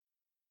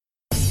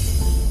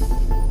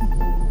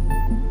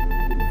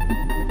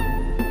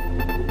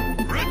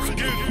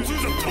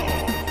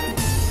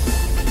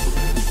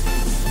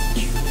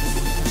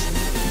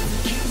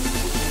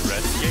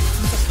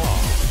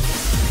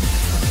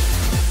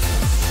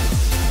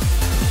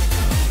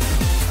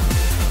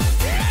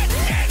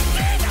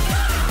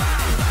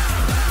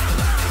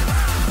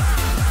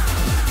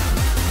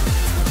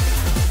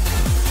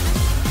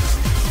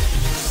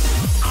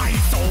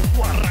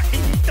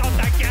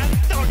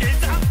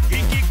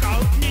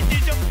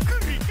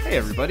Hey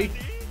everybody,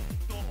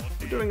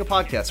 we're doing a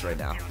podcast right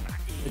now.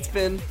 It's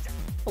been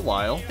a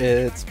while.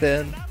 It's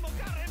been...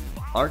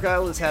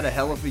 Argyle has had a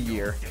hell of a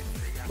year.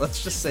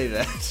 Let's just say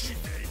that.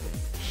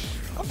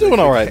 I'm doing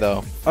alright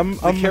though. I'm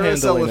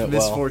carousel handling of it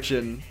well.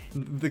 misfortune.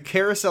 The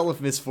carousel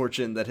of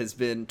misfortune that has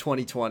been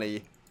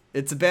 2020.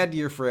 It's a bad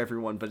year for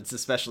everyone, but it's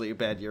especially a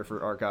bad year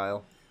for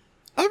Argyle.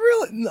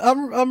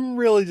 I'm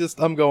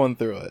going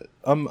through it.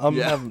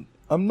 I'm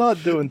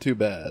not doing too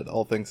bad,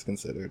 all things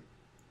considered.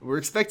 We're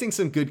expecting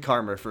some good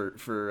karma for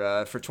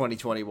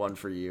 2021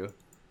 for you.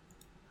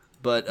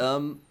 But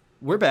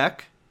we're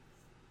back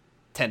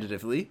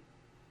tentatively,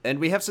 and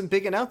we have some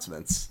big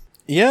announcements.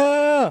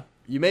 Yeah.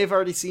 You may have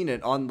already seen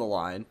it on the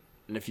line,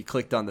 and if you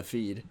clicked on the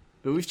feed,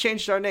 but we've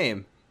gonna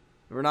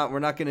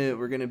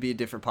be a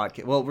different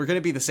podcast. Well, we're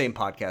gonna be the same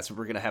podcast, but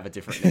we're gonna have a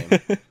different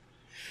name.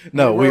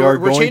 No, we're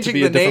going to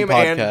be a different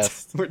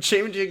podcast. We're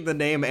changing the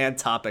name and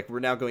topic. We're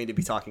now going to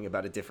be talking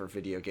about a different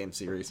video game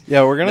series.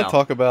 Yeah, we're going to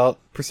talk about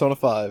Persona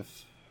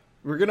 5.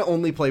 We're going to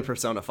only play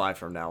Persona 5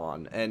 from now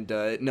on, and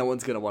no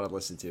one's going to want to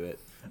listen to it.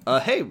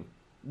 Hey,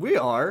 we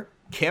are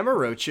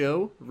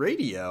Kamurocho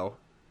Radio.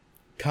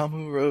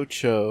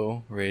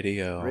 Kamurocho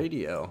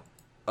Radio.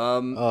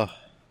 Our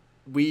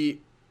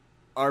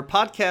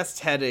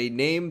podcast had a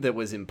name that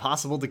was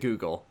impossible to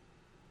Google,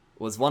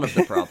 was one of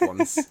the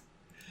problems.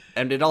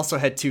 And it also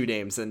had two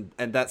names, and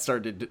that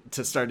started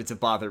to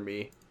bother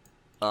me.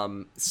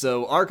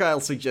 So Argyle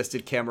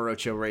suggested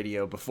Kamurocho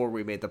Radio before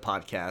we made the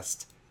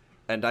podcast,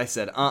 and I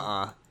said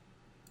and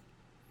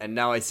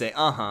now I say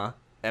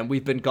and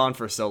we've been gone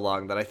for so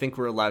long that I think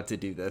we're allowed to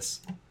do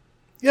this.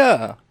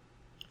 Yeah.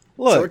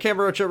 Look. So we're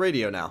Kamurocho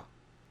Radio now.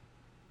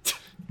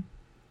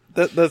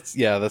 That's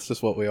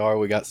just what we are.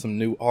 We got some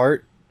new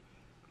art.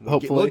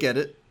 Hopefully. We'll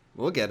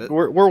get it.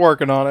 We're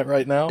working on it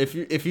right now.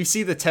 If you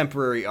see the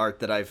temporary art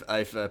that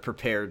I've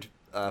prepared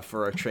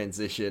for our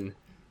transition,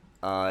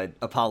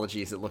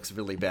 apologies, it looks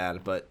really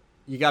bad, but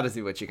you got to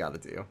do what you got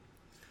to do.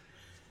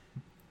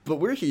 But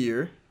we're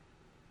here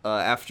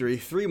after a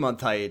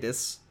 3-month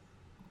hiatus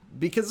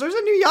because there's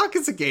a new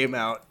Yakuza game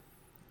out,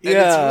 and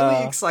it's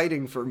really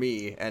exciting for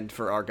me and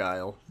for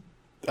Argyle.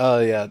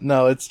 Yeah,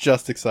 no, it's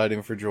just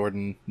exciting for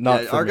Jordan,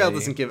 not for Argyle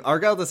me.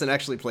 Argyle doesn't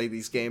actually play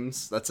these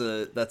games. That's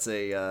a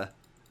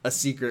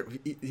secret.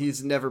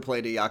 He's never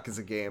played a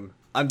Yakuza game.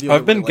 I've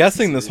been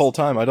guessing this whole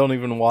time. I don't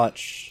even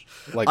watch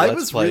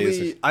Let's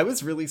Plays. I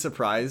was really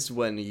surprised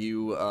when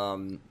you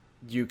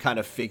kind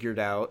of figured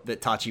out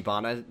that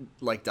Tachibana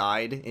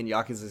died in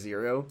Yakuza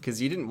 0 because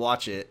you didn't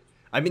watch it.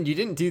 I mean, you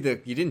didn't do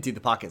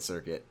the pocket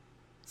circuit.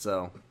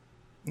 So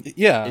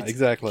yeah,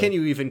 exactly. Can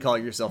you even call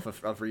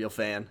yourself a real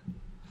fan?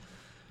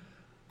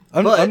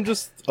 I'm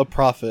just a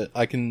prophet.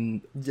 I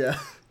can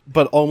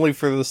but only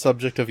for the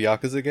subject of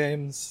Yakuza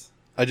games.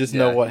 I just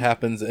know what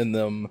happens in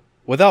them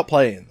without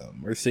playing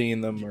them or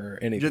seeing them or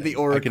anything. You're the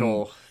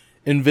Oracle.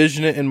 I can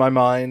envision it in my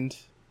mind,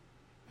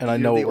 and I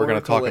know what we're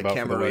going to talk about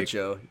for the week.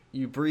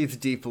 You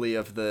breathe deeply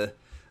of the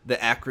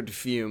acrid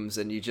fumes,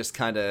 and you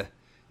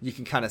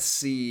can kind of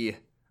see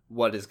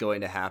what is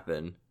going to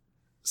happen.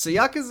 So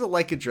Yakuza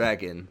Like a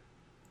Dragon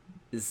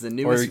is the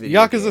newest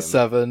video Yakuza game.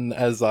 7,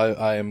 as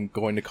I am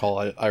going to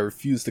call it. I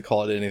refuse to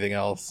call it anything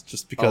else,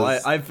 just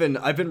because... I've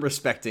been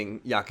respecting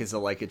Yakuza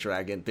Like a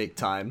Dragon big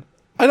time.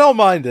 I don't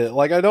mind it.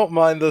 I don't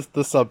mind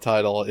the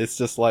subtitle. It's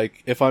just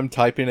if I'm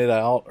typing it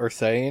out or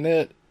saying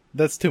it,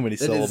 that's too many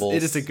syllables.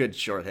 It is a good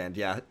shorthand,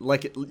 yeah.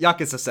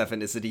 Yakuza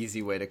 7 is an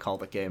easy way to call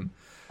the game.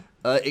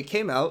 It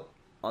came out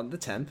on the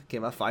 10th.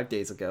 Came out 5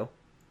 days ago.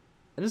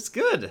 And it's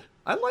good.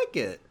 I like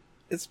it.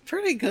 It's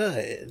pretty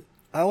good.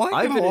 I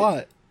like it a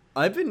lot.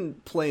 I've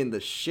been playing the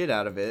shit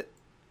out of it.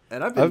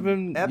 And I've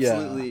been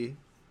absolutely...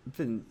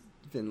 been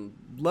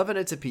loving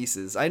it to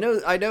pieces. I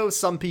know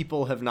some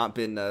people have not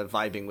been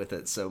vibing with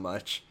it so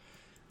much.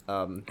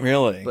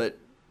 Really? But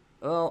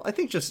I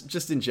think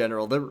just in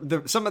general,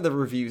 some of the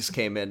reviews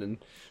came in, and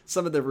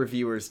some of the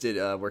reviewers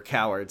were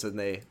cowards, and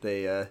they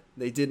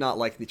did not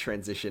like the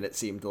transition. It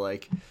seemed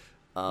like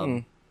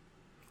I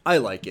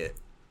like it.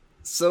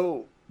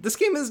 So this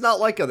game is not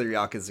like other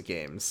Yakuza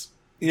games.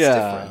 It's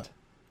different.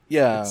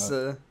 Yeah.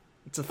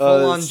 It's a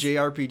full-on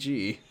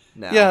JRPG.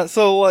 Now. Yeah,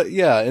 so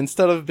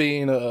instead of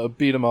being a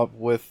beat 'em up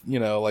with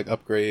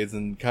upgrades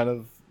and kind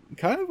of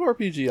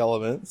RPG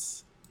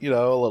elements, a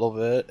little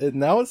bit,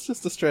 now it's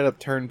just a straight up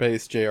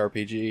turn-based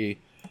JRPG,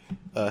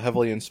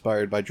 heavily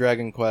inspired by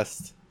Dragon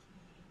Quest.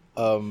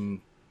 How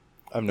do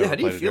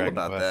you feel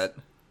about that?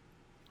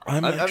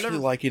 I'm actually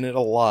liking it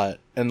a lot,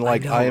 and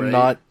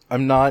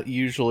I'm not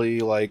usually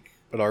an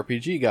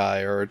RPG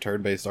guy or a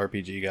turn-based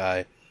RPG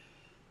guy,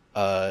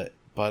 but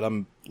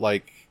I'm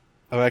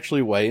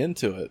actually way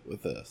into it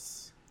with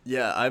this.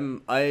 Yeah,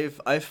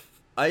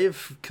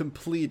 I've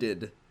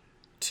completed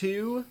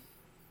 2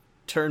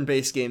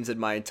 turn-based games in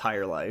my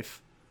entire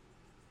life.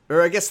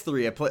 Or I guess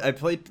 3. I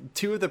played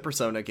 2 of the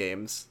Persona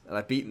games, and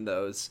I've beaten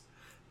those.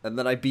 And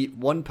then I beat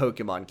 1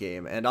 Pokemon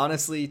game. And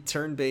honestly,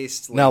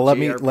 turn-based now let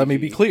me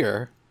be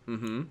clear.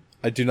 Mm-hmm.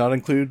 I do not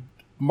include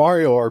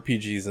Mario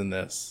RPGs in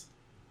this.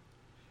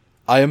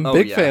 I am Oh,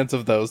 big yeah. fans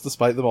of those,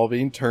 despite them all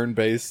being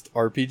turn-based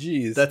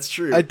RPGs. That's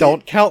true. I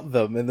don't count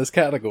them in this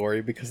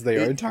category because they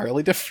are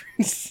entirely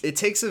different. It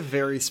takes a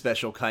very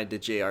special kind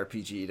of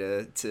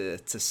JRPG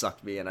to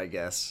suck me in, I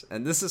guess,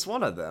 and this is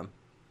one of them.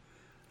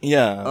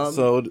 Yeah,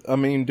 so, I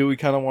mean, do we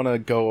kind of want to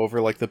go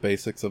over, like, the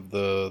basics of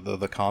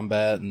the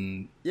combat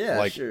and, Yeah,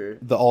 like, sure.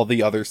 all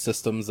the other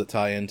systems that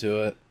tie into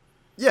it?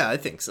 Yeah, I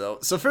think so.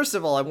 So first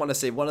of all, I want to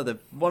say one of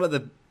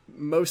the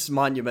most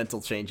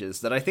monumental changes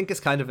that I think is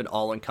kind of an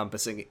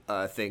all-encompassing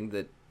thing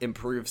that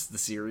improves the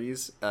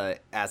series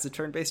as a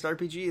turn-based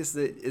RPG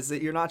is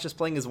that you're not just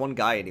playing as one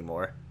guy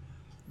anymore.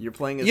 You're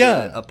playing as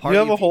a party. You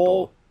have a of people.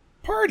 whole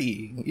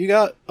party. You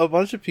got a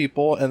bunch of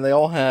people, and they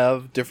all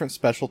have different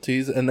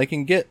specialties, and they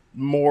can get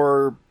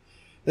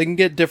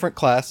different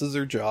classes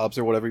or jobs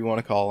or whatever you want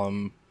to call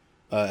them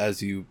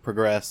as you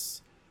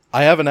progress.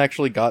 I haven't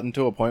actually gotten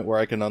to a point where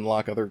I can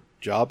unlock other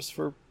jobs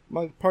for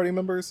my party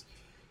members,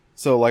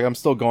 so like I'm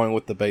still going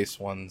with the base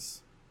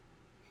ones.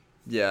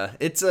 Yeah,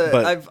 it's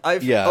But,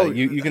 I've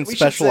you can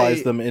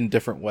specialize them in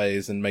different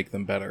ways and make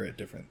them better at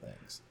different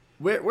things.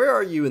 Where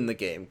are you in the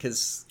game?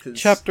 Because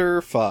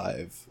Chapter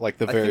 5, like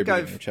the very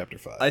beginning of Chapter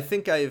 5. I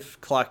think I've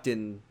clocked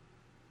in.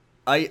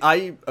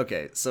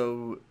 Okay,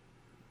 so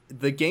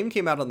the game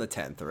came out on the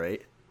 10th,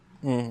 right?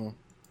 Mm-hmm.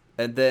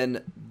 And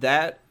then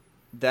the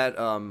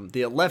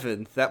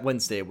 11th, that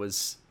Wednesday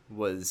was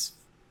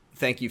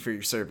Thank You for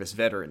Your Service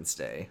Veterans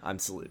Day. I'm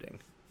saluting.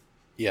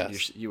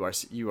 Yes. You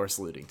are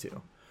saluting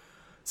too.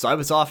 So I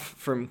was off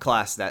from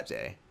class that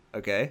day.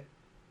 Okay.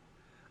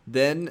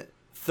 Then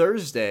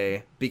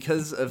Thursday,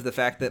 because of the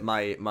fact that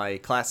my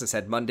classes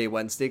had Monday,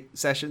 Wednesday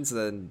sessions,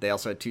 then they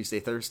also had Tuesday,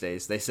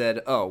 Thursdays. They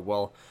said, "Oh,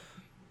 well,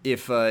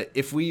 if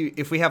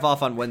we have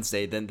off on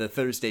Wednesday, then the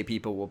Thursday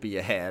people will be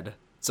ahead.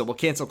 So we'll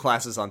cancel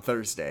classes on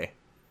Thursday."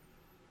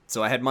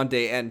 So I had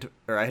Wednesday and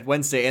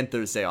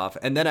Thursday off,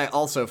 and then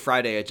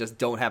Friday I just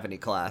don't have any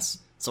class.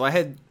 So I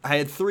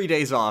had 3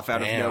 days off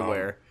out of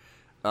nowhere.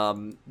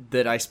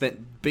 That I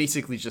spent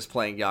basically just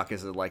playing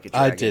Yakuza Like a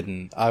Dragon. I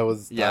didn't. I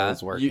was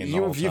working.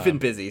 You've been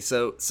busy.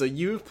 So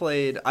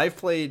I've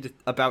played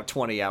about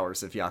 20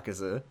 hours of Yakuza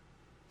 7.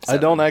 I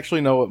don't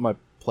actually know what my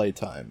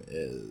playtime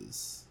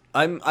is.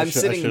 I'm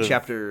sitting in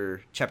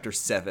chapter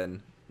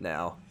 7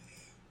 now.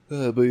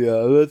 But yeah,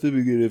 I'm at the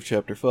beginning of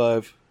Chapter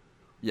 5.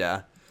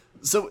 Yeah.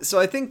 So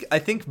I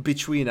think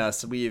between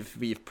us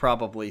we've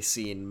probably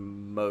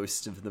seen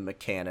most of the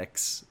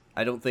mechanics.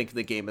 I don't think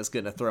the game is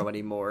going to throw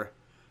any more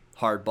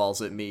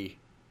hardballs at me.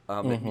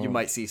 You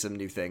might see some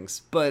new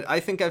things, but I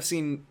think I've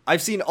seen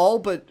all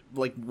but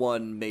like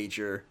one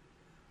major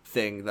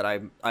thing that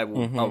I'm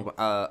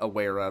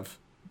aware of.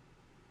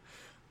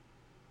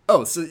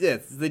 Oh, so yeah,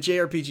 the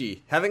JRPG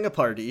having a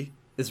party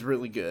is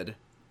really good.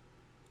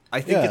 I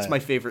think it's my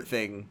favorite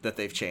thing that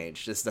they've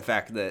changed is the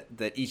fact that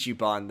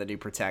Ichiban, the new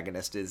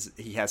protagonist,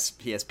 he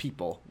has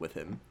people with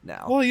him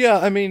now. Well, yeah,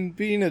 I mean,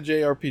 being a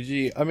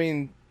JRPG, I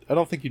mean, I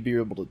don't think you'd be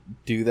able to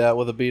do that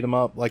with a beat 'em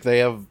up. Like they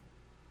have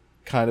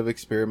kind of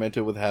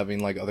experimented with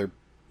having like other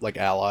like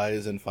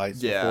allies in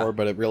fights before,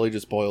 but it really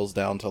just boils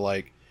down to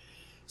like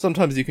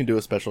sometimes you can do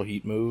a special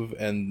heat move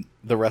and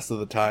the rest of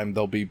the time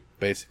they'll be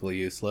basically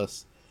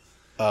useless.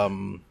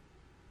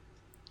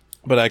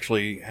 But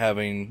actually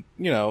having,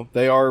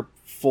 they are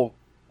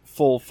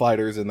full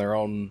fighters in their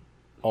own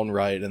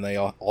right, and they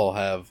all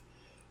have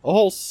a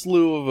whole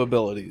slew of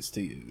abilities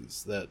to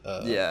use that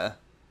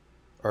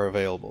are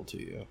available to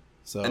you.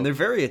 So, and they're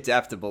very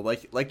adaptable.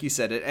 Like you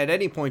said, at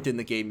any point in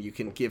the game, you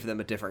can give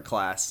them a different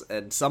class,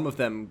 and some of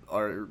them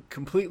are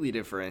completely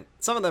different.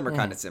 Some of them are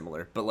kind of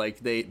similar, but like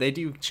they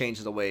do change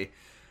the way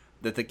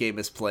that the game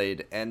is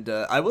played. And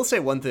I will say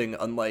one thing,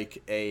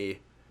 unlike a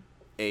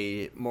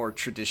more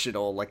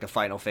traditional, like a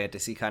Final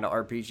Fantasy kind of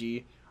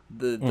RPG,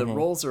 the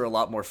roles are a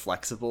lot more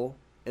flexible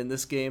in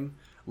this game.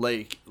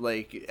 Like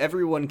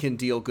everyone can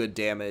deal good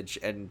damage,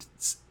 and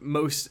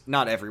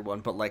not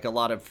everyone, but like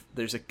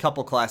there's a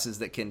couple classes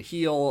that can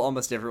heal.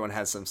 Almost everyone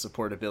has some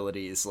support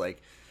abilities.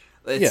 Like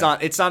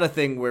it's not a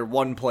thing where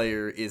one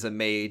player is a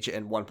mage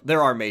and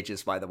there are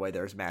mages, by the way.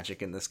 There's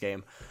magic in this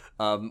game.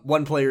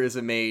 One player is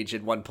a mage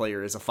and one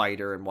player is a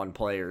fighter and one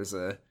player is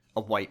a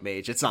white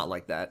mage. It's not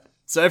like that.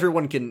 So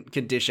everyone can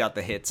dish out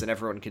the hits and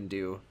everyone can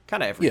do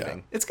kind of everything.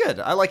 Yeah. It's good.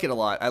 I like it a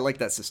lot. I like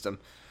that system.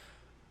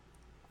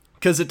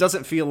 Because it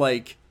doesn't feel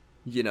like,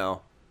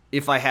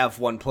 if I have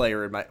one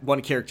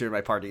character in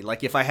my party,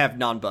 like if I have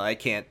Nanba, I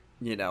can't,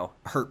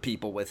 hurt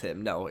people with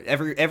him. No,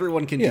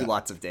 everyone can do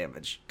lots of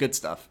damage. Good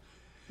stuff.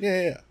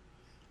 Yeah.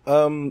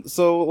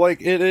 So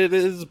like it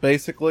is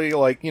basically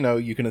like,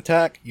 you can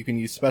attack, you can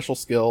use special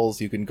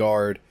skills, you can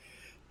guard,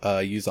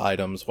 use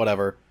items,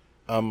 whatever.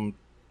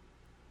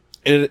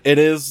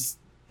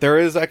 There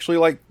is actually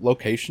like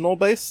locational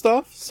based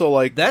stuff, so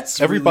like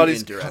that's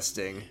everybody's really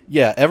interesting.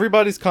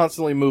 Everybody's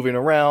constantly moving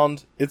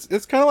around. It's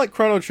kind of like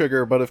Chrono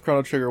Trigger, but if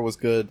Chrono Trigger was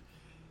good,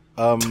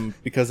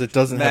 because it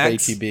doesn't have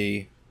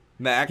ATB.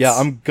 Max, yeah,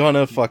 I'm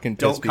gonna fucking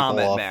piss don't people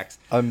comment, off. Max.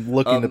 I'm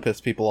looking to piss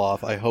people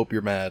off. I hope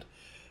you're mad.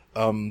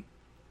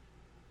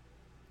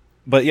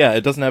 But yeah,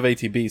 it doesn't have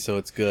ATB, so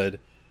it's good.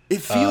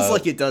 It feels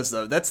like it does,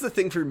 though. That's the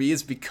thing for me,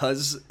 is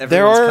because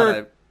There everyone's are- kind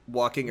of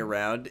walking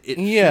around, it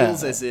Yeah.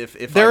 feels as if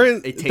it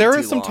takes there too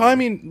is some long.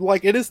 timing,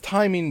 like it is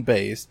timing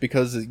based,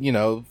 because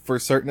for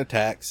certain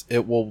attacks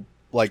it will,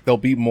 like, they'll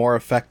be more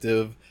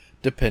effective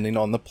depending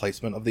on the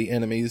placement of the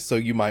enemies, so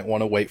you might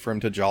want to wait for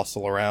them to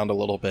jostle around a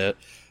little bit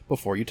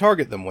before you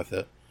target them with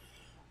it.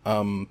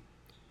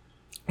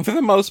 For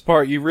the most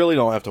part, you really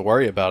don't have to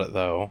worry about it,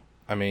 though.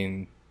 I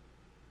mean,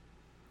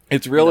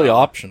 it's really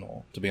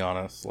optional, to be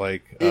honest.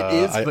 Like, It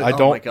is, but I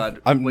don't.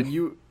 oh my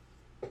god,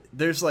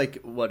 there's like,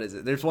 what is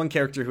it? There's one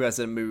character who has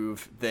a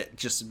move that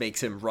just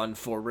makes him run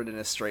forward in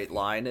a straight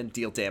line and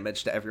deal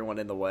damage to everyone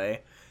in the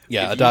way.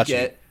 Yeah, If you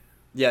Adachi.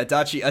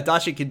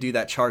 Adachi can do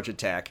that charge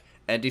attack,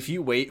 and if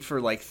you wait for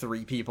like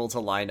 3 people to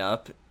line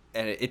up,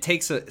 and it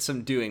takes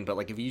some doing, but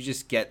like if you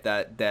just get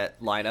that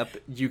lineup,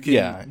 you can.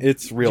 Yeah,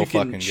 it's real you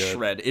can fucking good.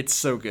 shred. It's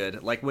so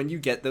good. Like when you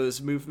get those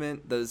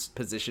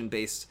position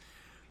based,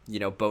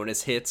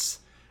 bonus hits.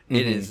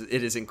 It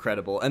is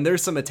incredible. And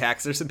there's some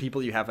attacks, there's some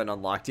people you haven't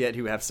unlocked yet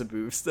who have some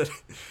moves that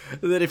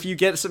if you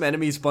get some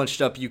enemies bunched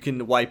up, you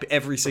can wipe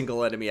every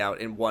single enemy out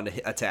in one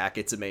attack.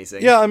 It's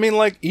amazing. Yeah, I mean,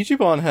 like,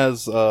 Ichiban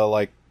has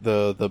like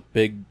the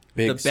big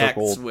The back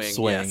circle swing,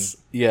 swing. yes.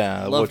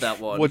 Yeah, Love that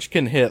one. which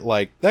can hit,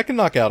 like, that can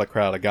knock out a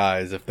crowd of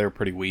guys if they're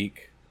pretty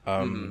weak.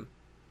 And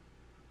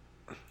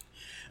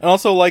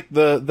also, like,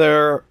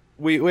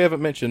 we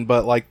haven't mentioned,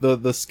 but like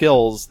the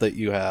skills that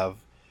you have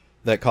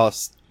that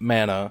cost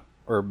mana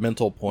or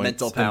mental points,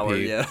 Mental power,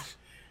 MP.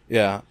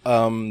 yeah.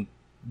 Yeah.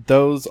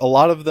 Those, a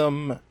lot of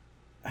them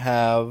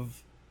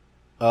have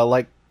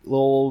like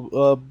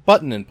little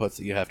button inputs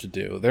that you have to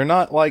do. They're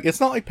not like, it's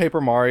not like Paper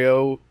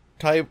Mario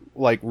type,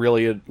 like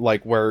really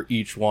like where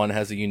each one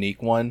has a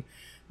unique one.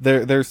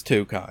 There's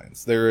 2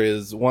 kinds. There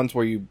is ones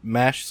where you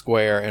mash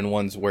square and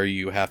ones where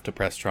you have to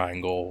press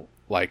triangle,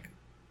 like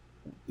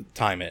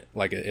time it,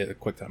 like a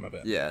quick time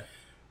event. Yeah.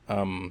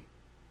 And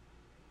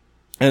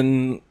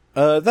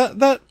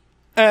that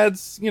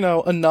adds,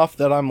 enough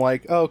that I'm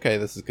like, oh, okay,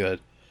 this is good.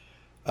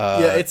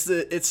 Yeah,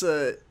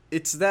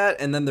 it's that,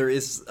 and then there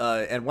is,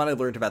 and when I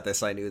learned about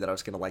this, I knew that I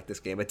was gonna like this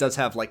game. It does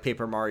have, like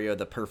Paper Mario,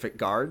 the perfect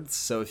guards.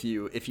 So if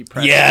you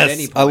press at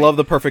any point, I love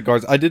the perfect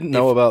guards. I didn't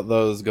know about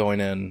those going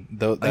in.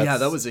 Yeah,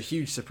 that was a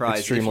huge surprise.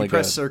 Extremely if you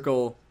press good.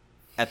 circle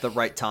at the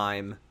right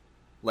time,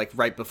 like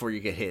right before you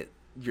get hit,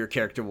 your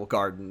character will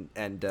guard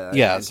and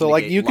yeah. and So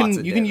like mitigate lots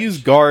of you can damage. use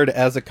guard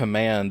as a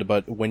command,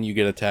 but when you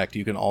get attacked,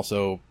 you can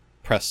also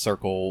press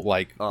circle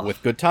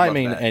with good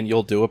timing, love that. and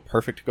you'll do a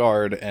perfect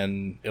guard,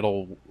 and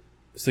it'll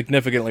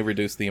significantly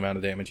reduce the amount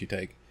of damage you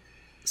take.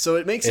 So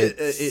it makes it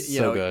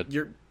so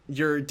good.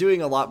 You're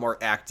doing a lot more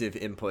active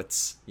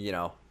inputs,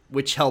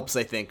 which helps,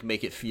 I think,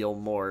 make it feel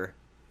more,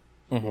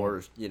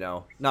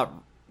 not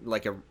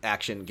like a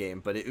action game,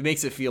 but it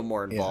makes it feel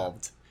more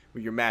involved.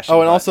 Where you're mashing.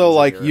 Oh, and also buttons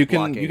like you're you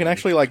can blocking.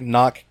 actually like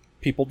knock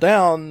people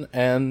down,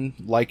 and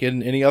like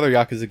in any other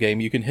Yakuza game,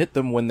 you can hit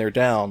them when they're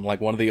down.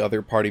 Like one of the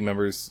other party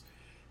members,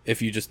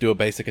 if you just do a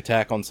basic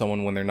attack on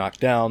someone when they're knocked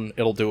down,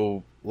 it'll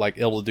do like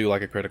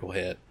a critical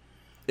hit.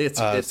 It's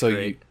so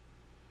great.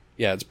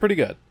 It's pretty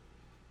good.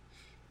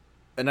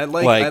 And I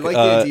like the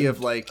idea of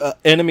like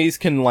enemies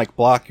can like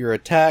block your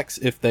attacks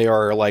if they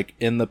are like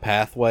in the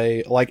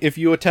pathway. Like if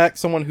you attack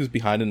someone who's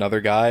behind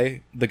another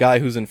guy, the guy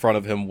who's in front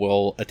of him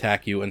will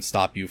attack you and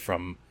stop you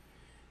from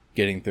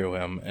getting through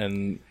him.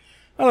 And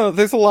I don't know,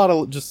 there's a lot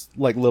of just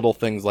like little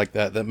things like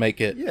that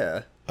make it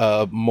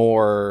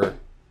more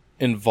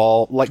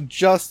involved, like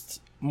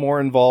just more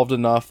involved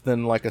enough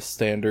than like a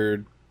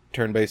standard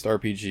turn-based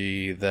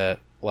RPG that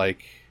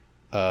like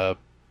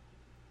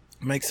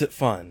makes it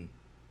fun.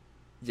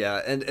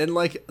 Yeah, and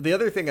like the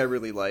other thing I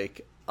really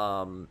like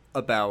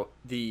about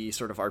the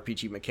sort of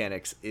RPG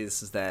mechanics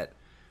is that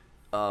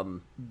we'll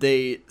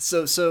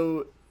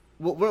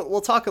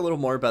talk a little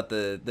more about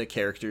the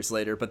characters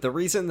later, but the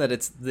reason that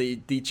it's the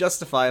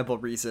justifiable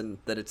reason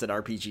that it's an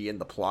RPG in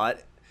the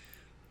plot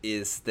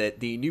is that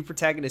the new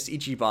protagonist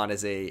Ichiban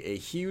is a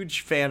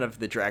huge fan of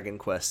the Dragon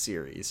Quest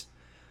series.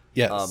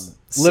 Yes,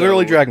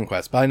 literally Dragon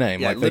Quest by name.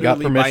 Yeah, like they got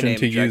literally by permission name,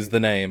 to use the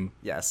name.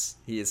 Yes,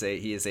 he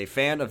is a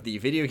fan of the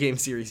video game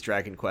series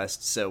Dragon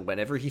Quest. So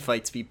whenever he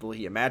fights people,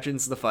 he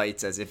imagines the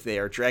fights as if they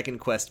are Dragon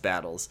Quest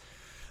battles.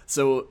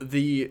 So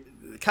the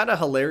kind of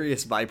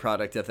hilarious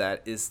byproduct of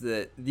that is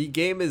that the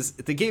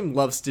game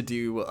loves to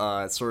do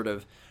sort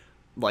of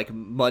like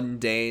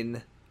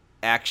mundane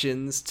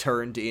actions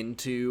turned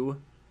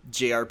into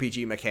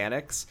JRPG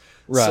mechanics.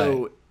 Right.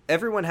 So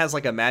everyone has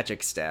like a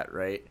magic stat,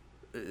 right?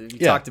 You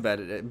talked about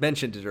it,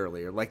 mentioned it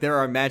earlier. Like there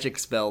are magic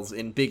spells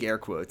in big air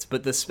quotes,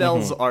 but the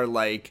spells are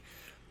like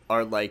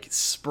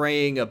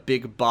spraying a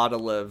big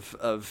bottle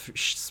of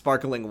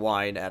sparkling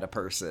wine at a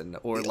person,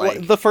 or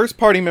like the first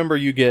party member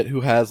you get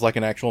who has like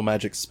an actual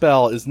magic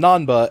spell is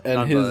Nanba,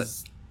 and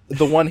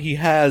the one he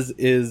has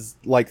is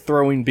like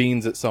throwing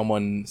beans at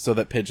someone so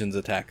that pigeons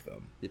attack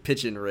them.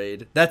 Pigeon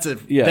Raid.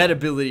 That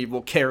ability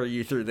will carry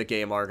you through the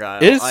game,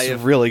 Argyle.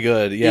 It's really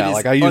good. Yeah,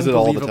 like I use it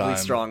all the time.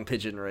 Strong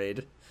Pigeon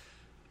Raid.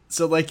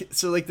 So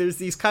there's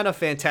these kind of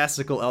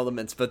fantastical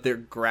elements, but they're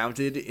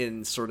grounded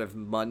in sort of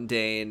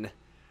mundane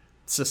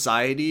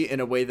society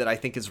in a way that I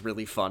think is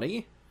really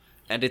funny.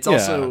 And it's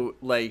also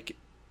like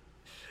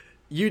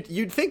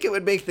you'd think it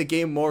would make the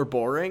game more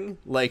boring,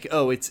 like,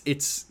 oh,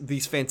 it's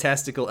these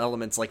fantastical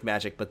elements like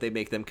magic, but they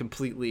make them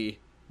completely,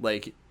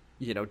 like,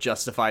 you know,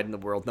 justified in the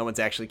world. No one's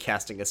actually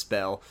casting a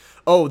spell.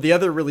 Oh, the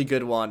other really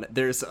good one,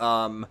 there's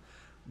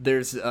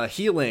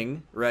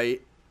healing,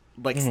 right?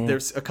 Like,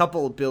 there's a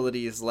couple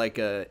abilities, like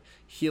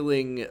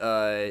healing.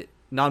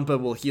 Nanba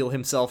will heal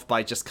himself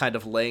by just kind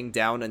of laying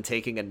down and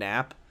taking a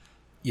nap.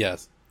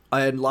 Yes.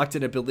 I unlocked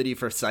an ability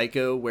for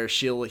Psycho where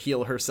she'll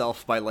heal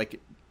herself by, like,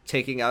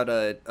 taking out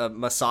a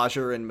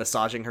massager and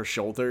massaging her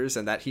shoulders,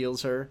 and that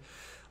heals her.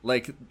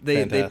 Like,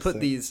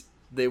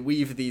 they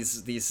weave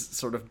these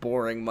sort of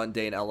boring,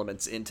 mundane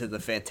elements into the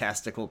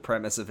fantastical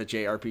premise of a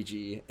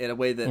JRPG in a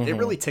way that it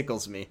really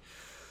tickles me.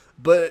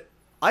 But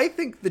I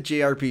think the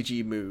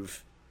JRPG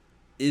move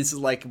is,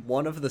 like,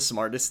 one of the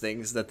smartest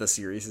things that the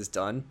series has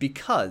done,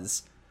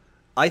 because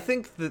I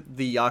think that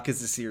the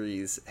Yakuza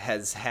series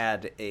has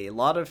had a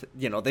lot of,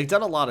 you know, they've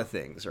done a lot of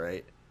things,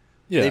 right?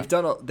 Yeah.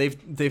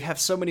 They've have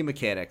so many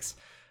mechanics.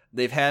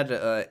 They've had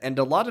and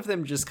a lot of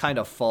them just kind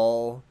of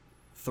fall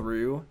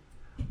through.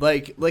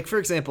 Like for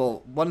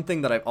example, one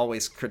thing that I've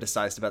always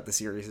criticized about the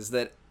series is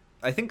that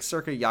I think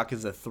circa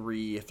Yakuza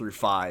 3 through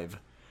 5,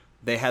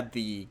 they had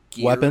the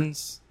gear,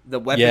 weapons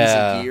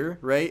and gear,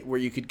 right? Where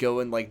you could go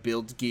and, like,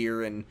 build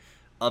gear and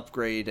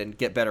upgrade and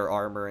get better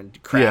armor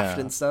and craft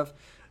and stuff.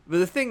 But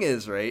the thing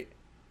is, right,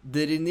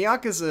 that in the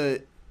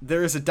Yakuza,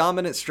 there is a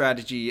dominant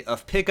strategy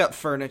of pick up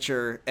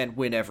furniture and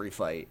win every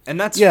fight. And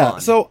that's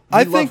fun. So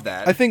I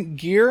think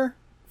gear,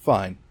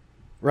 fine.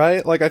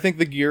 Right? Like, I think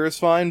the gear is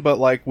fine, but,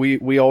 like,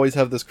 we always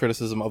have this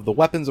criticism of the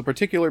weapons in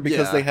particular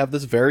because they have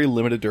this very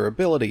limited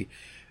durability.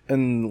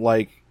 And,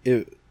 like,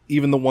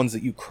 even the ones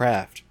that you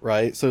craft,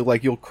 right? So,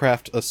 like, you'll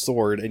craft a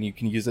sword and you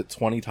can use it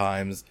 20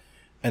 times,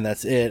 and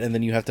that's it, and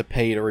then you have to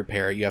pay to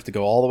repair it. You have to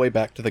go all the way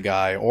back to the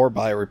guy or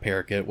buy a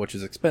repair kit, which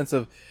is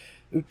expensive.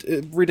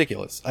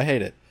 Ridiculous. I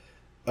hate it.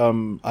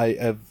 I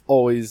have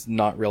always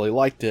not really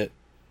liked it,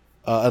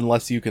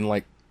 unless you can,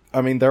 like, I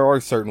mean, there are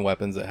certain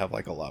weapons that have,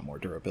 like, a lot more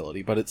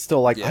durability, but it's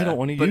still like, I don't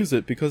want to use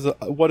it because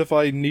what if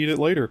I need it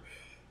later?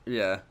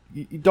 Yeah.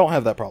 You don't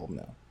have that problem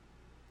now.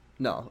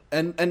 No.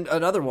 And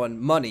another one,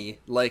 money.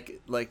 Like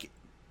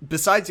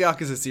besides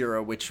Yakuza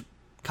 0, which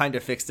kind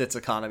of fixed its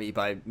economy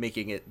by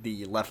making it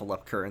the level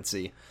up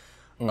currency,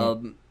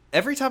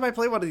 every time I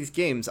play one of these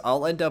games,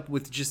 I'll end up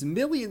with just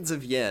millions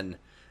of yen.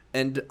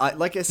 And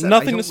like I said,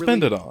 nothing to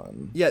spend it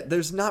on. Yeah,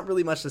 there's not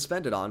really much to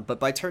spend it on, but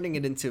by turning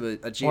it into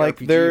a JRPG,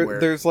 like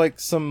there's like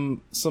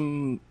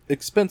some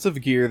expensive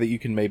gear that you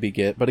can maybe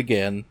get, but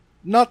again,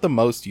 not the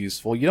most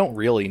useful. You don't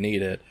really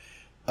need it.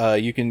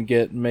 You can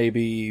get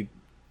maybe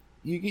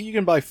you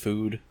can buy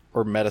food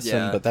or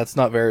medicine, but that's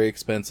not very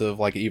expensive.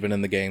 Like, even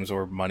in the games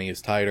where money is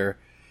tighter,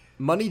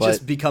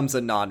 just becomes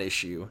a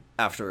non-issue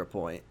after a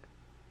point.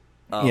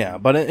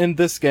 But in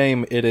this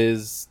game, it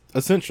is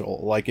essential.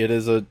 Like,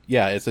 it's a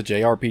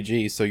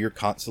JRPG, so you're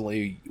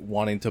constantly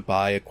wanting to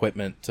buy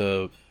equipment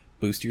to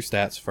boost your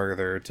stats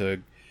further,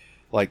 to,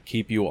 like,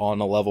 keep you on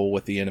a level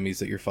with the enemies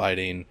that you're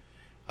fighting,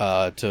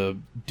 to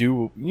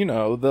do, you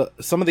know,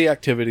 some of the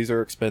activities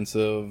are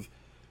expensive.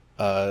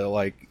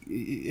 Like,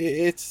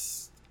 the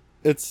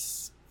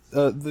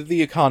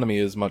economy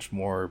is much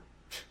more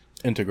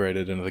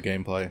integrated into the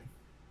gameplay.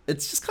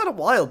 It's just kind of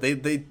wild.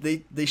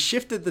 They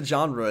shifted the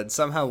genre and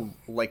somehow,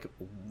 like,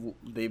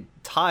 they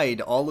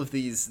tied all of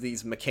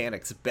these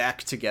mechanics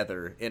back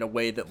together in a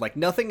way that, like,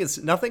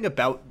 nothing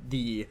about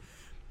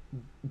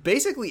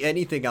basically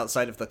anything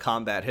outside of the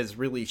combat has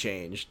really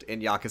changed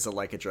in Yakuza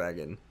Like a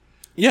Dragon.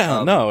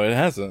 Yeah, no, it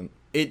hasn't.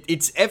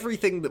 It's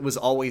everything that was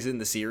always in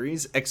the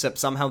series, except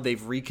somehow they've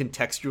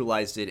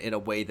recontextualized it in a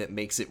way that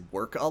makes it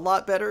work a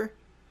lot better.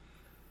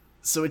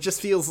 So it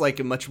just feels like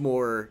a much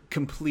more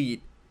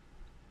complete,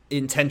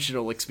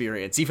 intentional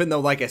experience, even though,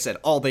 like I said,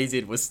 all they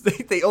did was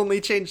they only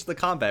changed the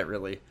combat,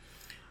 really.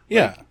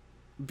 Yeah. Like,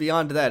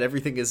 beyond that,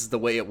 everything is the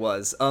way it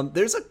was.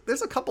 There's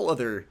a couple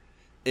other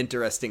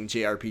interesting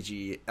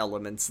JRPG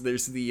elements.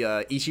 There's the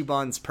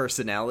Ichiban's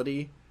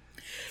personality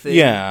thing.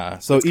 Yeah,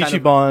 so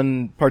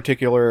Ichiban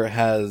particular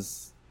has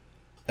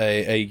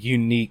a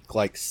unique,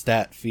 like,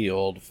 stat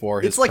field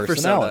for his personality.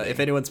 It's like Persona. If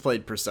anyone's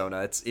played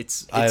Persona, it's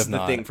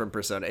the thing from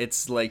Persona.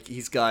 It's like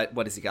he's got,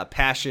 what has he got?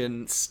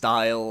 Passion,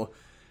 style,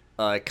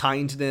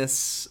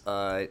 kindness,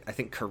 I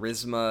think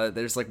charisma.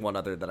 There's, like, one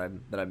other that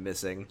I'm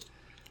missing.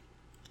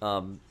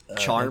 Charm,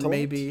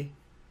 maybe.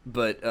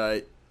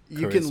 But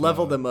you can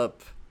level them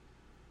up.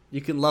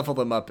 You can level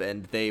them up,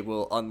 and they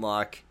will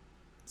unlock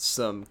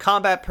some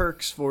combat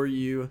perks for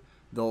you.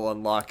 They'll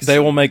unlock. They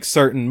will make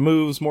certain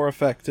moves more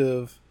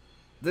effective.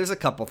 There's a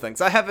couple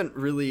things. I haven't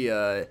really.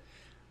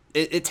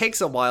 It takes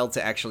a while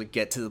to actually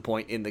get to the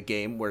point in the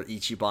game where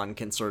Ichiban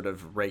can sort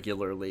of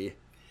regularly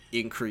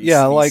increase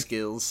these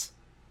skills.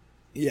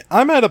 Yeah,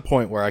 I'm at a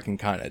point where I can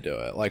kind of do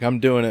it. Like, I'm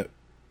doing it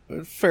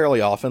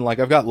fairly often. Like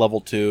I've got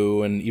level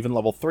 2 and even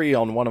level 3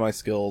 on one of my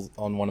skills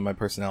on one of my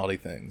personality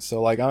things.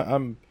 So like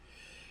I'm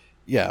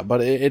yeah,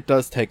 but it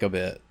does take a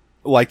bit.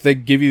 Like they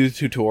give you the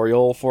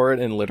tutorial for it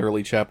in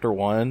literally chapter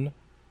 1,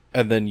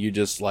 and then you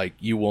just like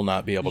you will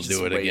not be able to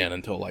do it again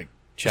until like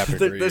chapter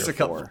 3 there's or a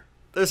couple 4.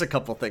 There's a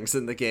couple things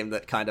in the game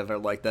that kind of are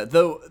like that.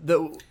 Though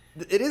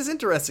it is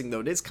interesting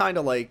though. It is kind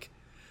of like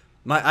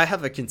I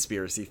have a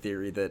conspiracy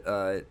theory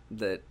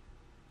that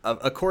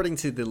according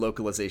to the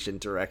localization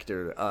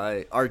director,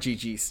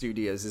 RGG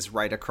Studios is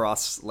right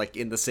across, like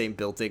in the same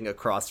building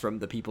across from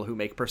the people who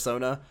make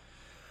Persona.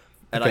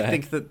 And Okay.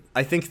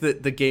 I think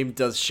that the game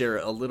does share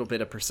a little bit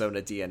of Persona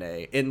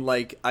DNA. In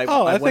like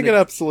I think it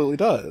absolutely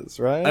does,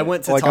 right? I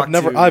went to like talk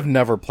I've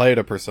never played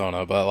a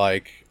Persona, but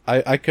like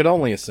I could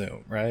only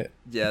assume, right?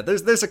 Yeah,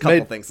 there's a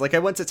couple things. Like I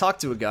went to talk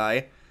to a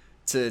guy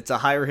to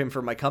hire him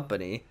for my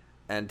company,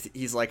 and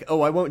he's like,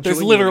 "Oh, I won't."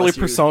 There's literally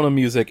Persona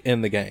music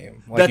in the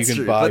game. Like that's you can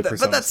true, buy but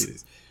Persona that's,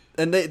 CDs.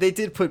 And they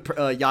did put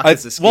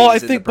Yakuza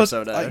skins in the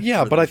Persona.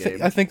 Yeah, but I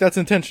think that's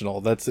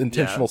intentional. That's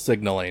intentional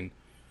signaling.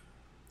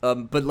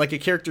 But like a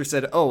character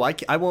said, "Oh,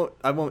 I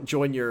won't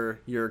join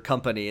your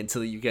company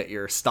until you get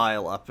your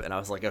style up," and I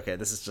was like, "Okay,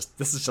 this is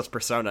just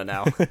Persona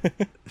now."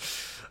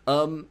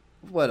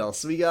 What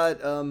else we got?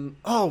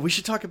 Oh, we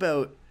should talk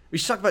about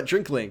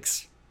Drink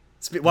Links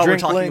while we're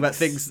talking about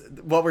things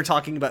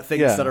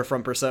that are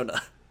from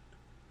Persona.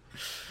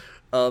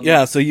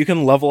 Yeah, so you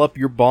can level up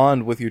your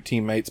bond with your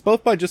teammates,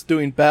 both by just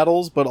doing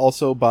battles, but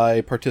also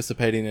by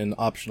participating in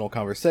optional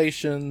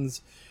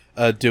conversations,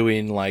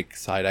 doing like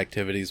side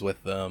activities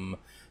with them.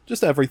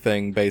 Just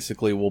everything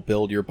basically will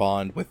build your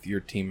bond with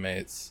your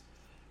teammates.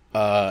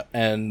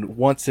 And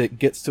once it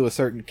gets to a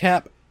certain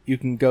cap, you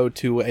can go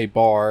to a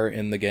bar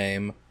in the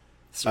game.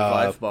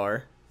 Survive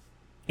bar.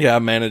 Yeah,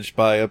 managed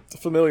by a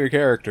familiar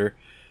character.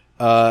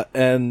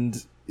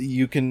 And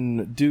you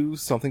can do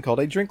something called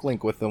a drink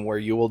link with them, where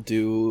you will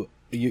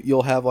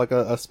you'll have like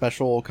a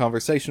special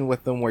conversation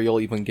with them, where you'll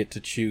even get to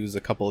choose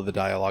a couple of the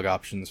dialogue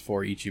options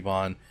for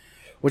Ichiban,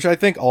 which I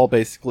think all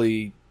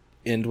basically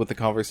end with the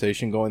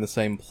conversation going the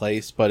same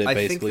place, but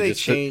I think they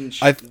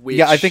change. I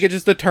think it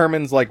just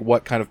determines like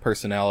what kind of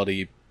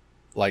personality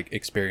like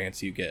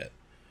experience you get.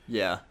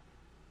 Yeah.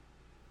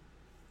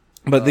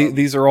 But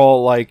these are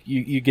all like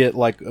you get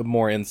like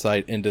more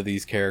insight into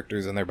these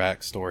characters and their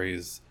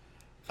backstories,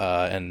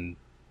 and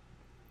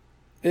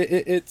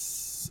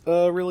it's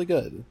really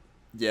good.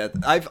 Yeah,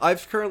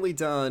 I've currently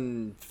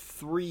done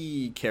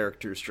 3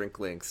 characters drink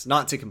links,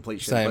 not to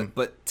completion,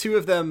 but 2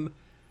 of them.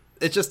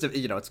 It's just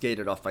it's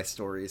gated off by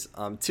stories.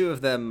 2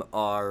 of them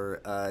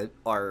are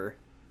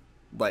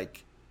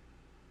like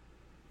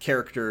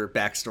character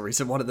backstories,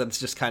 and one of them's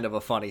just kind of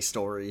a funny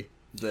story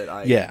that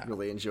I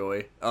really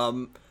enjoy.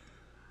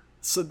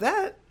 So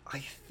that I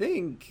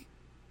think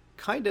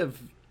kind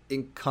of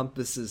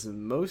encompasses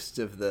most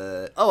of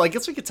the. Oh, I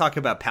guess we could talk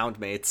about Pound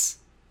Mates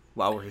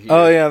while we're here.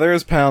 Oh yeah,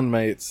 there's Pound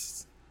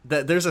Mates.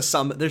 There's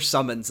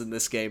summons in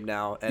this game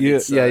now, and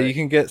you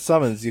can get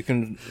summons. You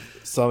can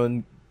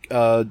summon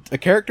a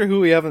character who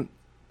we haven't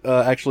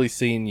actually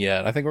seen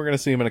yet. I think we're going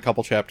to see him in a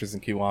couple chapters in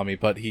Kiwami,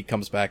 but he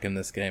comes back in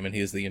this game, and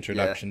he's the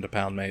introduction to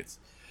Pound Mates.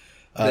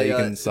 You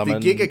can summon the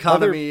gig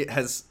economy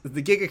has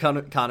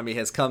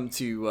come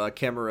to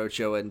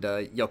Kamurocho and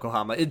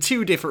Yokohama in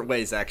 2 different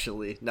ways,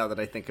 actually. Now that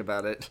I think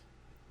about it.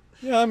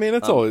 Yeah, I mean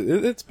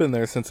it's been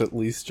there since at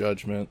least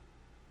Judgment.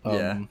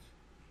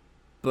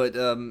 But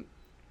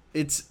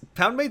it's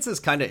Pound Mates is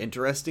kind of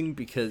interesting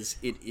because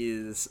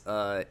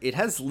it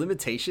has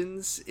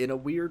limitations in a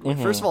weird way.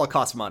 First of all, it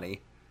costs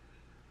money.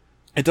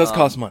 It does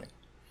cost money.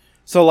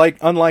 So like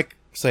unlike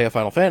say a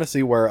Final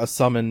Fantasy where a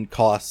summon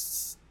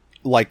costs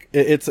like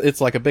it's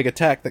like a big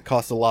attack that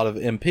costs a lot of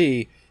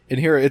MP, and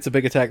here it's a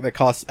big attack that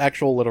costs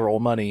actual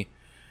literal money.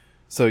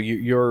 So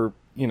you're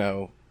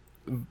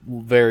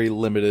very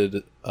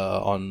limited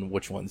on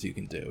which ones you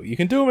can do. You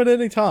can do them at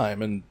any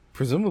time, and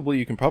presumably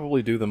you can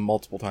probably do them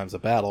multiple times a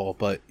battle,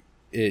 but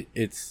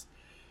it's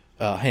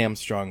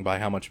hamstrung by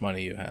how much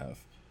money you have.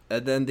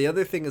 And then the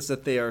other thing is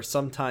that they are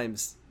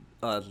sometimes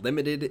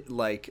limited.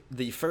 Like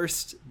the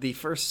first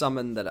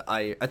summon that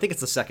I think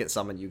it's the second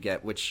summon you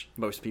get, which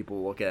most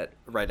people will get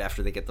right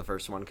after they get the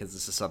first one because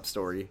it's a sub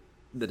story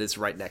that is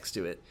right next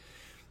to it,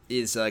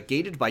 is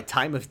gated by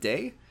time of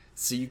day,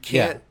 so you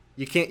can't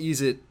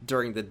use it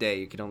during the day.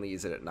 You can only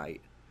use it at night.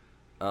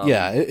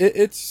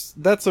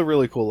 That's a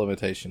really cool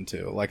limitation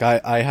too. Like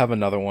I have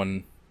another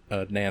one,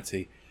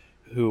 Nancy,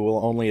 who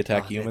will only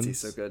attack humans. Nancy's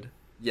so good.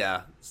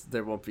 Yeah,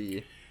 there won't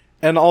be.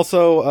 And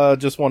also,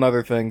 just one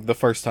other thing: the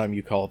first time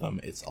you call them,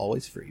 it's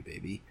always free,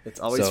 baby. It's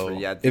always free.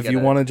 Yeah. If you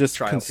want to just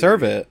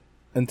conserve it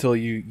until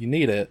you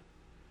need it,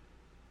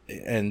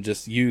 and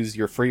just use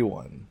your free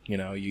one,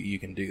 you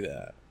can do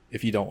that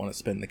if you don't want to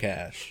spend the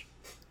cash.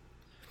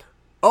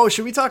 Oh,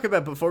 should we talk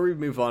about, before we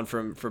move on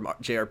from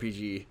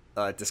JRPG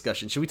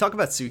discussion? Should we talk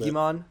about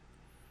Sugimon?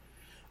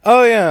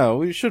 Oh yeah,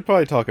 we should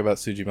probably talk about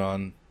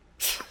Sugimon.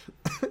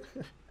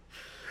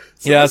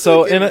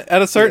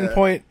 At a certain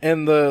point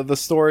in the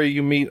story,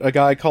 you meet a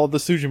guy called the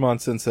Sujimon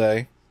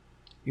Sensei.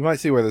 You might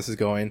see where this is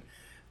going.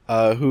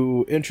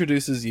 Who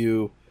introduces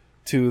you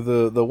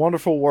to the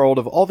wonderful world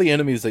of all the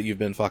enemies that you've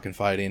been fucking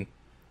fighting.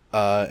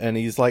 And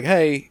he's like,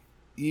 hey,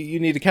 you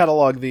need to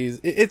catalog these.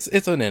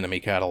 It's an enemy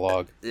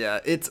catalog. Yeah,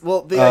 it's,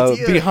 well, the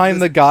idea...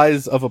 Behind the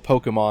guise of a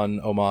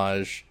Pokemon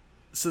homage.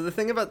 So the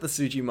thing about the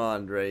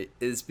Sujimon, right,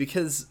 is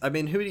because, I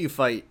mean, who do you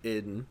fight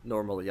in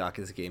normal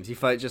Yakuza games? You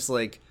fight just,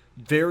 like,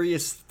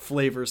 various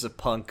flavors of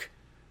punk,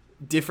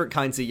 different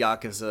kinds of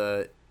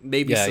Yakuza,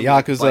 maybe some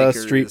Yakuza,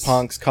 bikers. street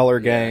punks, color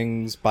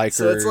gangs,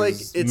 bikers, So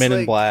it's men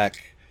in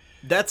black.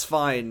 That's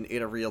fine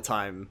in a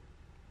real-time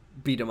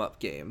beat-em-up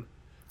game.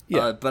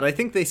 Yeah. But I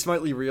think they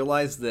smartly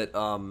realized that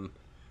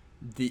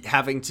the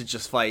having to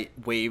just fight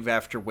wave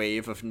after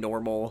wave of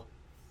normal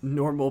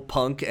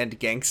punk and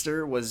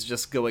gangster was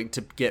just going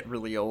to get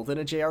really old in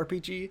a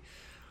JRPG.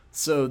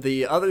 So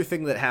the other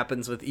thing that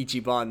happens with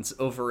Ichiban's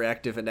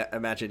overactive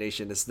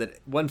imagination is that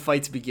when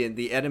fights begin,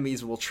 the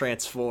enemies will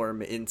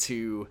transform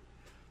into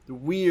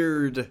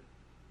weird,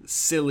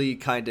 silly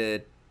kind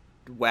of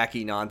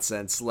wacky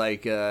nonsense.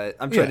 Like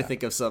I'm trying to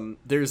think of some.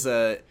 There's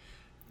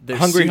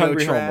Hungry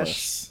Pseudo-Trash.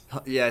 Homeless.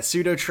 Yeah,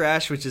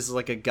 Pseudo-Trash, which is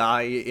like a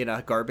guy in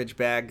a garbage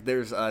bag.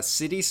 There's a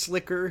City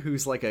Slicker,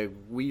 who's like a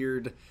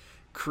weird,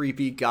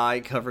 creepy guy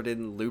covered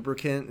in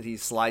lubricant. He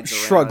slides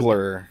around.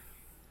 Shrugler.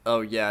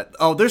 Oh, yeah.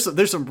 Oh, there's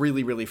some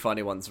really, really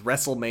funny ones.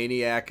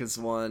 WrestleManiac is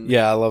one.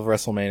 Yeah, I love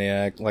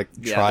WrestleManiac. Like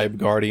Tribe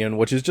Guardian,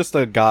 which is just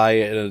a guy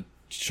in a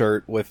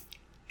shirt with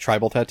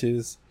tribal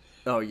tattoos.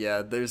 Oh,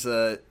 yeah. There's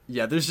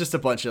just a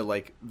bunch of,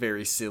 like,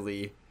 very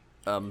silly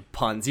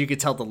puns. You could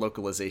tell the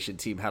localization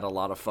team had a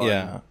lot of fun.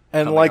 Yeah,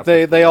 and like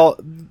they all,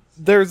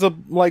 there's a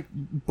like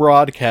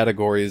broad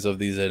categories of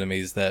these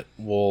enemies that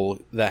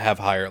have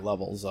higher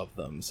levels of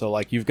them. So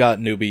like you've got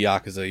newbie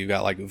Yakuza, you've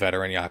got like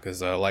veteran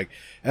Yakuza, like,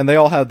 and they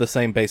all have the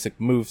same basic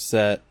move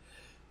set,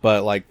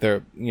 but like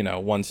they're, you know,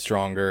 one's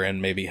stronger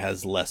and maybe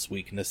has less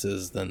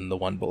weaknesses than the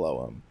one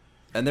below them.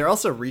 And they're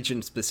also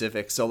region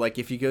specific. So like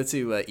if you go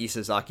to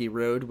Isazaki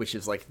Road, which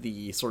is like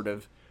the sort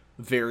of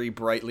very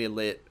brightly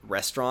lit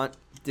restaurant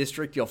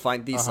district, you'll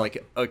find these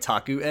like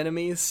otaku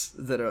enemies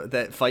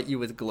that fight you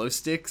with glow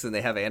sticks, and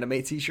they have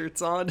anime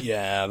t-shirts on.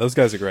 Yeah, those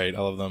guys are great. I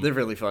love them. They're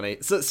really funny.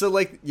 So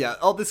like, yeah,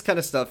 all this kind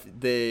of stuff.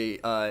 They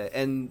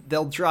and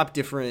they'll drop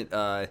different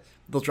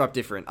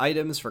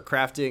items for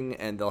crafting,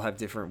 and they'll have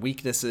different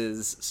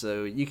weaknesses,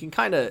 so you can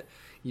kind of,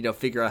 you know,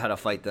 figure out how to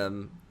fight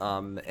them.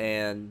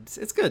 And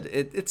it's good.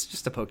 It's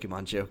just a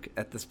Pokemon joke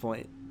at this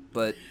point.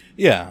 But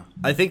yeah,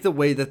 I think the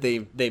way that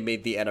they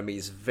made the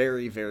enemies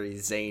very, very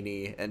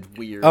zany and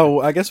weird. Oh,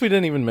 I guess we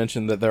didn't even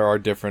mention that there are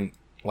different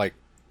like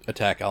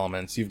attack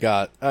elements. You've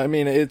got, I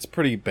mean, it's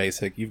pretty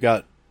basic. You've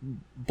got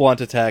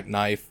blunt attack,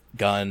 knife,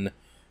 gun,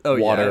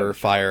 water,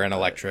 fire, and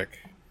electric.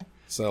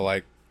 So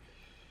like,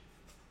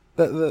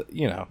 the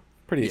you know,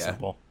 pretty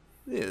simple.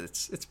 Yeah,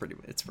 it's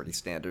pretty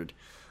standard.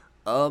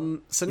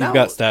 So now you've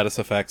got status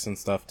effects and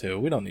stuff too.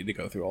 We don't need to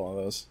go through all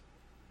of those.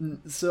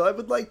 So I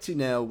would like to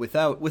now,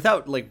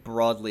 without like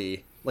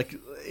broadly, like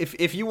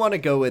if you want to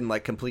go in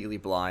like completely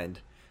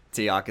blind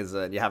to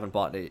Yakuza and you haven't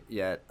bought it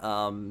yet,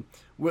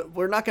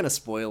 we're not going to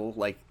spoil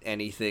like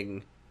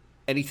anything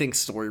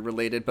story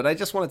related, but I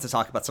just wanted to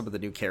talk about some of the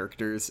new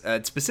characters,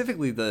 and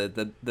specifically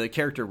the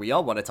character we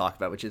all want to talk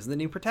about, which is the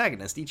new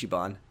protagonist,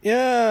 Ichiban.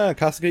 Yeah,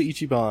 Kasuga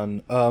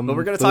Ichiban. But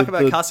we're going to talk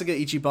about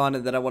Kasuga Ichiban,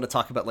 and then I want to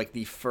talk about like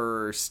the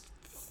first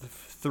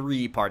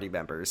 3 party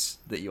members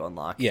that you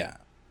unlock. Yeah.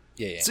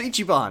 So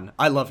Ichiban,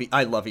 I love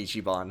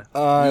Ichiban.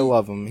 I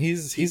love him.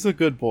 He's a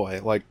good boy.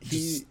 Like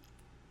he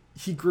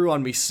grew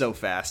on me so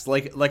fast.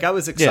 Like I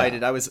was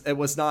excited. Yeah. I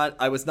was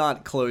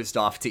not closed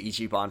off to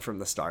Ichiban from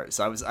the start.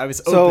 So I was open.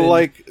 So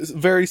like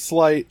very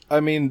slight. I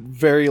mean,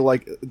 very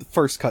like the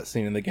first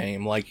cutscene in the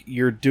game. Like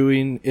you're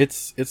doing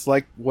it's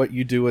like what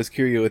you do as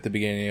Kiryu at the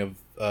beginning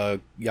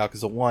of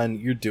Yakuza 1.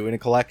 You're doing a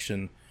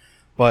collection,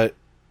 but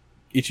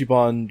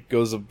Ichiban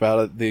goes about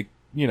it the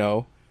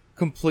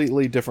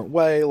completely different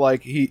way.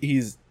 Like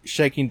he's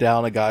shaking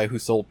down a guy who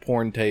sold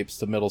porn tapes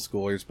to middle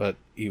schoolers, but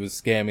he was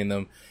scamming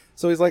them.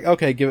 So he's like,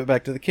 okay, give it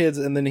back to the kids.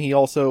 And then he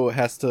also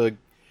has to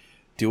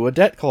do a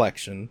debt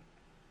collection,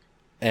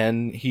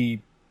 and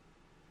he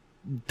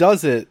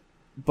does it,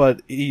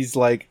 but he's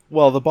like,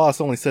 well, the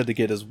boss only said to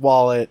get his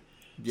wallet.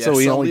 Yeah, so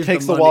he only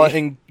takes the wallet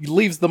and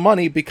leaves the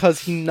money because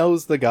he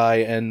knows the guy,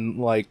 and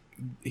like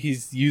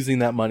he's using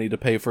that money to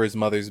pay for his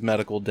mother's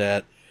medical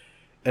debt.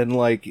 And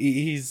like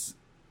he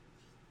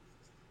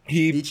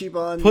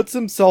Ichiban puts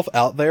himself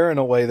out there in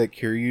a way that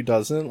Kiryu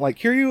doesn't. Like,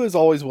 Kiryu is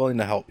always willing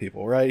to help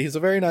people, right? He's a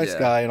very nice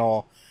guy and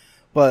all.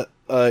 But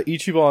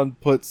Ichiban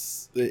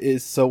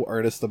is so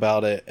earnest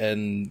about it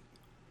and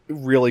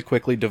really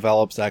quickly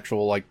develops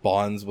actual, like,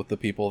 bonds with the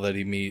people that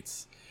he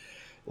meets.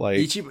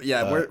 Like,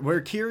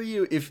 where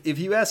Kiryu, if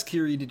you ask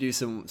Kiryu to do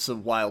some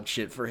wild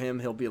shit for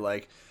him, he'll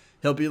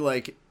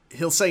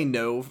say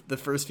no the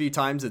first few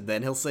times, and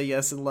then he'll say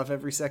yes and love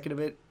every second of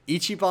it.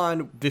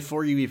 Ichiban,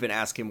 before you even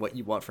ask him what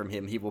you want from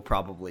him, he will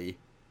probably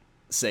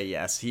say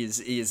yes. He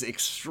is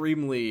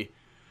extremely,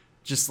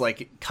 just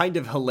like kind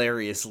of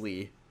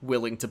hilariously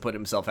willing to put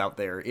himself out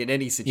there in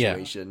any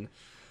situation.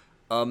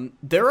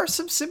 There are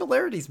some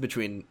similarities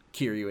between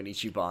Kiryu and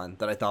Ichiban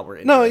that I thought were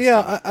interesting. No,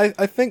 yeah,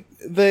 I think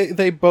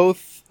they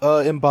both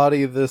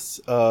embody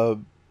this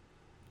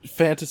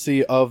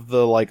fantasy of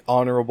the like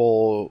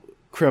honorable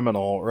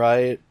criminal,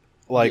 right?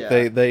 Like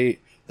they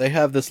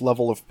have this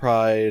level of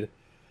pride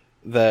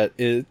that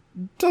it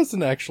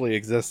doesn't actually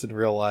exist in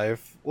real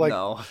life. Like,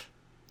 no,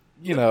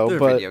 they're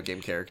but video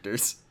game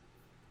characters.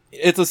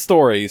 It's a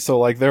story, so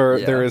like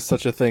there is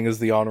such a thing as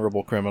the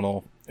honorable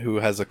criminal who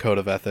has a code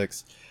of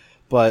ethics,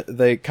 but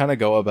they kind of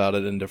go about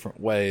it in different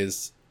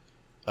ways,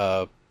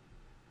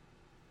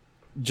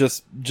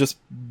 just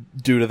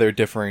due to their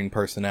differing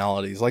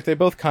personalities. Like they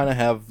both kind of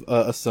have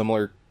a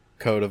similar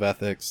code of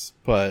ethics,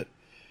 but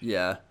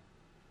yeah,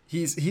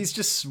 he's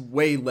just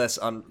way less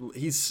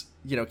he's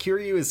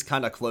Kiryu is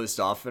kind of closed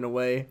off in a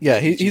way. Yeah,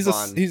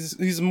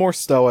 he's more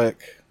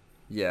stoic.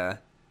 Yeah.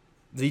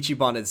 The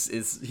Ichiban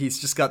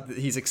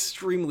he's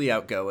extremely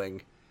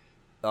outgoing.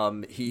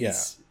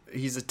 He's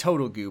a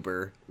total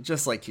goober,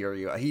 just like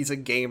Kiryu. He's a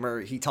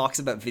gamer. He talks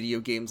about video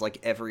games like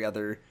every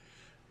other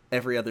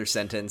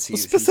sentence.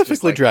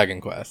 Specifically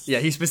Dragon Quest. Yeah,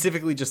 he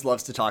specifically just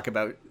loves to talk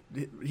about.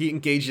 He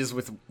engages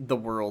with the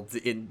world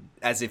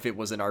as if it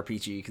was an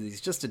RPG because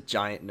he's just a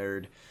giant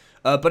nerd.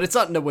 But it's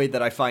not in a way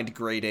that I find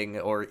grating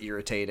or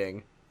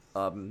irritating.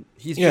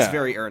 He's just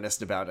very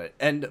earnest about it,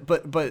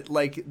 but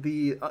like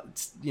the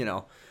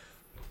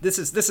This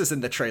is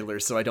in the trailer,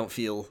 so I don't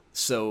feel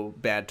so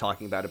bad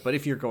talking about it. But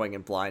if you're going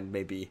in blind,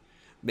 maybe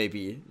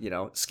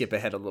skip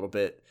ahead a little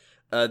bit.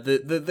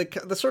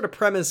 The sort of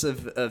premise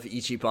of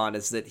Ichiban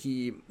is that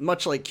he,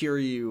 much like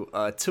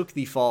Kiryu, took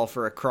the fall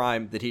for a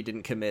crime that he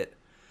didn't commit.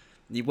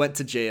 He went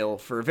to jail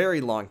for a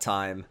very long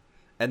time,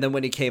 and then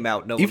when he came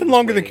out, even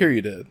longer than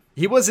Kiryu did.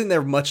 He was in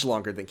there much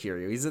longer than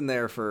Kiryu. He's in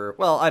there for,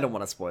 well, I don't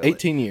want to spoil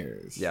 18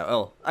 years. Yeah.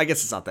 Oh, I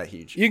guess it's not that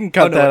huge. You can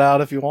cut that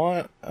out if you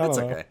want. It's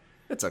okay.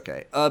 It's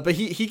okay. But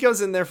he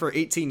goes in there for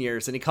 18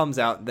 years and he comes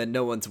out and then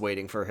no one's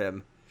waiting for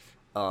him.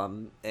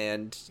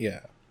 And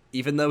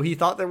even though he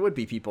thought there would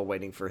be people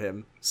waiting for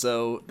him.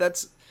 So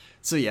much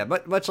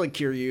like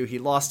Kiryu, he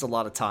lost a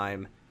lot of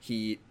time.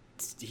 He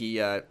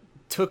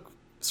took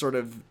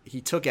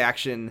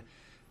action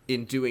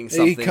in doing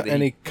something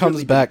and he comes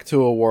really back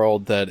to a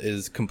world that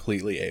is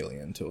completely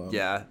alien to him.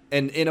 Yeah.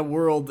 And in a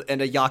world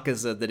and a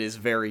Yakuza that is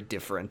very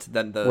different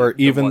than where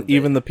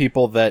even the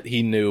people that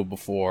he knew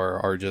before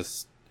are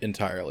just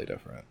entirely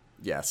different.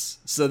 Yes,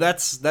 so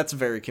that's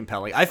very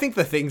compelling. I think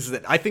the things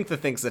that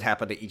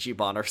happen to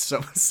Ichiban are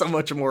so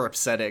much more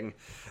upsetting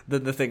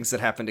than the things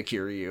that happen to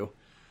Kiryu.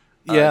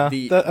 Yeah, I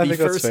think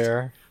that's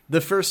fair. The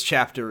first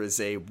chapter is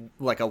a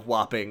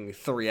whopping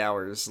 3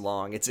 hours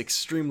long. It's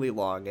extremely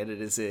long, and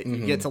it is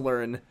you get to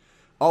learn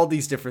all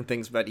these different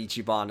things about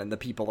Ichiban and the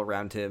people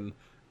around him.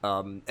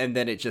 And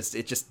then it just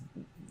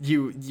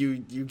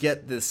you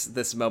get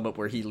this moment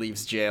where he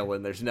leaves jail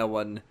and there's no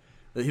one.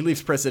 He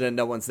leaves prison and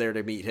no one's there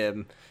to meet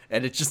him,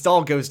 and it just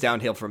all goes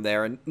downhill from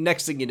there. And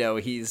next thing you know,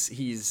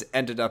 he's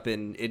ended up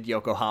in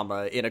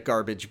Yokohama in a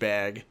garbage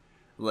bag.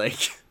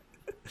 Like,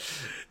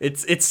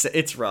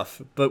 it's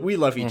rough, but we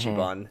love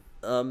Ichiban.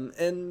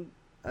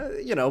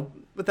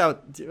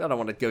 Without, I don't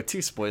want to go too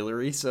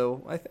spoilery,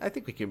 so I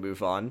think we can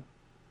move on.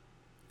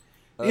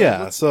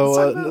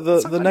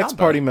 The next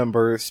party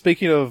member,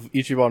 speaking of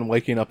Ichiban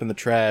waking up in the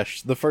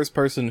trash, the first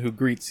person who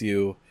greets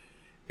you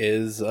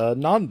is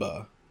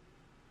Nanba.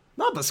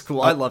 Nanba's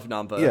cool. I love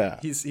Nanba. Yeah,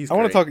 he's I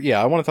want to talk.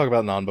 Yeah, I want to talk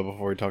about Nanba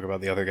before we talk about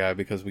the other guy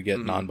because we get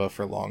Nanba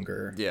for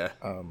longer. Yeah.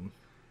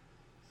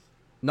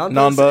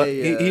 Nanba,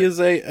 he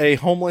is a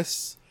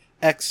homeless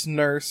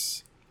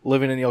ex-nurse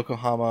living in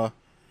Yokohama.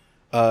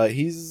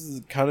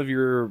 He's kind of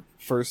your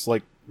first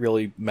like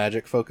really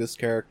magic focused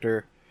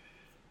character.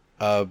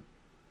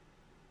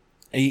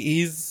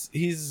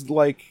 He's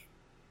like.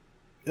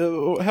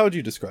 How would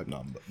you describe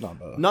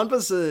Nanba?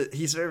 Nanba's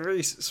he's a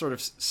very sort of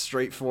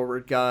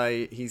straightforward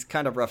guy. He's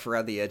kind of rough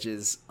around the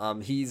edges. I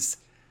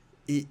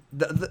think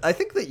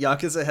that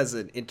Yakuza has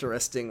an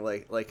interesting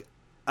like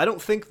I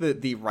don't think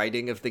that the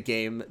writing of the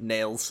game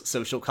nails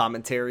social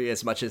commentary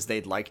as much as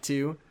they'd like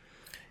to.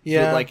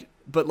 Yeah.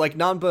 But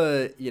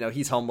Nanba,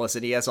 he's homeless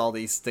and he has all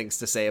these things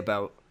to say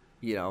about,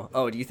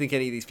 oh, do you think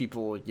any of these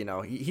people,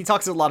 he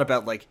talks a lot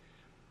about like,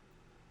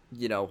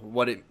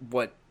 what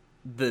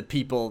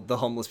the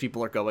homeless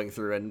people are going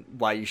through and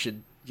why you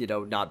should,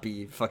 not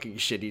be fucking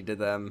shitty to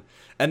them.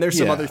 And there's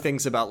some other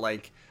things about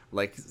like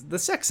the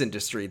sex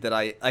industry that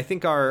I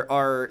think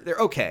are they're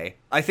okay.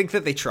 I think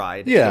that they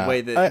tried in a way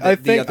that I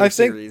think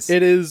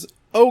it is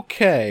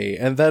okay,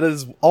 and that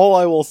is all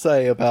I will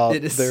say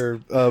about their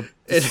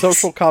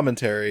social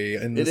commentary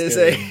in this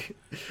game.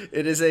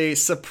 It is a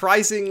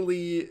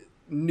surprisingly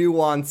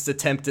nuanced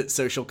attempt at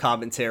social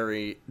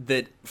commentary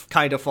that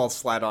kind of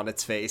falls flat on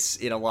its face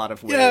in a lot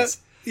of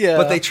ways. Yeah,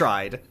 but they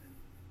tried.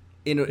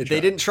 They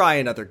didn't try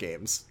in other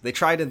games. They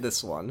tried in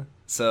this one.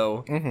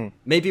 So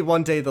maybe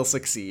one day they'll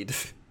succeed.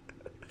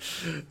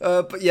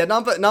 But yeah,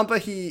 Nanba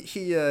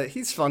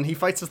he's fun. He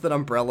fights with an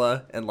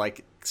umbrella and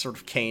like sort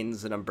of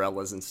canes and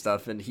umbrellas and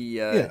stuff, and he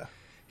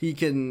he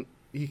can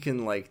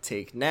like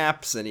take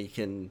naps, and he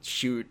can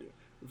shoot.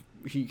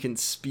 He can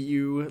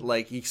spew,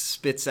 like he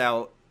spits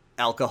out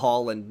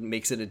alcohol and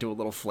makes it into a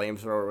little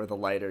flamethrower with a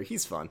lighter.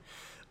 He's fun.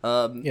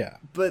 Yeah.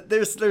 But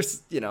there's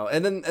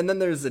and then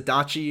there's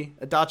Adachi.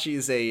 Adachi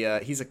is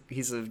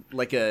he's a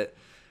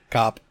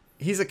Cop.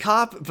 he's a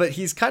cop, but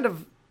he's kind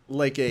of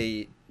like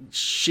a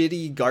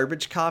shitty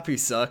garbage cop who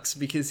sucks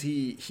because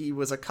he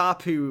was a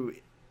cop who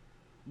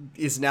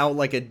is now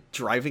like a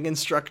driving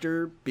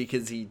instructor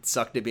because he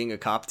sucked at being a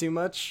cop too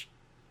much.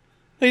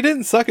 He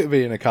didn't suck at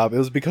being a cop. It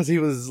was because he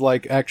was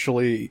like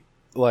actually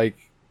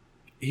like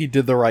he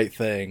did the right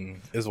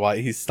thing is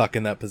why he's stuck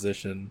in that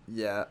position.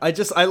 Yeah, I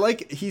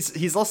like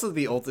he's also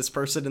the oldest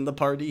person in the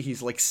party.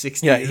 He's like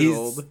 60 years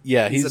old.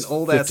 Yeah, he's an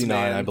old 59,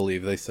 ass man. I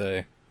believe they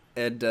say.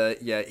 And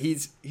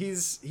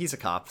he's a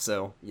cop,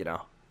 so you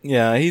know.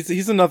 Yeah,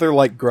 he's another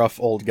like gruff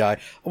old guy.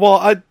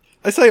 Well,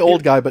 I say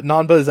old guy, but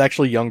Nanba is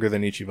actually younger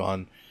than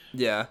Ichiban.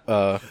 Yeah,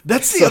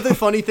 that's the other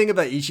funny thing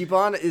about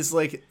Ichiban is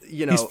like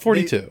he's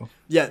 42.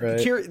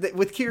 Right?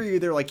 With Kiryu,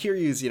 they're like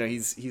Kiryu's.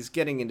 He's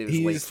getting into his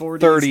late 40s.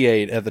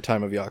 38 at the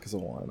time of Yakuza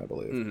 1, I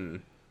believe. Mm-hmm.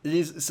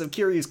 So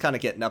Kiryu's kind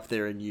of getting up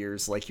there in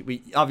years. Like we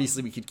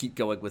could keep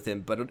going with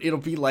him, but it'll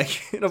be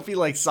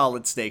like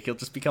Solid Snake. He'll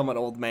just become an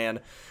old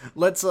man.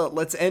 Let's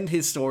end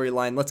his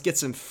storyline. Let's get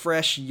some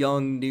fresh,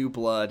 young, new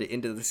blood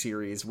into the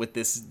series with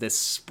this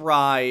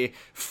spry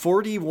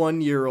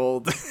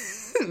 41-year-old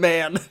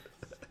man.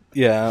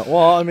 Yeah,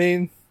 well, I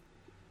mean,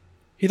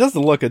 he doesn't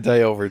look a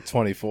day over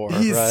 24,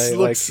 right? He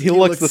looks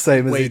the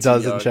same as he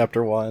does in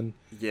Chapter 1.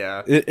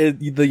 Yeah. The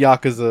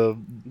Yakuza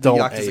don't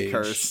the Yakuza age.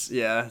 Curse.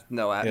 Yeah,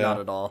 not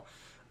at all.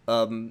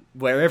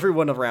 Where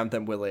everyone around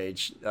them will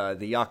age, the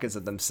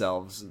Yakuza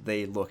themselves,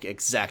 they look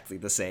exactly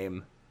the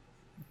same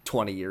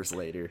 20 years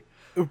later.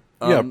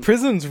 Yeah,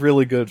 prison's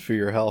really good for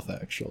your health,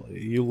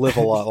 actually. You live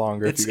a lot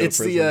longer if you go to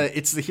prison.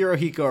 It's the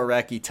Hirohiko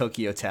Araki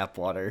Tokyo tap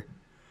water.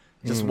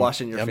 Just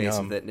washing your face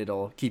with it, and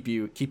it'll keep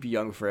you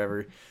young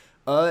forever.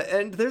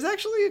 And there's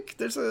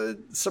a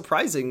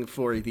surprising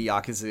for the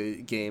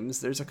Yakuza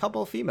games. There's a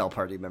couple of female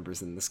party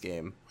members in this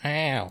game.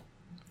 Wow.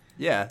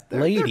 Yeah,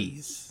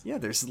 ladies.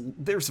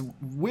 There's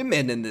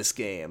women in this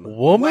game.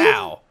 Woman?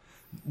 Wow.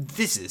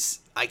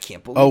 I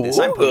can't believe this.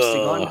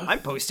 I'm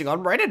posting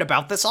on Reddit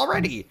about this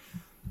already.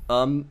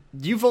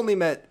 You've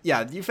met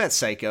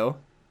Seiko.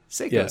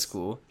 Seiko's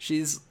cool.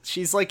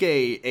 She's like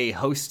a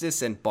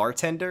hostess and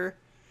bartender.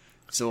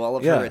 So all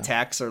of her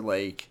attacks are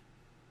like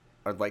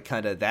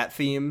kind of that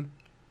theme.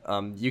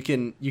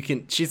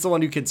 She's the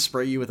one who can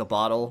spray you with a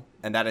bottle,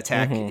 and that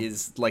attack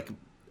is like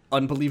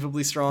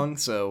unbelievably strong,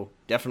 so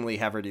definitely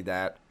have her do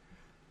that.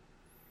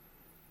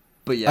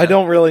 But yeah. I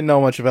don't really know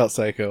much about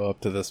Psycho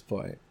up to this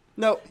point.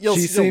 No, you'll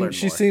learn more.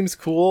 She seems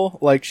cool.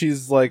 Like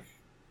she's the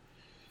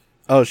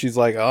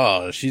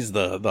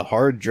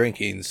hard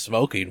drinking,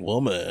 smoking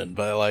woman,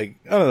 but like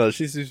I don't know,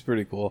 she seems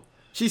pretty cool.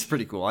 She's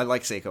pretty cool. I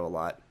like Seiko a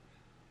lot.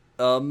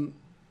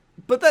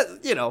 But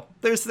that,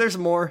 there's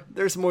more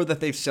that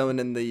they've shown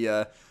in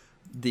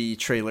the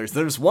trailers.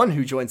 There's one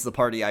who joins the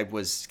party I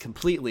was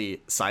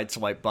completely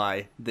sideswiped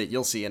by that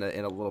you'll see in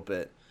a little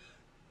bit.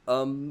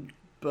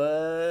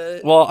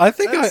 But I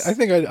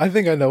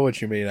think I know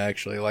what you mean,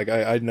 actually. Like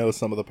I know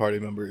some of the party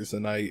members,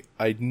 and I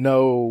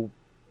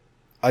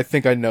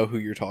think I know who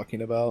you're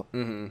talking about.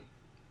 Mm-hmm.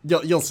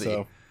 You'll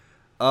see.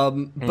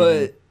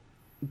 So.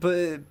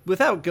 But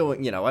without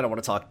going, I don't want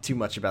to talk too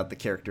much about the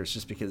characters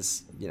just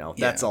because,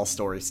 that's all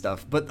story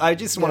stuff. But I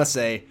just want to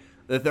say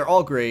that they're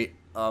all great.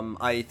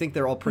 I think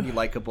they're all pretty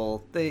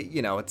likable. They,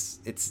 it's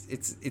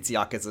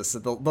Yakuza, so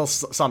they'll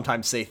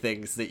sometimes say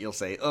things that you'll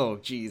say, "Oh,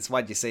 geez,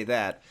 why'd you say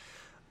that?"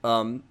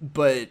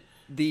 But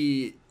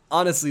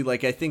honestly,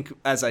 like, I think,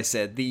 as I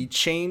said, the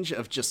change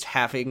of just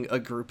having a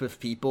group of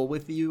people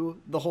with you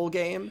the whole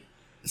game.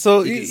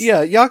 So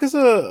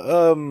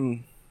Yakuza,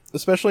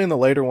 especially in the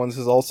later ones,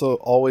 has also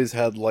always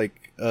had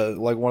like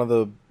one of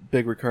the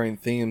big recurring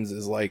themes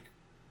is like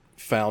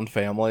found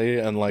family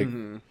and like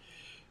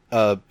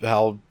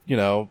how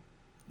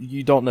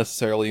you don't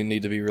necessarily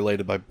need to be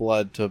related by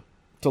blood to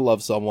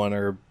love someone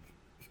or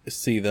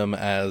see them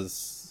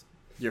as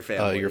your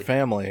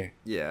family.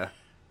 Yeah.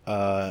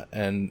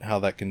 And how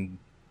that can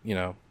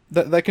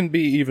that can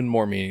be even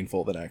more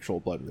meaningful than actual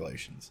blood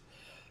relations.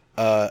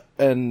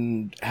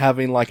 And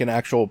having like an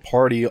actual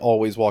party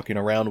always walking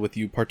around with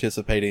you,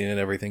 participating in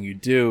everything you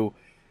do,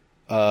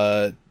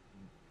 kind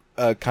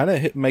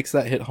of makes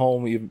that hit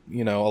home, a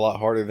lot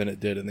harder than it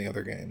did in the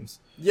other games.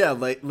 Yeah,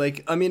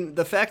 like I mean,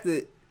 the fact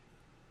that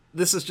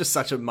this is just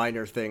such a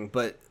minor thing,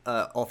 but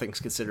all things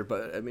considered.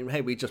 But I mean,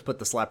 hey, we just put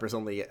the Slappers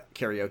Only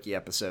karaoke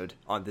episode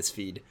on this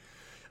feed,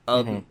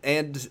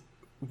 and.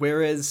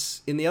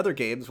 Whereas in the other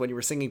games, when you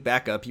were singing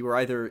backup, you were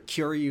either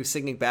Kiryu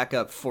singing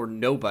backup for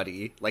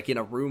nobody, like in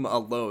a room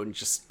alone,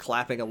 just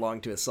clapping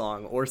along to a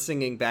song, or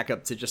singing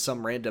backup to just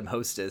some random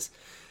hostess.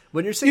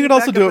 When you're singing, you could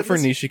also do it for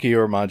Nishiki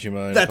or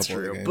Majima. That's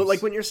true, but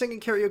like when you're singing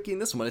karaoke in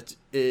this one,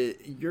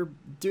 you're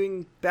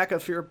doing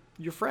backup for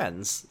your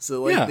friends,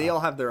 so like they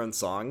all have their own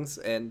songs,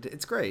 and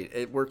it's great.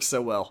 It works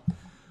so well.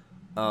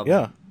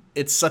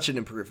 it's such an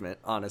improvement,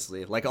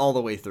 honestly, like all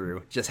the way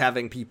through. Just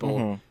having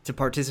people to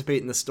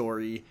participate in the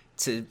story,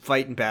 to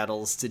fight in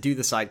battles, to do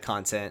the side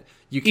content.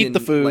 You can eat the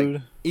food.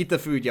 Like, eat the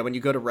food. Yeah, when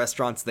you go to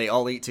restaurants, they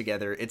all eat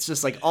together. It's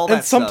just like all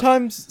that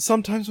and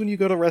sometimes when you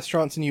go to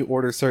restaurants and you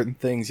order certain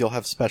things, you'll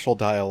have special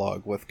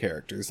dialogue with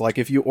characters. Like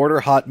if you order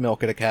hot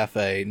milk at a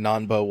cafe,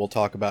 Nanbo will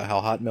talk about how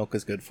hot milk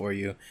is good for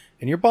you,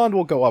 and your bond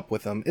will go up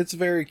with them. It's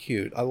very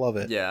cute. I love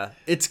it. Yeah,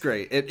 it's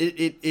great.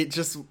 It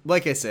just,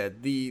 like I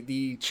said,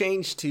 the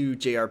change to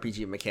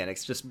JRPG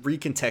mechanics just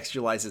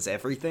recontextualizes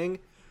everything,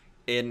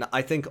 and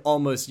I think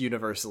almost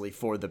universally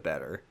for the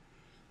better.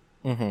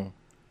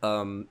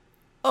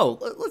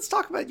 Let's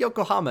talk about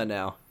Yokohama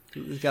now.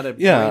 We've got a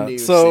brand new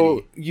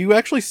city. You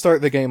actually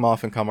start the game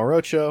off in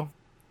Kamurocho.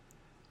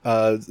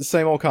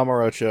 Same old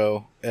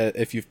Kamurocho.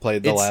 If you've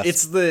played the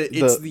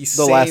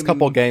last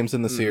couple games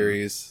in the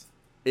series,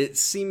 it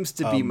seems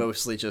to be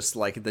mostly just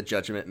like the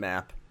Judgment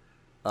map.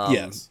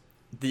 Yes,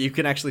 you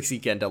can actually see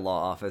Genda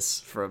Law Office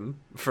from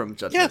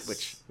Judgment,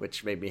 yes.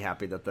 which made me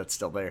happy that that's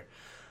still there.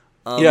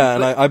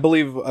 And I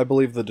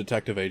believe the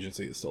detective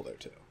agency is still there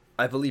too.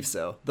 I believe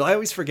so, though I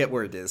always forget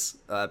where it is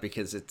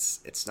because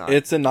it's not.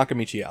 It's in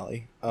Nakamichi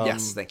Alley.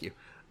 Yes, thank you.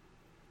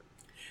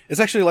 It's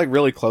actually like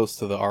really close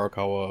to the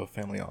Arakawa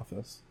family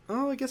office.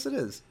 Oh, I guess it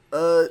is.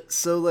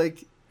 So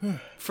like,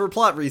 for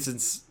plot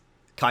reasons,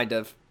 kind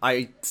of.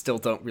 I still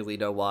don't really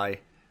know why.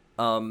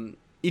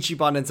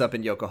 Ichiban ends up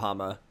in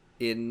Yokohama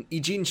in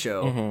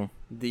Ijinsho.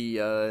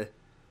 The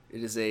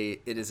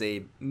it is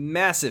a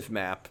massive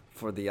map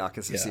for the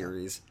Yakuza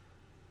series.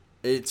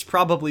 It's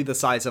probably the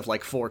size of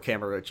like 4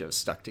 Kamurochos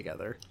stuck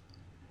together.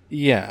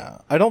 Yeah,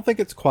 I don't think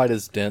it's quite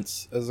as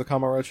dense as a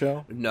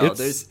Kamurocho. No,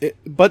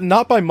 but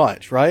not by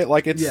much, right?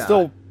 Like it's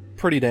still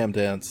pretty damn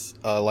dense.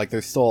 Like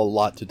there's still a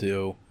lot to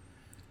do.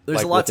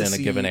 There's a lot within to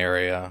see. A given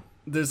area.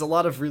 There's a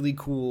lot of really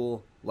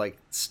cool like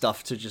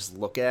stuff to just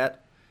look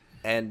at,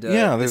 and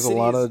there's a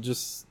lot of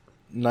just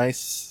nice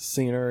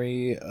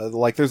scenery.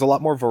 Like there's a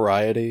lot more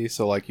variety.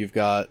 So like you've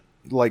got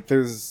like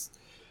there's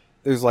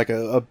like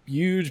a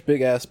huge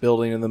big ass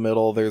building in the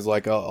middle. There's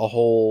like a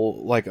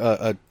whole like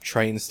a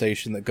train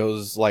station that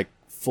goes like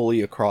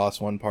fully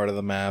across one part of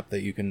the map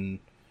that you can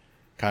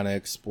kind of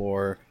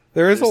explore.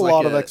 There's a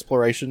lot of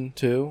exploration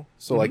too.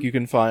 So like you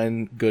can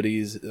find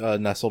goodies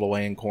nestled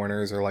away in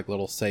corners or like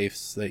little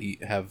safes that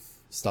have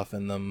stuff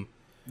in them.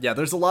 Yeah,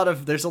 there's a lot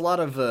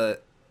of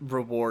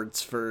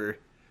rewards for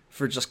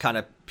just kind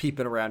of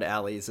peeping around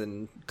alleys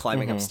and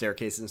climbing up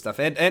staircases and stuff.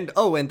 And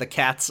the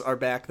cats are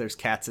back. There's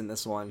cats in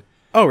this one.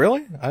 Oh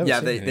really?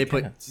 They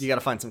put cats. You got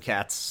to find some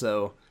cats.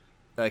 So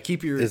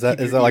keep your is that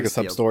like a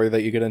sub story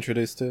that you get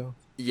introduced to?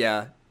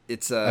 Yeah,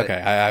 it's okay.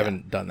 I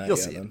haven't done that. You'll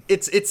yet, see then.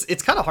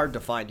 It's kind of hard to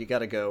find. You got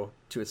to go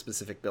to a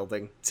specific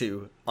building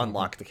to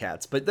unlock the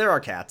cats, but there are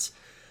cats.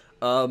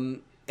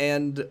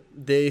 And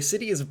the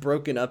city is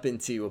broken up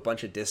into a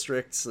bunch of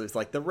districts. There's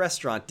like the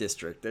restaurant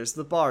district, there's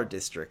the bar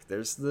district,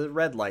 there's the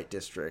red light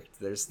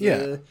district, there's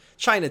the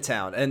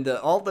Chinatown, and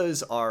all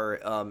those are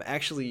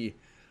actually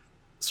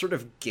sort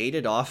of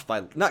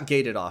not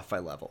gated off by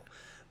level,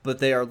 but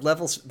they are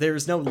levels.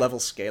 There's no level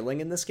scaling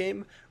in this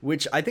game,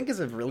 which I think is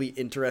a really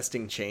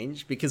interesting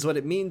change, because what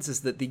it means is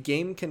that the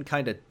game can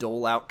kind of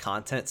dole out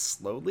content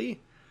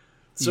slowly.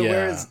 So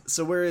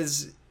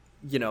whereas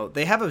you know,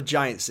 they have a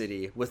giant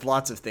city with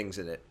lots of things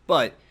in it,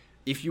 but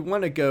if you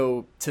want to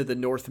go to the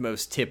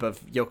northmost tip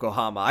of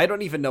Yokohama, I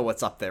don't even know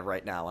what's up there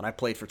right now, and I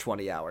played for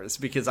 20 hours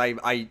because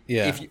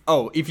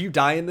if you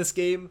die in this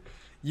game,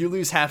 you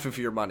lose half of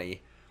your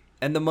money.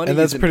 And the money and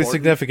that's pretty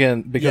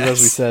significant because,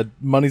 as we said,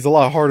 money's a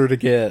lot harder to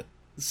get.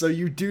 So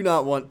you do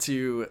not want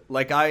to,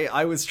 like,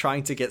 I was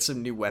trying to get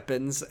some new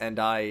weapons, and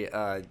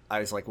I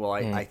was like, well,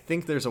 I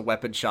think there's a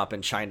weapon shop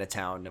in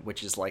Chinatown,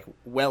 which is like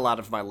well out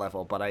of my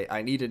level, but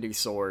I need a new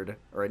sword,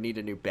 or I need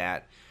a new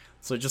bat.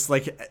 So just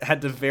like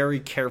had to very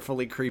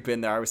carefully creep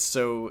in there. I was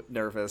so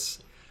nervous.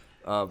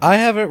 I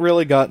haven't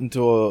really gotten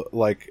to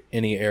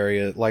any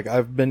area. Like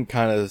I've been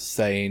kind of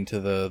staying to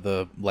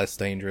the less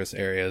dangerous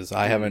areas.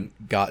 I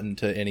haven't gotten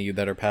to any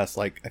that are past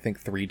like I think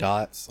 3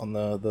 dots on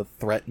the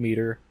threat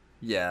meter.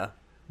 Yeah,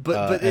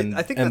 but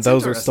I think that's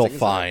those are still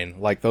fine.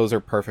 Like those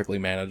are perfectly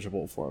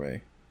manageable for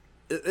me.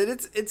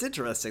 It's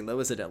interesting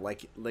though, isn't it?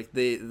 Like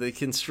they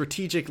can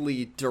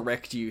strategically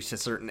direct you to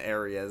certain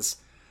areas,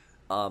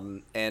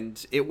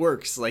 and it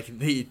works. Like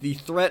the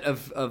threat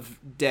of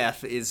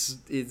death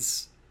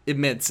is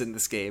immense in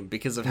this game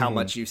because of how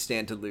much you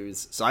stand to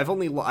lose. So I've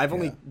only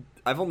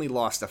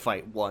lost a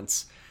fight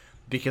once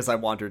because I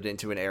wandered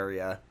into an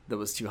area that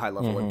was too high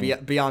level,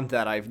 and beyond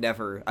that, I've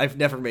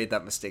never made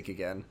that mistake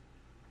again.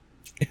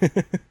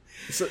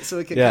 So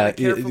it can kind of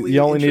carefully.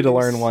 You only need to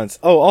learn once.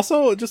 Oh,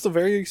 also, just a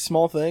very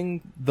small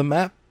thing: the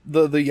map,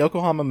 the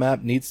Yokohama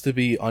map, needs to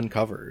be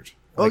uncovered.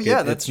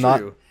 That's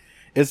true.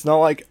 It's not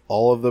like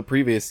all of the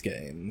previous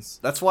games.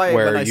 That's why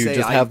where when I you say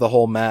just have the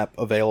whole map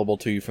available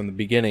to you from the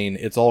beginning.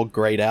 It's all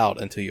grayed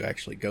out until you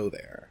actually go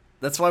there.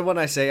 That's why when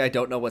I say I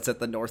don't know what's at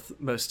the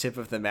northmost tip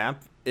of the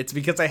map, it's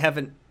because I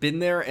haven't been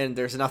there and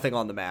there's nothing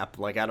on the map.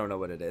 Like I don't know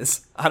what it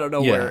is. I don't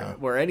know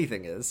where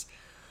anything is.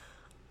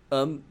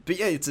 But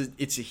yeah, it's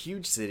a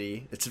huge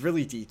city. It's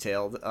really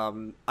detailed.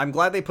 I'm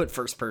glad they put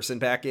first person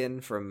back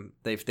in.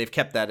 They've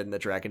kept that in the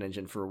Dragon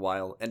Engine for a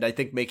while, and I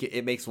think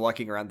it makes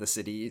walking around the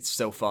city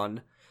so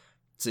fun.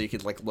 So you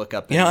could like look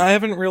up. Yeah, I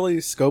haven't really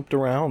scoped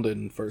around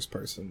in first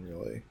person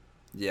really.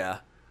 Yeah,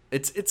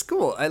 it's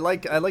cool. I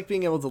like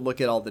being able to look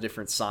at all the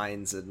different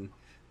signs and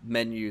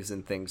menus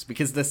and things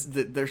because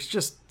there's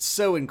just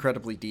so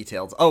incredibly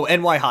detailed. Oh,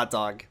 NY Hot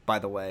Dog, by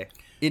the way,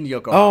 in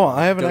Yokohama. Oh,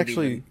 I haven't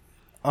actually.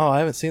 Oh, I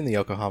haven't seen the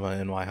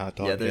Yokohama NY Hot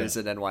Dog. Yeah, there's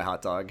an NY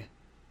Hot Dog.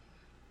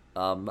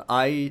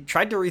 I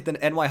tried to read the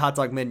NY Hot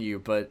Dog menu,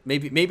 but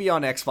maybe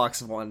on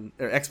Xbox One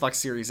or Xbox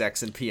Series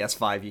X and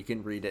PS5 you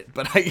can read it,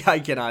 but I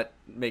cannot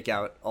make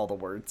out all the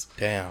words.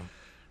 Damn.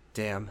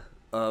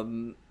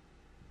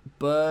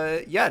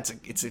 But yeah,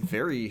 it's a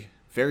very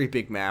very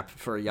big map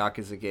for a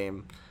Yakuza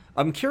game.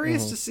 I'm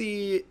curious to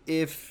see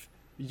if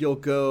you'll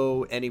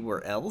go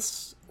anywhere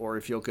else, or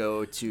if you'll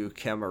go to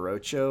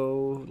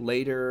Kamurocho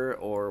later,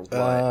 or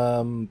what.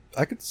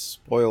 I could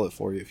spoil it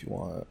for you if you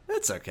want.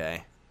 It's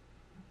okay.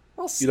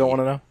 We'll see. You don't want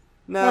to know?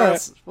 No,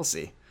 right. We'll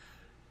see.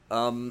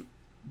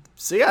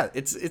 So yeah,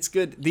 it's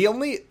good.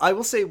 I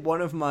will say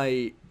one of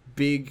my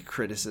big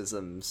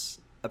criticisms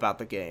about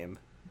the game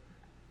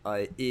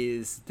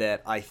is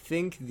that I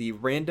think the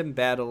random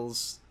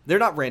battles, they're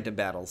not random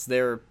battles.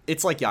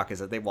 It's like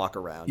Yakuza. They walk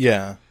around.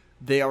 Yeah.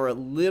 They are a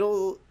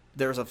little.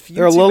 There's a few.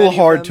 They're a little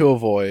hard to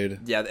avoid.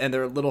 Yeah, and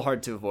they're a little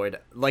hard to avoid.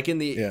 Like in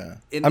the. Yeah.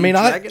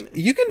 Dragon...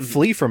 you can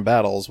flee from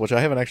battles, which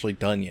I haven't actually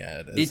done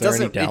yet. Is there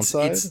any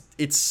downside?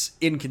 It's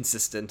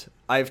inconsistent.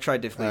 I've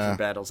tried to flee from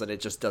battles, and it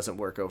just doesn't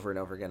work over and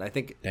over again. I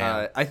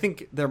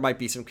think there might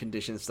be some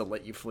conditions to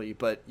let you flee,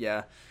 but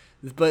yeah.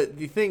 But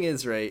the thing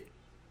is, right,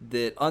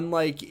 that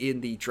unlike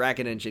in the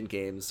Dragon Engine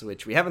games,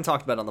 which we haven't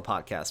talked about on the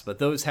podcast, but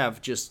those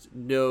have just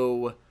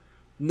no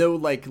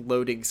like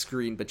loading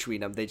screen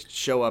between them. They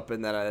show up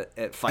and then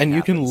a fight and you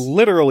happens. Can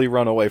literally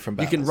run away from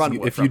battles. You can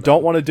run if you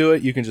don't want to do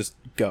it, you can just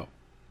go.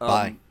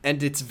 Bye.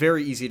 And it's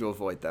very easy to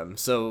avoid them.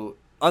 So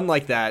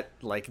unlike that,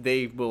 like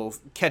they will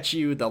catch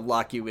you, they'll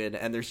lock you in,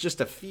 and there's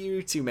just a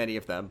few too many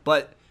of them.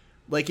 But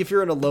like if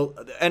you're in a low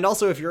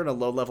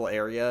level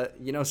area,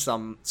 you know,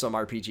 some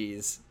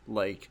RPGs,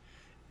 like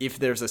if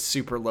there's a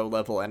super low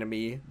level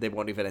enemy, they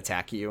won't even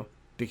attack you.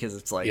 Because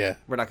it's like,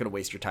 we're not going to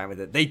waste your time with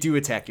it. They do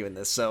attack you in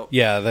this, so...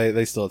 Yeah,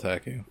 they still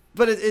attack you.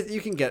 But you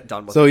can get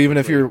done with it. So even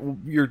if you're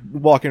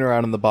walking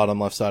around in the bottom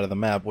left side of the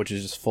map, which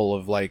is just full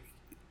of, like,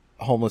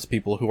 homeless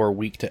people who are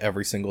weak to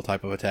every single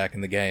type of attack in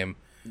the game,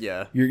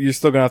 you're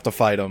still going to have to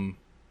fight them.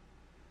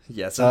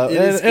 Yeah, so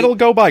it'll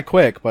go by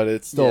quick, but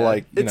it's still,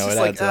 it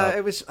adds up.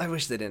 I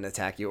wish they didn't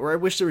attack you, or I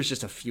wish there was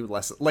just a few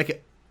less...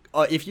 Like,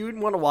 if you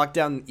want to walk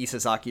down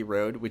Isazaki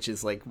Road, which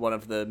is, like, one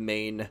of the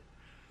main...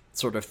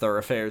 sort of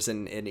thoroughfares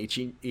in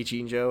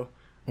Ichinjo,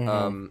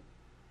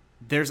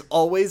 there's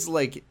always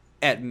like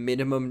at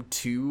minimum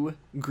 2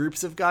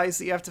 groups of guys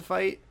that you have to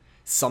fight,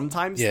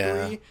 sometimes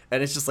 3,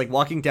 and it's just like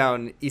walking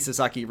down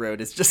Isazaki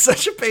Road is just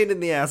such a pain in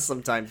the ass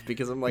sometimes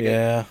because I'm like,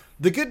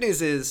 the good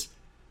news is,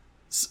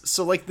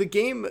 so like the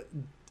game,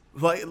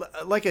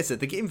 like I said,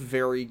 the game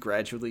very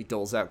gradually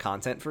doles out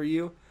content for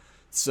you,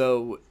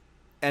 so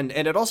and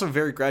it also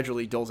very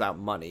gradually doles out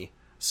money.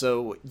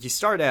 So you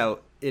start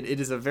out, it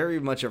is a very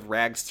much of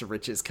rags to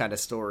riches kind of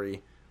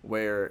story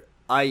where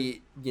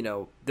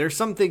there's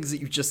some things that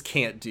you just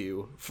can't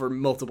do for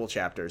multiple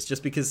chapters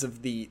just because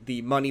of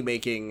the money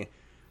making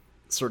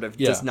sort of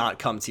does not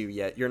come to you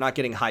yet. You're not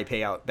getting high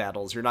payout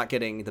battles. You're not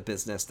getting the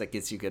business that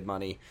gets you good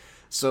money.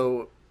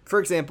 So, for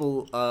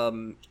example,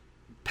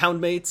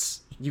 Pound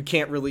Mates, you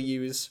can't really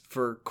use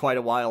for quite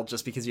a while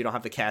just because you don't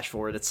have the cash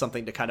for it. It's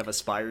something to kind of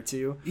aspire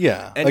to.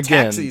 Yeah. And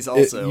again, taxis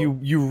also.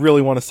 You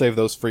really want to save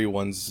those free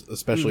ones,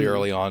 especially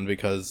early on,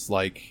 because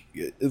like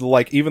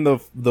even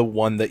the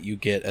one that you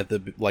get at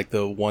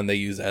the one they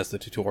use as the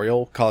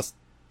tutorial costs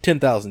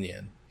 10,000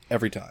 yen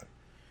every time.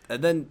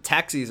 And then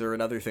taxis are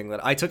another thing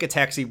that I took a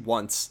taxi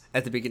once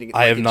at the beginning.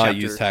 I have not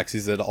used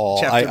taxis at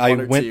all. I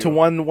went to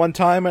one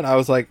time and I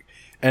was like,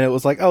 and it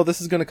was like, oh,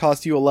 this is going to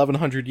cost you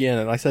 1,100 yen.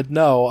 And I said,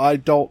 no, I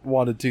don't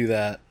want to do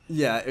that.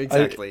 Yeah,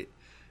 exactly.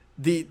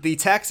 The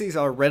taxis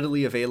are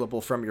readily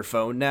available from your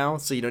phone now,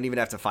 so you don't even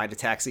have to find a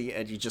taxi.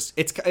 And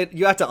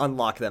you have to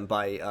unlock them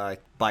by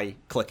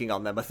clicking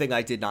on them, a thing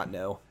I did not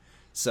know.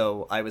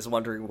 So I was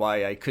wondering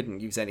why I couldn't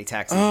use any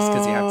taxis,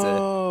 because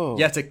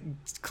you have to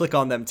click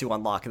on them to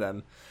unlock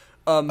them.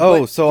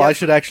 I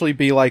should actually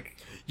be like...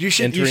 You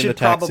should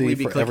probably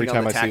be clicking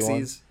on the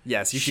taxis.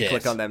 Yes, you should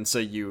click on them so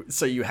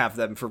you have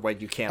them for when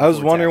you can't. I was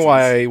wondering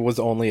why I was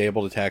only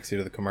able to taxi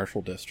to the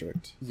commercial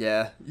district.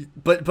 Yeah,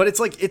 but it's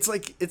like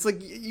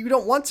you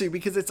don't want to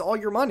because it's all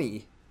your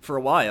money for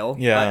a while.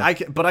 Yeah,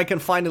 but I can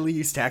finally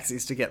use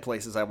taxis to get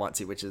places I want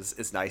to, which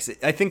is nice.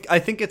 I think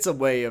it's a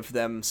way of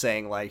them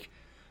saying like,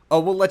 oh,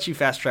 we'll let you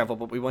fast travel,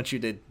 but we want you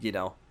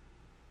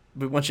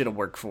to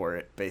work for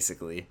it,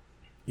 basically.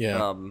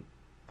 Yeah.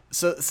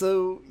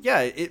 So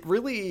yeah, it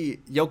really,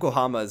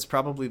 Yokohama is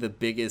probably the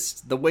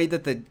way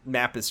that the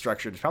map is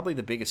structured is probably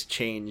the biggest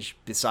change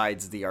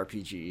besides the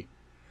RPG.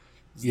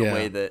 The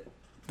way that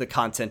the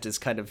content is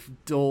kind of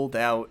doled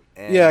out.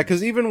 And Yeah,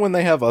 because even when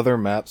they have other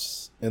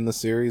maps in the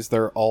series,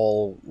 they're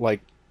all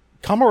like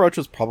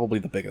Kamurocho's probably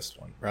the biggest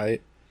one,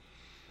 right?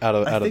 Out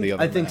of the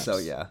other I think maps. so,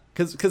 yeah.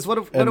 Because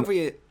what have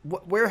we?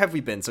 Where have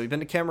we been? So we've been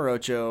to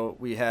Kamurocho.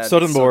 We had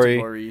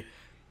Sotenbori.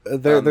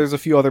 There's a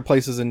few other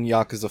places in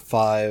Yakuza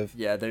 5.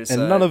 Yeah, there's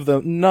and none of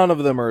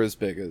them are as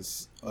big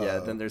as.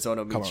 Then there's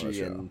Onomichi,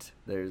 Kamurocho. and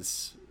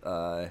there's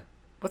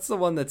what's the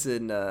one that's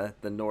in the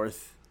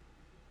north?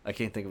 I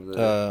can't think of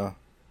the.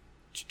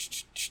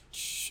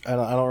 I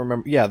don't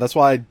remember. Yeah, that's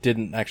why I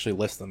didn't actually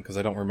list them because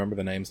I don't remember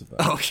the names of them.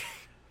 Okay.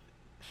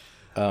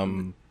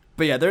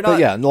 But yeah, they're not. But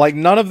yeah, like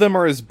none of them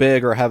are as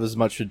big or have as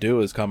much to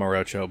do as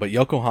Kamurocho. But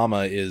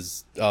Yokohama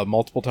is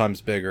multiple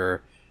times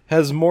bigger.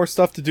 Has more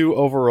stuff to do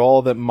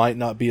overall that might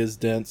not be as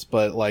dense,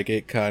 but like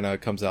it kind of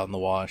comes out in the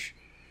wash.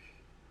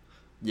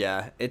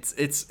 Yeah, it's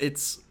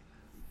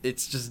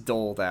just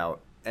doled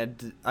out,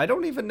 and I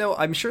don't even know.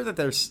 I'm sure that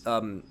there's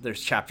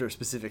chapter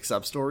specific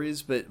sub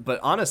stories, but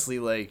honestly,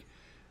 like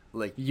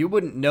you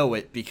wouldn't know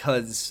it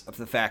because of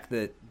the fact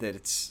that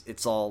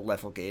it's all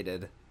level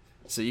gated,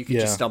 so you could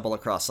just stumble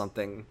across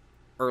something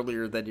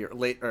earlier than you're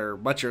late or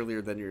much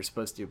earlier than you're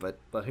supposed to.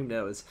 But who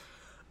knows?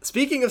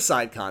 Speaking of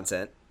side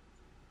content.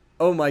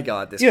 Oh my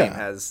god, this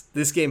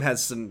game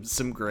has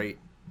some great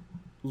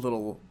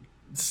little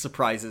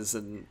surprises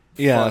and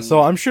fun. So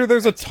I'm sure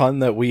there's a ton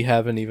that we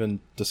haven't even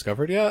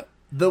discovered yet.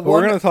 We're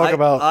going to talk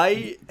about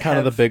kind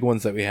of the big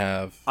ones that we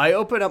have. I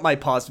open up my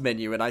paused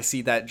menu and I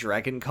see that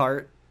Dragon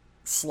Cart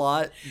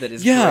slot that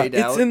is grayed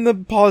out. It's in the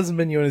pause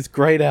menu and it's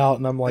grayed out,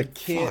 and I'm like,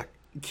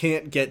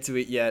 can't get to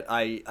it yet.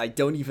 I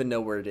don't even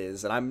know where it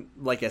is, and I'm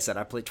like I said,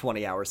 I played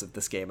 20 hours of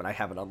this game and I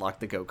haven't unlocked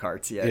the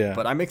go-karts yet,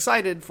 but I'm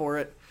excited for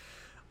it.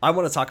 I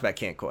want to talk about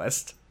Can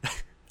Quest.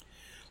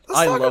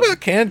 Let's talk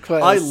about Can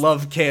Quest. I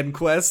love Can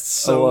Quest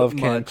so much. I love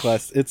Can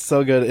Quest. It's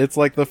so good. It's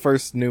like the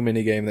first new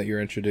minigame that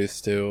you're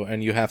introduced to,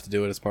 and you have to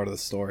do it as part of the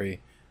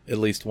story at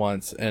least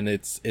once, and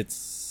it's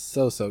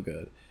so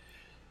good.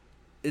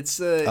 It's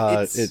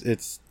I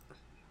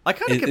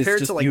kind of compare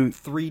it to like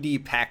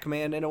 3D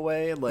Pac-Man in a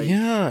way. Like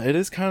it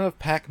is kind of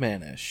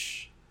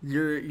Pac-Man-ish.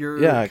 You're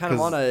kind of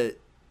on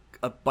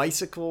a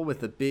bicycle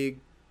with a big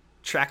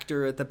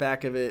tractor at the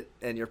back of it,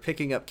 and you're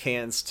picking up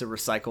cans to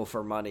recycle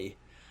for money.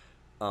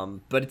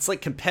 But it's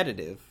like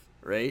competitive,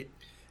 right?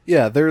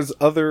 Yeah, there's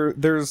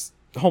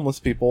homeless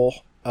people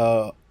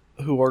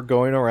who are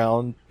going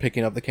around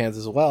picking up the cans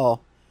as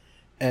well,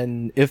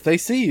 and if they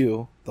see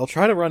you, they'll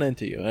try to run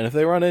into you, and if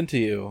they run into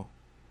you,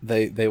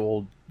 they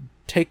will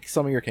take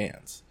some of your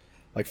cans,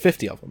 like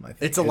 50 of them. I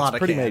think it's a lot of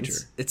pretty cans. Major.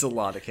 It's a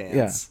lot of cans.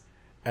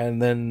 Yeah, and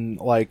then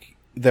like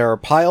there are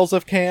piles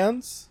of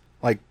cans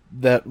like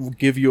that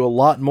give you a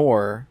lot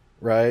more,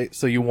 right?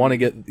 So you want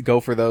to go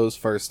for those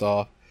first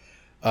off.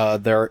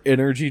 There are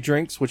energy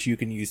drinks which you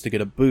can use to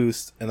get a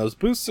boost, and those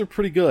boosts are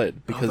pretty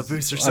good because the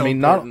boosts are so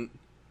important.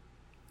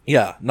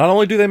 Not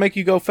only do they make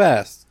you go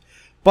fast,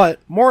 but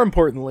more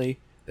importantly,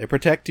 they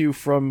protect you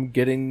from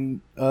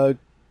getting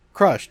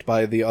crushed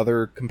by the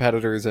other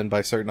competitors and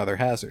by certain other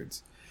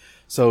hazards.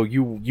 So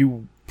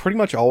you pretty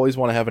much always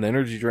want to have an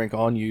energy drink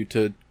on you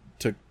to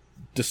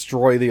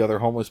destroy the other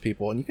homeless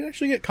people, and you can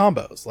actually get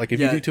combos. Like if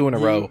you do 2 in a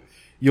row,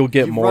 you'll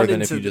get more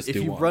than if you just do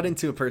one. If you run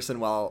into a person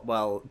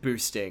while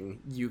boosting,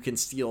 you can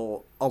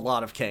steal a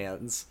lot of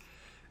cans.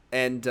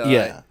 And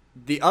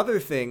the other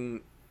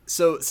thing,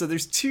 so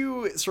there's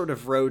 2 sort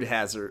of road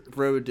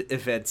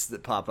events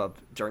that pop up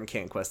during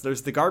Can Quest.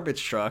 There's the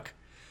garbage truck,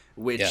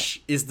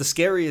 which is the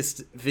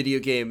scariest video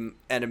game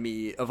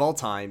enemy of all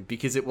time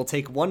because it will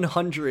take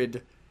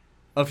 100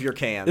 of your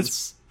cans.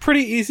 It's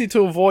pretty easy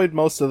to avoid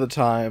most of the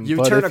time.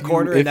 You turn a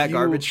corner and that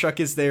garbage truck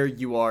is there,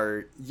 you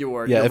are if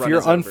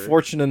you're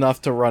unfortunate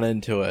enough to run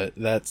into it,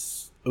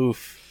 that's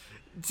oof.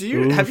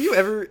 You've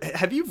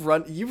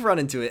run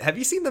into it. Have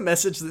you seen the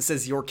message that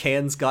says your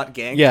cans got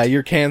ganked? Yeah,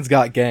 your cans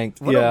got ganked.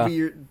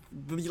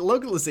 The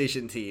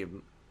localization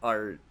team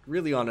are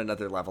really on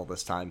another level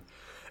this time.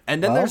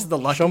 And then there's the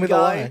Lucky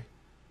guy.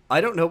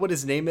 I don't know what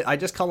his name is. I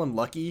just call him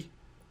Lucky.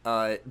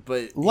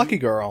 But Lucky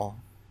Girl.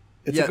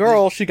 It's a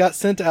girl. She got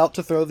sent out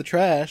to throw the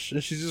trash,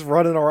 and she's just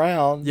running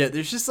around. Yeah,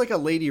 there's just like a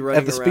lady running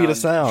at the speed of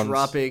sound,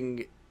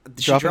 dropping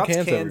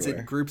cans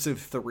in groups of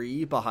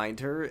 3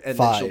 behind her, and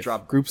then she'll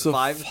drop groups of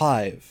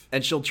 5,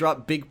 and she'll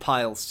drop big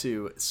piles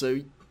too.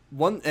 So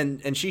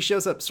and she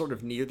shows up sort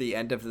of near the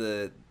end of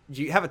the.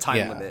 You have a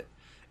time limit,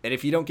 and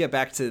if you don't get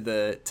back to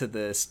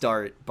the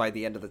start by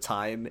the end of the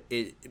time,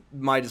 it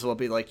might as well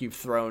be like you've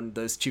thrown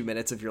those 2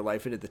 minutes of your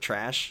life into the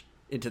trash,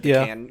 into the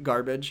can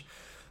garbage.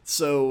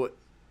 So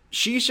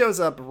she shows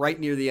up right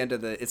near the end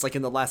of it's like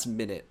in the last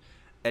minute,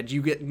 and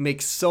you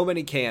make so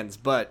many cans,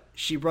 but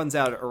she runs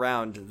out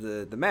around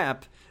the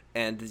map,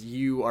 and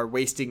you are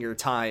wasting your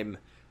time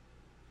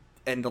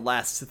in the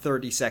last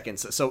 30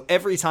 seconds. So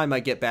every time I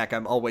get back,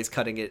 I'm always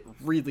cutting it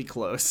really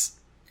close.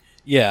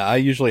 Yeah, I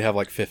usually have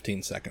like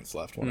 15 seconds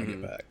left when I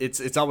get back.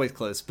 It's always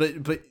close,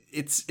 but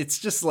it's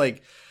just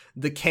like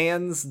the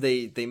cans,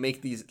 they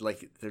make these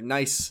like they're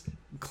nice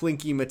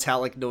clinky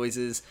metallic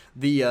noises.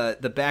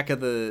 The back of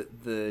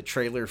the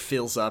trailer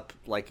fills up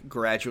like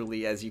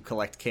gradually as you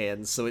collect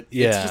cans, so it's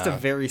just a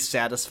very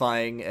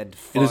satisfying and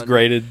fun.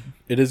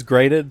 It is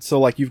graded, so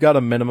like you've got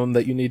a minimum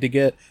that you need to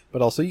get,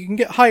 but also you can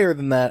get higher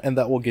than that, and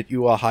that will get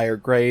you a higher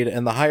grade,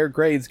 and the higher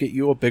grades get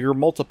you a bigger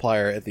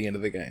multiplier at the end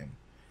of the game.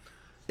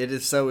 It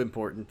is so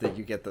important that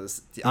you get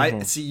those.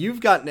 I see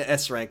you've gotten an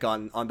S rank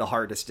on the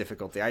hardest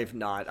difficulty. I have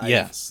not.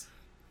 Yes.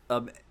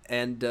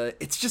 And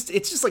it's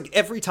just like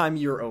every time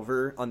you're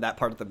over on that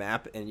part of the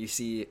map and you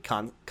see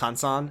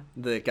Kansan,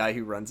 the guy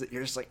who runs it,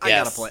 you're just like, I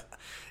gotta play.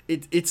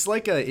 It's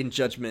like in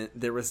Judgment,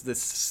 there was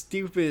this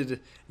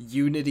stupid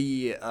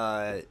Unity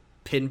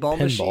pinball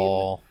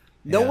machine.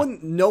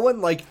 No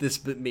one liked this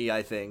but me,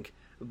 I think.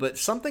 But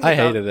something I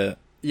hated it.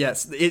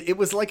 Yes, it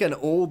was like an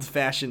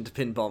old-fashioned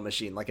pinball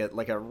machine, like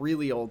a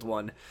really old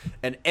one.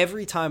 And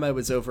every time I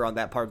was over on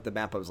that part of the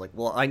map, I was like,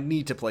 well, I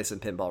need to play some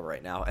pinball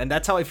right now. And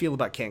that's how I feel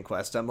about Can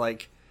Quest. I'm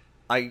like,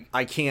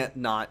 I can't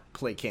not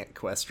play Can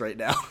Quest right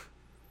now.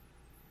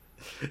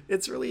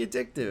 It's really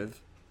addictive.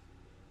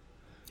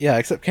 Yeah,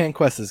 except Can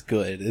Quest is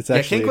good. It's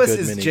actually Can Quest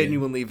a good is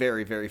genuinely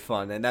very, very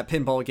fun, and that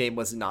pinball game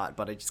was not,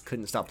 but I just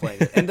couldn't stop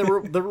playing it. And the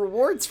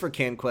rewards for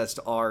Can Quest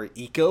are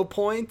eco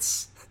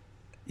points.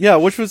 Yeah,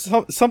 which was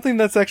something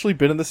that's actually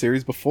been in the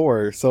series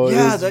before, so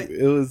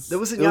it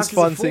was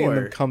fun seeing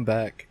them come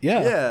back.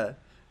 Yeah.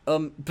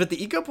 But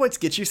the eco points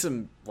get you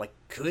some like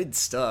good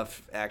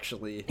stuff,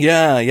 actually.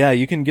 Yeah,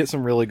 you can get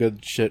some really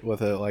good shit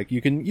with it. Like you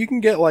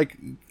can get like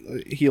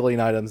healing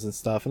items and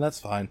stuff, and that's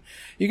fine.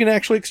 You can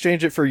actually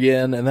exchange it for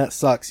yen, and that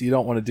sucks. You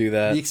don't want to do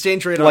that. The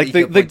exchange rate on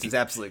eco points is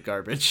absolute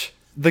garbage.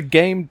 The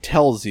game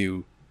tells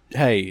you,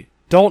 hey,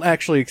 don't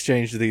actually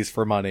exchange these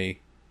for money.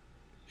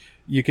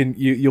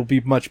 You'll be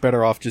much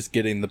better off just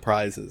getting the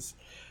prizes.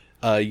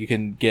 You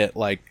can get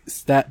like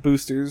stat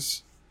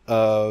boosters,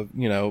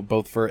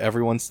 both for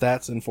everyone's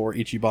stats and for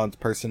Ichiban's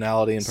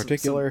personality in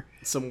particular.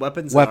 Some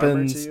weapons, and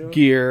armor too.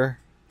 Gear,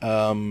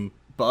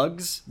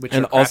 bugs, which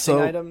and are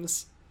crafting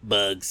items.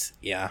 Bugs,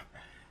 yeah.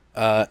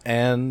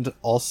 And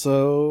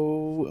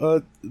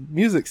also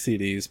music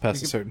CDs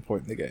past a certain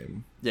point in the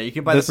game. Yeah, you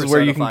can buy. This is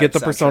where you can get the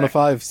Persona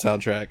 5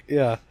 soundtrack.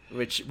 Yeah,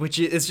 which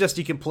is just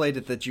you can play it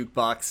at the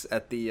jukebox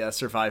at the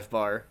Survive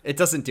bar. It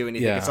doesn't do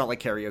anything. Yeah. It's not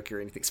like karaoke or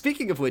anything.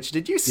 Speaking of which,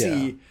 did you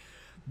see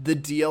the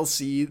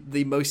DLC?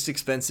 The most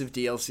expensive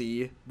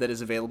DLC that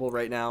is available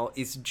right now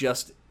is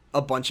just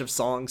a bunch of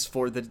songs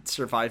for the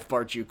Survive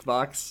bar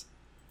jukebox.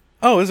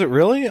 Oh, is it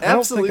really?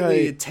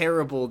 Absolutely a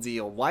terrible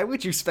deal. Why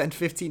would you spend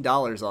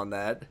 $15 on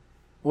that?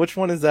 Which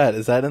one is that?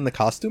 Is that in the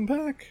costume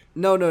pack?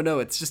 No.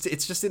 It's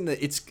just in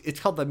the it's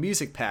called the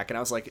music pack, and I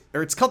was like,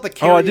 or it's called the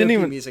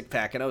karaoke music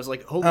pack, and I was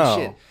like, holy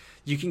shit,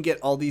 you can get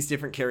all these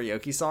different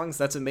karaoke songs.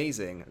 That's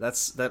amazing.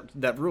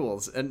 That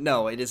rules. And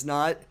no, it is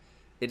not.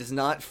 It is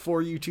not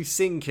for you to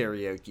sing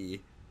karaoke.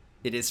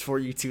 It is for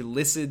you to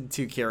listen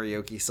to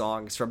karaoke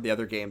songs from the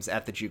other games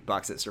at the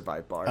jukebox at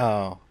Survive Bar.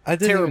 Oh, I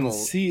didn't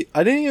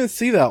even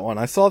see that one.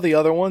 I saw the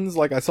other ones,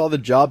 like I saw the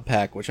job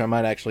pack, which I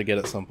might actually get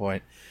at some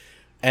point,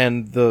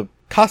 and the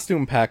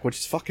costume pack, which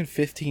is fucking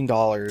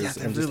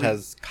 $15 and just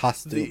has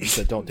costumes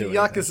that don't do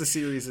anything. The Yakuza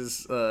series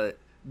is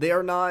they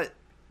are not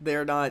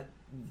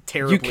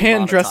terribly You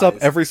can monetized. Dress up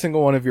every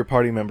single one of your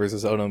party members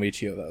as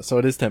Onomichio though, so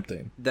it is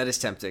tempting. That is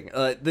tempting.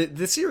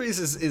 The series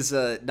is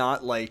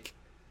not like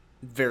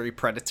very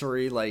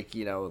predatory, like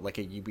like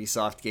a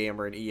Ubisoft game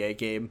or an EA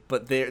game,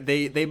 but they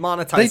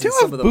monetize in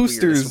some of the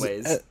weirdest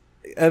ways.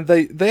 And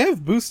they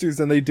have boosters,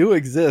 and they do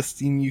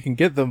exist, and you can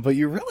get them, but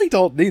you really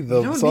don't need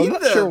them. I'm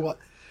not sure what.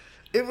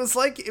 It was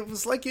like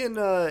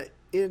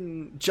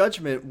in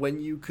Judgment when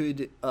you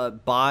could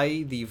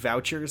buy the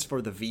vouchers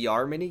for the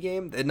VR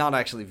minigame. Not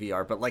actually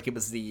VR, but like it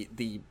was the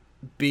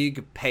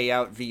big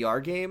payout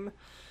VR game,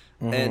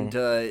 and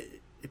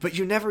but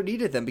you never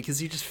needed them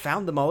because you just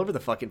found them all over the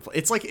fucking place.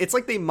 It's like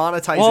they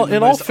monetize in the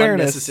most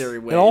unnecessary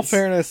ways. In all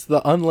fairness,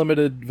 the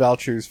unlimited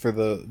vouchers for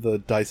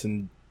the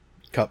Dyson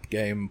Cup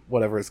game,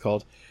 whatever it's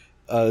called,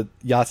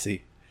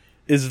 Yahtzee,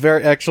 is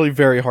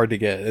very hard to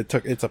get.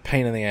 It's a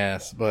pain in the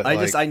ass, but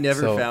I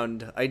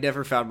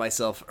never found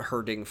myself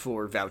hurting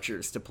for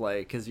vouchers to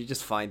play because you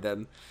just find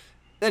them.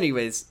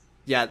 Anyways,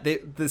 yeah,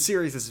 the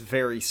series is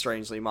very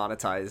strangely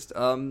monetized.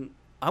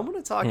 I want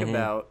to talk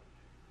about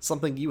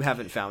something you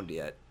haven't found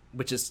yet,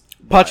 which is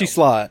Pachi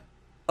Slot.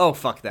 Oh,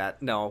 fuck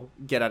that. No,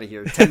 get out of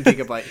here. 10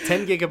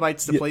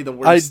 gigabytes to play the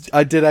worst.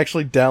 I did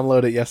actually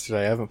download it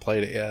yesterday. I haven't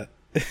played it yet.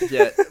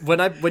 Yeah,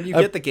 when you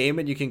get the game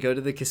and you can go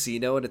to the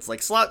casino and it's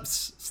like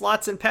slots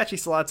and Pachi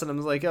Slots, and I'm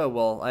like, oh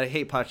well, I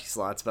hate Pachi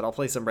Slots, but I'll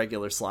play some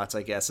regular slots,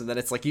 I guess. And then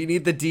it's like, you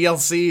need the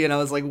DLC, and I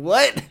was like,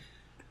 what?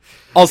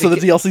 Also, the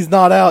DLC's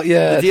not out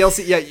yet. The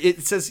DLC, yeah,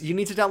 it says you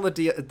need to download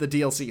the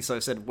DLC. So I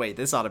said, wait,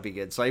 this ought to be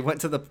good. So I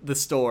went to the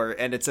store,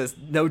 and it says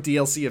no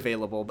DLC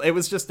available. It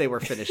was just they were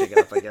finishing it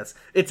up, I guess.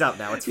 It's out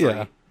now. It's free.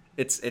 Yeah.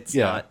 It's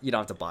not. You don't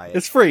have to buy it.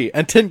 It's free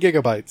and 10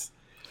 gigabytes.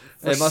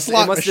 It must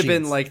have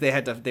been like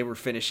they were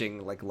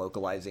finishing like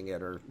localizing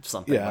it or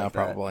something. Yeah, like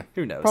probably. That.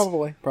 Who knows?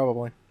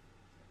 Probably.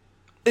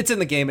 It's in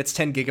the game. It's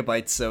 10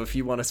 gigabytes. So if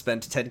you want to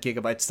spend 10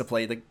 gigabytes to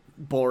play the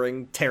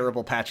boring,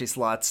 terrible patchy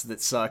slots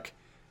that suck,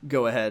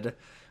 go ahead.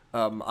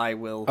 I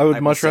will. I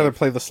would much rather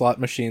play the slot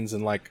machines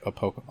in like a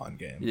Pokemon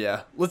game.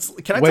 Yeah.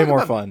 Can I way talk more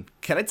about, fun?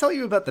 Can I tell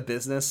you about the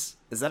business?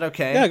 Is that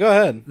okay? Yeah, go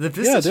ahead. The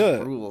business do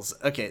it. rules.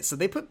 Okay, so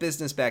they put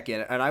business back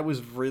in, and I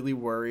was really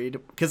worried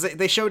because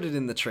they showed it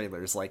in the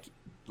trailers, like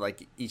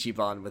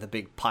Ichiban with a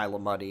big pile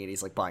of money, and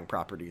he's like buying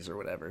properties or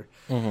whatever.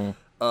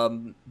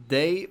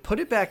 They put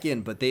it back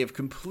in, but they have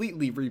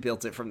completely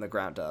rebuilt it from the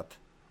ground up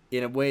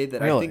in a way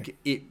that Really? I think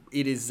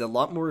it is a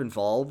lot more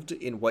involved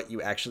in what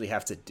you actually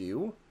have to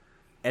do,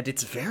 and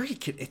it's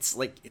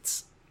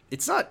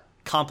it's not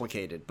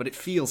complicated, but it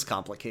feels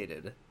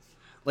complicated.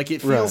 Like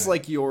it feels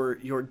like you're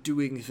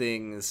doing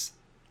things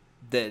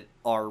that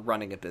are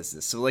running a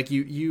business. So like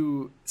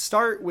you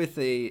start with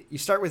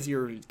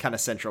your kind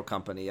of central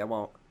company. I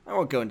won't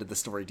go into the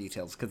story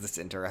details because it's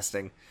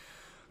interesting.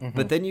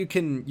 But then you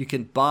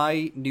can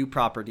buy new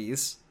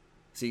properties.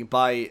 So you can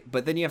buy,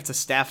 but then you have to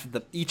staff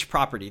each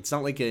property. It's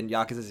not like in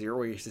Yakuza 0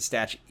 where you have to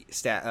staff each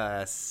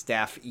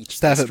Staff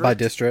district. it by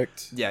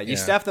district. Yeah, you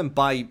staff them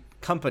by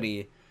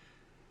company.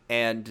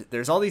 And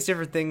there's all these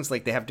different things,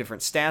 like they have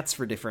different stats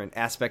for different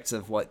aspects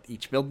of what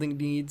each building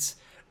needs,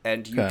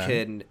 and you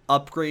can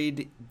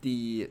upgrade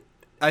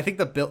I think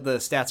the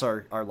stats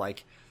are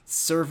like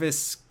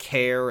service,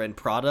 care, and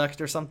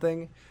product or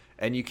something,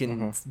 and you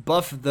can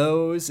buff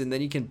those, and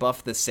then you can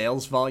buff the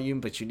sales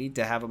volume, but you need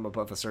to have them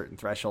above a certain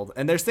threshold.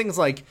 And there's things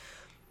like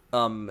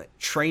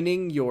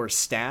training your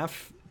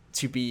staff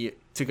to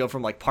go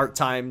from like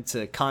part-time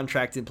to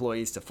contract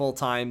employees to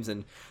full-times,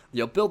 and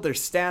you'll build their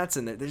stats,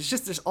 and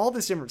there's all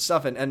this different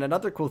stuff. And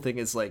another cool thing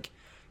is, like,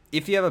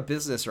 if you have a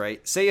business,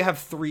 right, say you have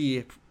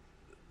 3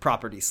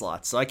 property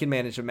slots, so I can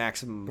manage a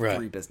maximum of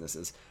 3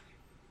 businesses,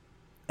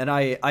 and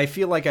I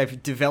feel like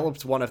I've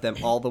developed one of them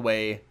all the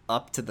way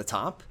up to the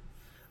top,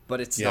 but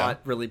it's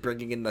not really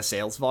bringing in the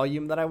sales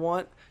volume that I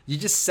want. You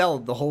just sell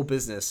the whole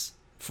business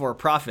for a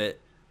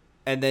profit,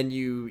 and then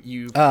you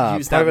use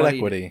that private money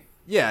equity.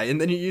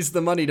 and then you use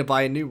the money to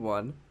buy a new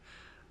one.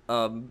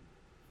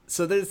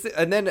 So there's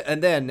and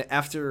then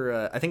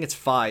after I think it's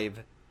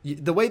 5,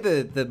 the way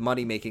the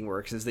money making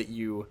works is that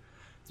you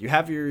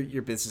have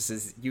your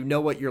businesses, you know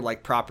what your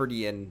like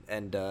property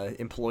and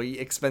employee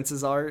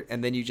expenses are,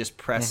 and then you just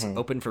press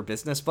open for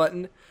business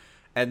button,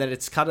 and then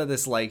it's kind of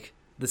this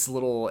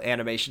little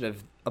animation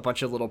of a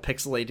bunch of little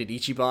pixelated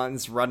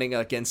Ichibans running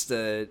against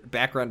a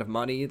background of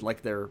money,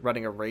 like they're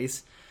running a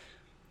race.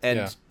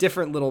 And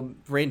different little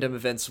random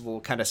events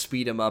will kind of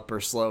speed him up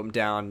or slow him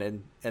down,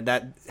 and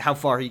that how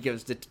far he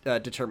goes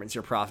determines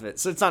your profit.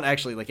 So it's not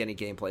actually like any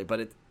gameplay,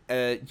 but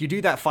you do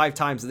that 5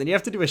 times, and then you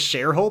have to do a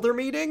shareholder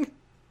meeting.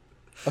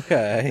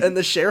 Okay. And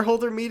the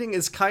shareholder meeting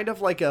is kind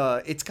of like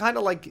it's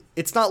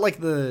not like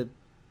the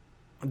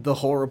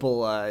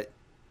horrible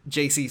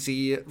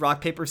JCC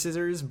rock paper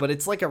scissors, but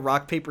it's like a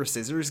rock paper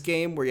scissors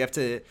game where you have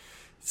to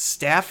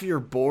staff your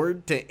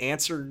board to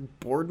answer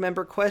board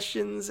member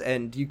questions,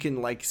 and you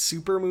can like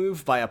super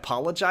move by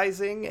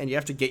apologizing, and you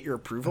have to get your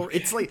approval.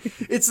 It's like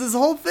it's this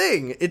whole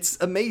thing. It's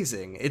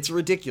amazing. It's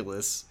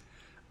ridiculous.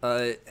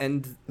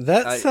 And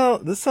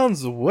this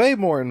sounds way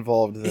more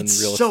involved than real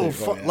estate. It's so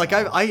fun. Like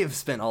I have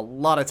spent a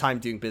lot of time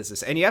doing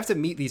business, and you have to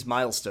meet these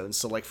milestones.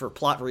 So like for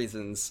plot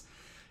reasons,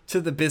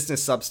 to the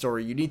business sub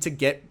story, you need to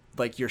get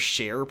like your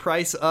share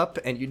price up,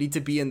 and you need to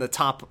be in the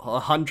top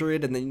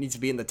 100, and then you need to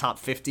be in the top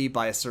 50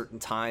 by a certain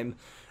time.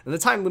 And the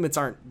time limits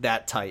aren't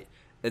that tight.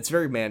 It's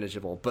very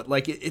manageable, but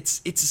like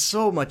it's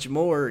so much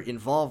more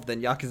involved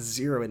than Yakuza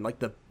 0 in like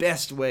the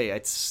best way.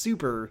 That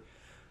sounds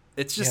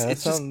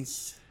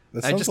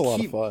a lot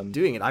of fun.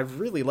 Doing it. I'm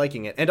really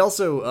liking it. And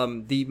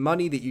also the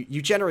money that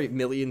you generate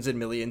millions and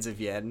millions of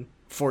yen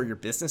for your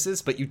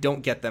businesses, but you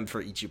don't get them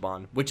for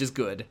Ichiban, which is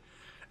good.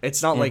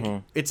 It's not like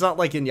in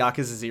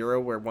Yakuza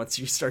 0 where once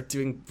you start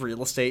doing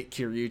real estate,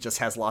 Kiryu just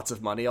has lots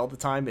of money all the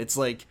time. It's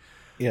like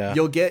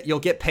you'll get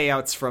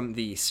payouts from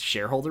the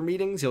shareholder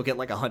meetings. You'll get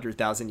like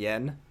 100,000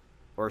 yen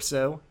or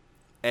so,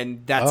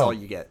 and that's all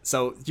you get.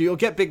 So you'll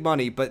get big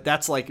money, but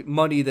that's like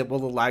money that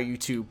will allow you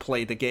to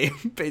play the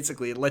game.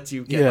 Basically, it lets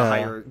you get a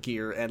higher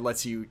gear and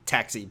lets you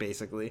taxi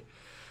basically.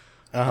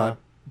 But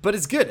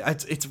it's good.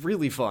 It's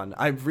really fun.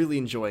 I'm really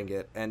enjoying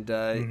it,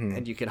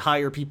 and you can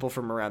hire people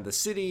from around the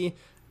city.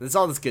 There's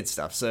all this good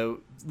stuff. So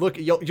look,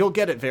 you'll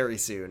get it very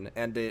soon,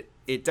 and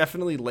it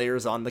definitely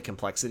layers on the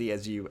complexity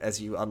as you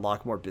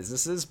unlock more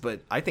businesses. But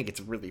I think it's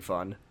really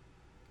fun.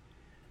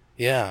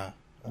 Yeah.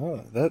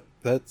 Oh,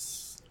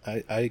 that's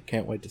I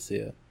can't wait to see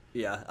it.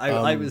 Yeah,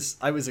 I was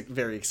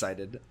very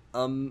excited.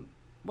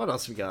 What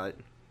else we got?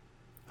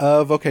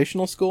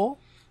 Vocational school.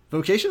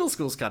 Vocational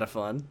school's kind of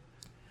fun.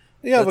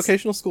 Yeah,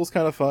 vocational school's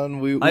kind of fun.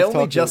 I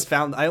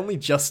only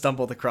just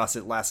stumbled across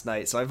it last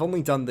night, so I've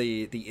only done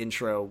the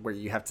intro where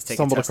you have to take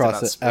stumbled a test across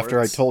about it sports. after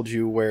I told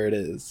you where it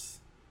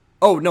is.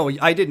 Oh no,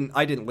 I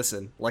didn't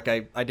listen. Like I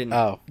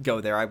didn't go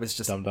there. I was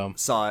just dumb.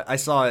 Saw it. I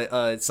saw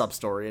a sub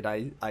story and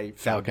I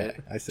found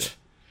it. I see.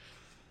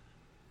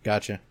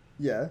 Gotcha.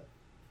 Yeah,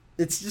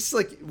 It's just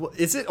like,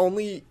 is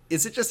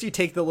it just you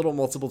take the little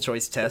multiple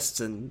choice tests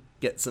and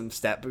get some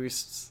stat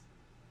boosts?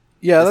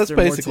 Yeah, Is that's there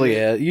more to basically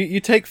it? it. You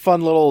take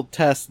fun little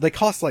tests. They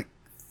cost like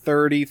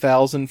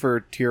 30,000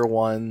 for tier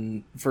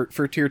 1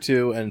 for tier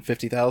 2 and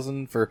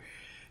 50,000 for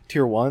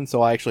tier 1,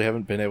 so I actually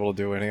haven't been able to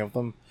do any of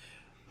them.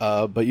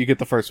 But you get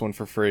the first one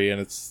for free,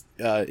 and it's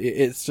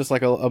just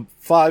like a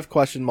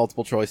 5-question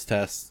multiple choice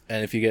test,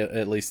 and if you get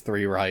at least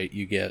 3 right,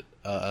 you get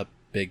a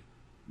big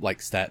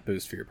like stat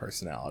boost for your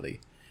personality.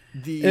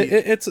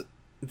 It's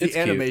The cute.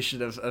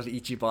 animation of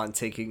Ichiban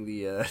taking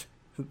the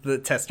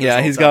test. Yeah,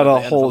 results he's got out a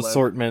of the whole envelope.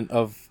 assortment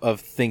of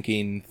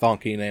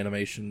thonking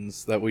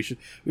animations that we should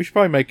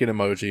probably make an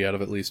emoji out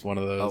of at least one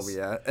of Oh those.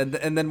 yeah, and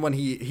then when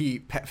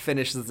he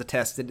finishes the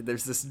test, and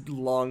there's this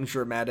long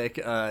dramatic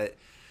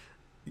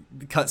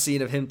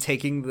cutscene of him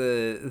taking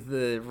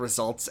the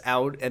results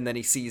out, and then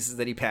he sees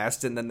that he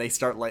passed, and then they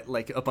start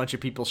like a bunch of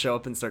people show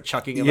up and start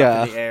chucking him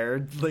up in the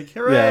air, like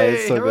hooray, Yeah,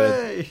 it's so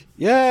hooray! good.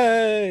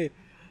 Yay!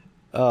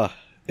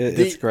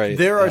 It's great.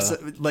 There are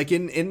like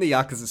in the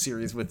Yakuza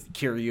series with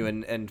Kiryu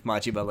and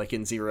Majima, like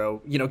in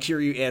Zero,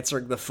 Kiryu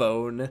answering the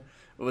phone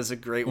was a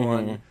great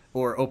one,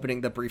 or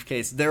opening the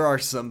briefcase. There are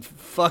some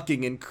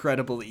fucking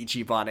incredible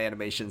Ichiban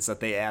animations that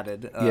they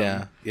added.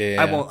 Yeah.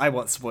 I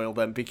won't spoil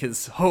them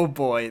because oh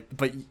boy,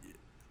 but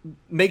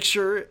make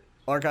sure,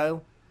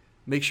 Argyle,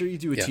 you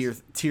do a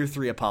Yes. tier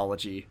 3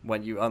 apology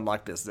when you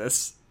unlock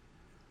business.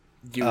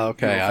 Okay, you will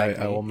thank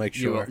I me. will make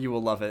sure. You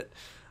will love it.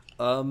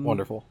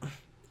 Wonderful.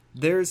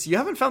 You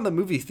haven't found the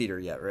movie theater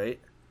yet, right?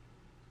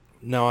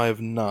 No, I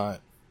have not.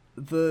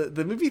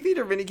 The movie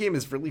theater minigame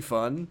is really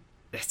fun.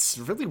 It's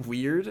really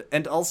weird,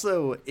 and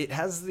also it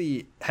has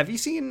have you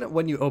seen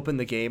when you open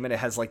the game and it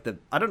has like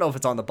I don't know if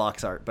it's on the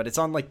box art, but it's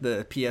on like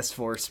the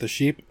PS4 The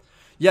sheep?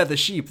 yeah, the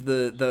sheep,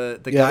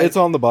 the Yeah, guy. It's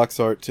on the box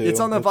art too.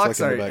 It's on the box like,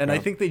 in art, the and I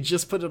background. think they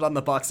just put it on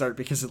the box art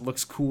because it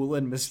looks cool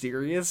and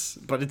mysterious,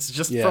 but it's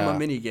just from a Yeah.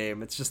 mini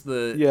game. It's just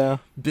the Yeah.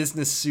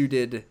 business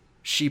suited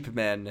sheep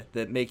men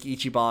that make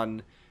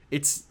Ichiban's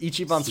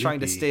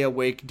trying to Sleepy. stay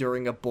awake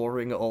during a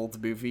boring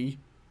old movie.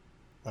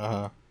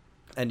 Uh-huh.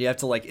 And you have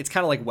to it's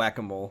kind of like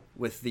whack-a-mole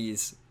with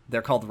these.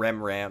 They're called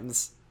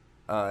rams,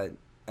 and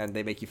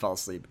they make you fall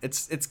asleep.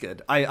 It's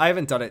good. I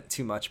haven't done it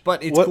too much,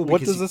 but it's cool. What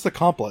Because does this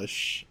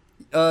accomplish?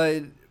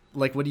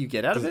 what do you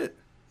get out of it?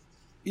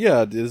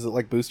 Yeah, does it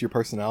like boost your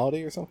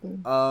personality or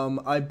something?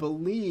 I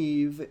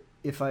believe,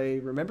 if I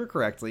remember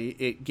correctly,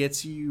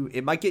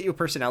 it might get you a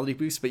personality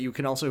boost, but you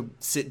can also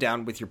sit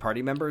down with your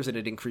party members and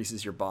it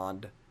increases your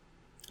bond.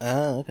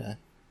 Oh, okay.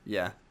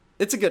 Yeah.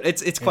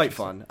 It's quite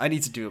fun. I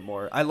need to do it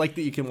more. I like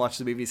that you can watch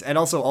the movies, and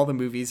also all the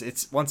movies.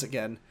 It's once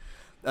again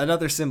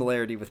another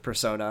similarity with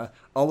Persona.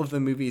 All of the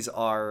movies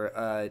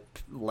are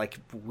like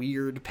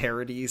weird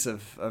parodies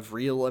of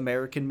real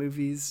American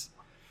movies.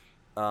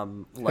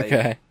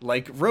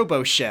 Like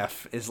Robo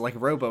Chef is like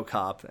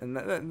RoboCop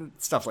and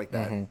stuff like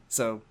that. Mm-hmm.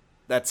 So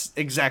that's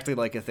exactly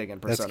like a thing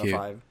in Persona cute.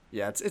 5.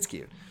 Yeah, it's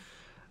cute.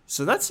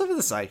 So that's some of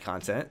the side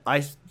content.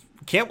 I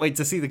can't wait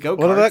to see the go-karts.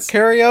 What about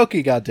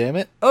karaoke,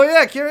 goddammit? Oh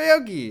yeah,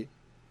 karaoke.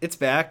 It's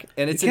back,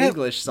 and it's You in can't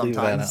English leave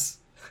that sometimes.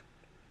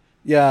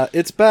 Yeah,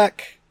 it's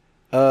back.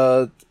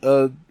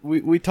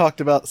 We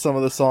talked about some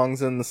of the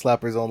songs in the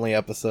Slappers Only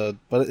episode,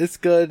 but it's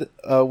good.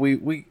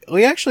 We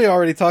actually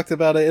already talked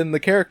about it in the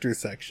characters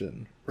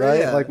section,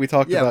 right? Yeah. Like we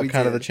talked Yeah, about we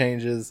kind of the did.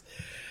 changes.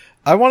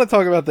 I want to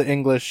talk about the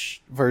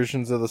English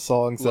versions of the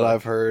songs that Look,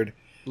 I've heard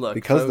Look,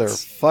 because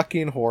folks, they're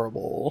fucking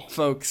horrible.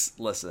 folks,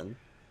 listen.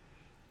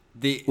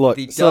 Look,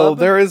 the so dub,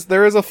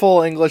 there is a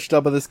full English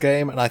dub of this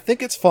game, and I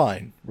think it's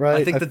fine, right?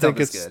 I think the dub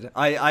is it's good.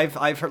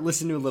 I've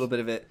listened to a little bit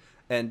of it,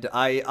 and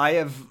I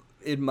have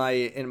in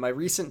my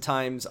recent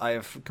times I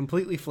have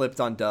completely flipped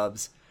on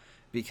dubs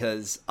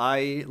because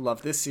I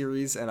love this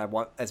series and I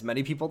want as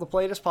many people to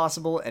play it as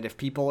possible. And if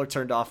people are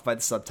turned off by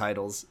the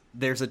subtitles,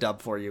 there's a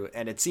dub for you,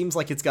 and it seems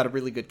like it's got a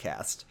really good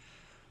cast.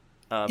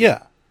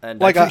 Yeah. And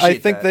Like I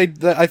appreciate think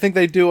that. I think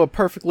they do a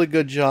perfectly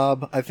good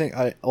job. I think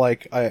I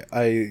like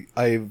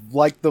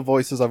the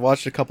voices. I've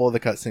watched a couple of the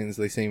cutscenes.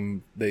 They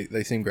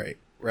seem great,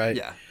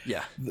 right?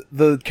 Yeah.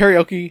 The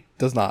karaoke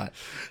does not.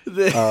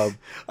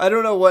 I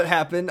don't know what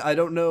happened. I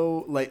don't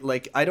know,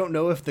 like I don't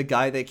know if the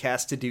guy they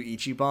cast to do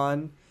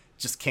Ichiban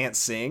just can't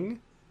sing.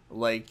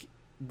 Like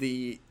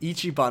the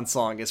Ichiban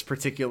song is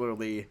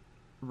particularly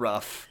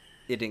rough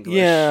in English.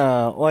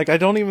 Yeah, like I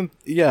don't even.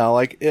 Yeah,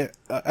 like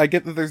I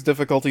get that there's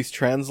difficulties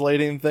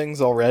translating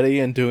things already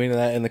and doing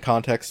that in the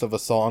context of a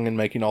song and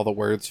making all the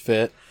words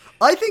fit.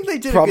 I think they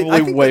did Probably I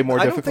think way that, more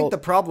I don't think difficult. the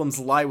problems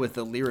lie with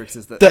the lyrics.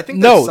 Is that I think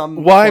No, there's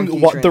some why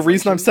clunky the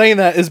reason I'm translation. saying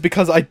that is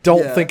because I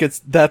don't Yeah. think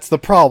that's the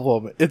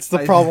problem. It's the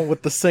I- problem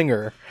with the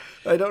singer.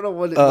 I don't know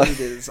what it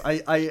is.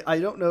 I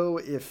don't know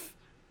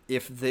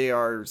if they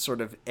are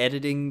sort of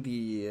editing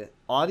the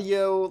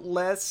audio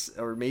less,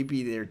 or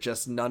maybe they're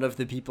just none of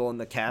the people in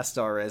the cast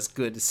are as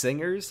good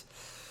singers.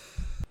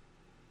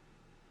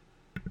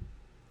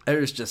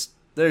 There's just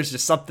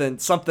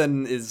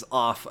something is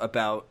off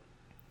about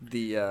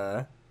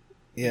the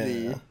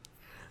Yeah.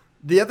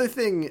 the other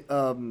thing.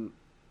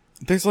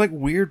 There's like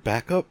weird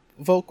backup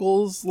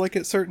vocals like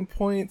at certain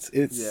points.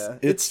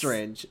 It's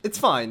strange. It's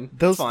fine.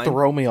 Those it's fine.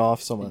 throw me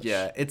off so much.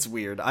 Yeah, it's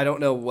weird. I don't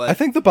know what. I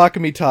think the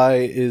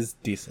Bakamitai is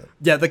decent.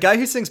 Yeah, the guy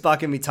who sings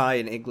Bakamitai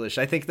in English,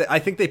 I think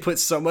they put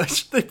so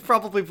much. They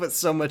probably put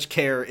so much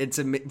care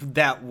into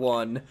that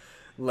one.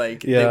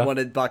 Like they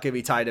wanted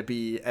Bakamitai to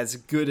be as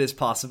good as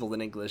possible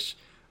in English.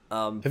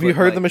 Have you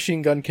heard the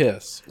Machine Gun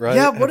Kiss? Right?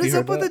 Yeah. What is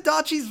up with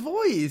Adachi's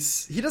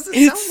voice? He doesn't.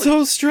 It's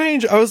so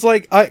strange. I was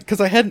like, because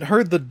I hadn't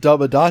heard the dub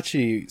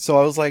Adachi, so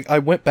I was like, I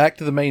went back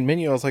to the main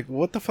menu. I was like,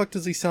 what the fuck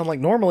does he sound like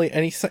normally?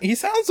 And he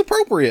sounds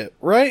appropriate,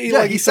 right?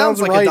 He sounds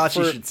like right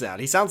Adachi should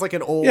sound. He sounds like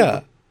an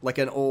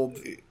old,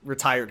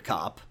 retired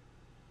cop.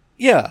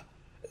 Yeah,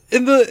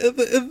 in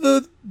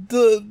the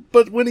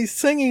but when he's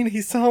singing,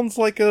 he sounds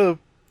like a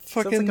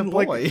fucking sounds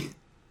like a boy.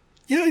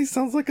 He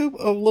sounds like a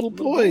little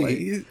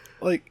boy.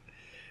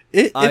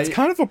 It's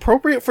kind of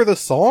appropriate for the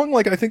song.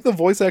 Like, I think the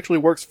voice actually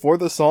works for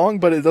the song,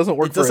 but it doesn't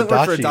work for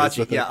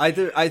Adachi. Yeah,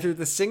 either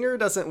the singer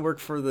doesn't work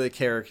for the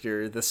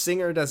character, the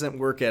singer doesn't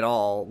work at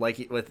all.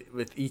 Like with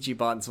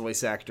Ichiban's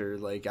voice actor,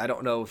 like I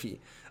don't know if he.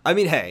 I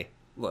mean, hey,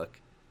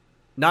 look,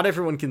 not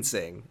everyone can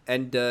sing,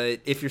 and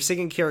if you're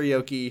singing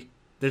karaoke,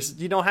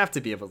 you don't have to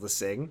be able to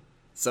sing,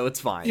 so it's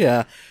fine.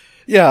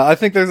 Yeah, I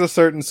think there's a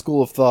certain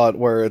school of thought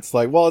where it's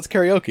like, well, it's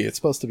karaoke, it's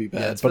supposed to be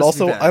bad. But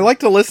also, I like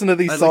to listen to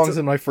these songs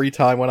in my free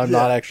time when I'm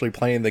not actually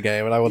playing the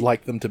game, and I would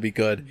like them to be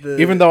good.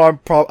 Even though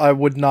I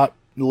would not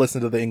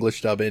listen to the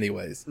English dub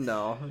anyways.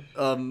 No.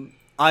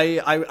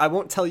 I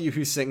won't tell you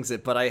who sings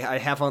it, but I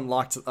have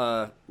unlocked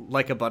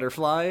Like a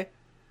Butterfly.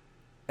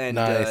 And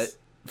nice.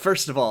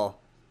 First of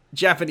all,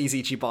 Japanese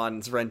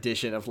Ichiban's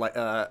rendition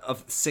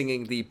of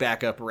singing the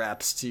backup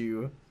raps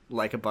to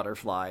Like a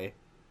Butterfly.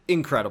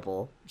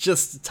 Incredible,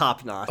 just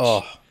top notch.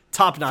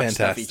 Top notch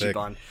stuff,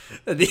 Ichiban.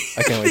 I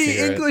can't wait to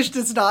hear English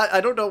does not. I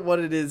don't know what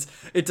it is.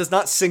 It does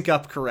not sync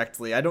up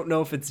correctly. I don't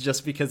know if it's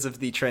just because of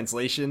the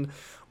translation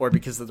or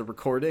because of the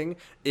recording.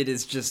 It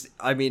is just.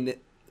 I mean,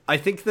 I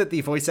think that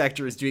the voice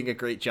actor is doing a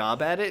great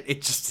job at it.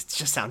 It just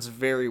sounds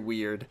very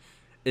weird.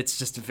 It's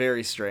just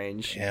very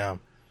strange. Yeah.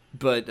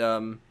 But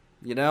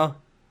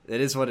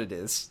it is what it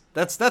is.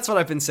 That's what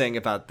I've been saying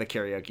about the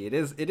karaoke.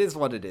 It is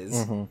what it is.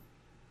 Mm-hmm.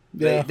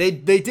 Yeah. They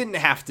didn't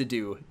have to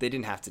do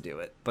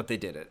it, but they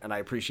did it, and I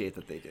appreciate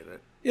that they did it.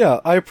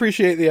 Yeah, I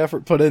appreciate the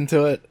effort put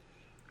into it.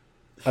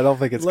 I don't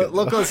think it's good.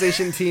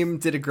 Localization team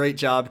did a great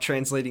job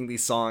translating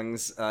these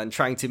songs and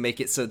trying to make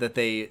it so that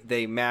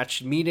they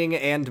match meaning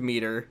and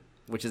meter,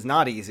 which is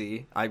not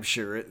easy. I'm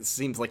sure it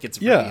seems like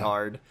it's really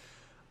hard,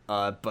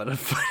 but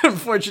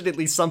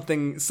unfortunately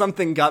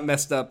something got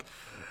messed up,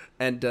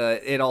 and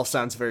it all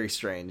sounds very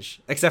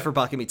strange, except for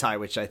Bakamitai,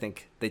 which I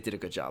think they did a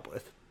good job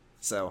with.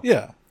 So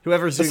yeah.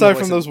 Whoever's aside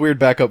from those weird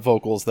backup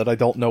vocals that I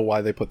don't know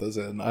why they put those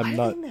in, I'm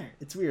not. In there.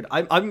 It's weird.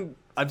 I'm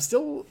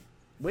still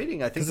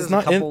waiting. I think there's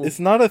a couple. It's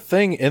not a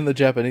thing in the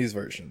Japanese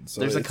version. So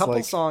there's a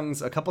couple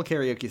songs, a couple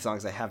karaoke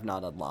songs I have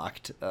not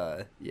unlocked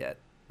yet,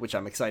 which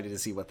I'm excited to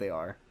see what they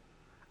are.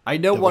 I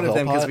know one of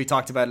them because we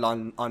talked about it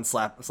on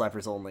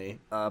Slappers Only.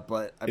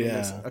 But I mean,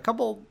 there's a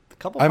couple.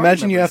 I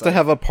imagine you have to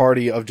have a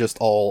party of just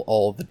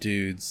all the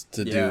dudes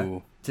to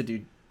do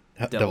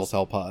Devil's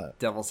Hell Pot.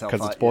 Devil's Hell Pot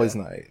because it's boys'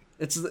 night.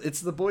 It's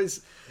the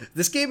boys.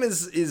 This game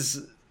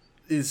is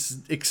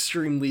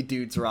extremely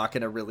dudes rock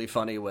in a really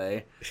funny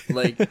way.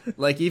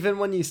 Like even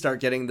when you start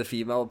getting the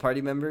female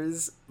party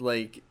members,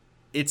 like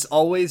it's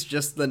always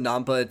just the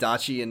Namba,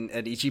 Adachi, and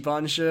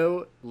Ichiban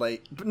show.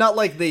 Like not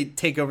like they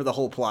take over the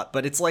whole plot,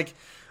 but it's like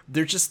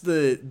they're just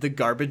the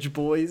garbage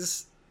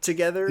boys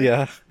together.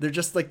 Yeah, they're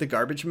just like the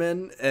garbage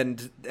men,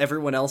 and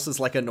everyone else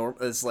is like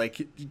is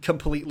like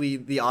completely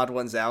the odd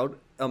ones out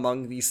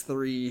among these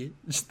three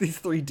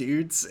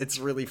dudes. It's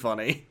really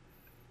funny.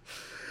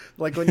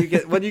 Like when you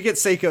get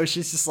Seiko,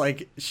 she's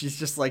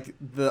just like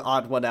the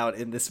odd one out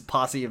in this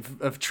posse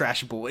of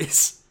trash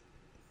boys.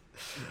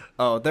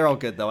 Oh, they're all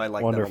good though. I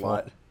like them a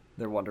lot.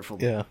 They're wonderful.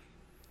 Yeah.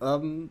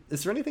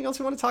 Is there anything else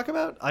you want to talk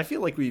about? I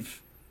feel like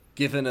we've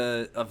given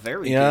a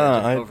very good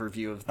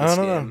overview of this game. I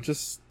don't know.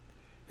 Just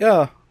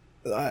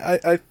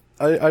I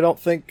don't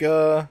think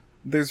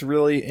there's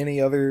really any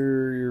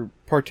other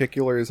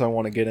particulars I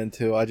want to get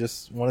into. I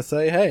just want to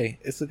say, hey,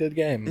 it's a good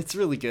game. It's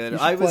really good.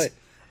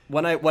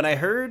 When I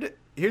heard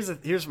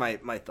here's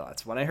my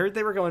thoughts. When I heard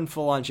they were going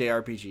full on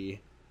JRPG,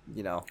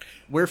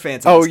 we're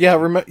fans of this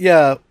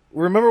game.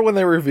 Remember when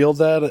they revealed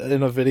that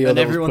in a video and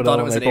that everyone was put thought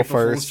on it was an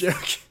April Fool's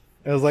joke?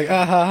 It was like,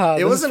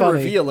 it wasn't a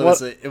reveal.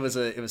 It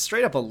was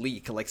straight up a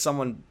leak. Like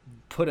someone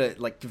put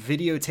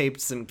videotaped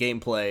some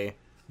gameplay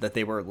that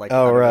they were like,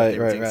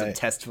 doing some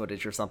test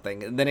footage or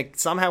something, and then it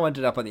somehow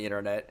ended up on the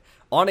internet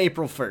on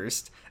April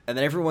 1st, and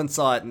then everyone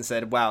saw it and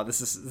said, "Wow,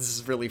 this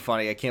is really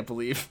funny. I can't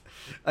believe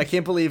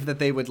that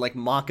they would like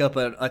mock up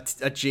a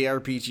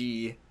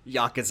JRPG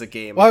Yakuza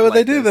game." Why would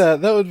they do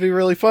that? That would be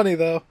really funny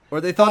though.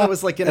 Or they thought it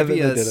was like going to be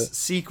a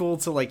sequel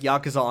to like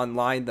Yakuza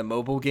Online, the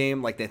mobile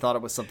game. Like they thought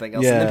it was something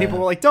else, and then people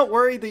were like, "Don't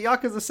worry, the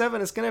Yakuza 7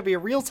 is going to be a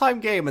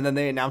real-time game." And then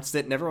they announced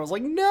it, and everyone was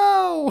like,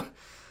 "No."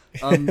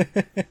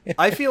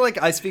 I feel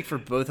like I speak for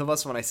both of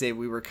us when I say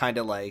we were kind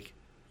of like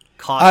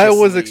cautiously. I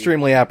was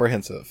extremely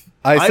apprehensive.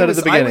 I said at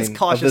the beginning of this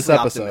cautiously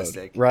episode,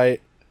 optimistic.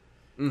 right?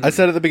 Mhm. I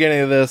said at the beginning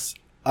of this,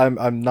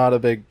 I'm not a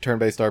big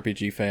turn-based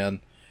RPG fan.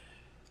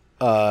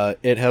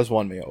 It has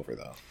won me over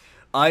though.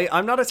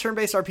 I'm not a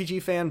turn-based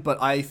RPG fan,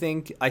 but I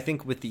think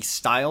with the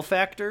style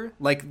factor,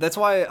 like that's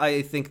why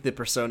I think the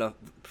Persona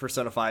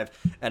 5,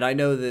 and I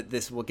know that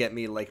this will get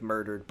me like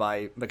murdered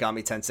by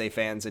Megami Tensei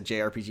fans and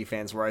JRPG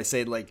fans, where I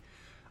say like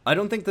I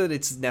don't think that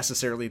it's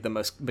necessarily the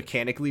most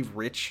mechanically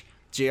rich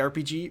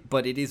JRPG,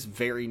 but it is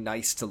very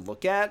nice to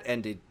look at,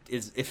 and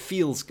it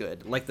feels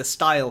good. Like the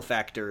style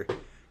factor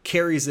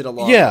carries it a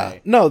long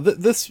way. No,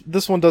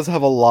 this one does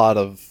have a lot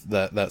of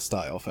that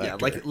style factor.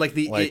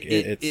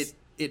 Yeah,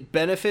 it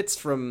benefits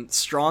from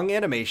strong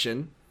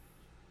animation,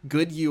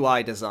 good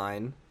UI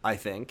design, I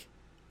think,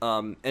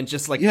 and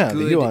just like the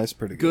UI is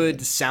pretty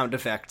good sound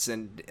effects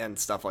and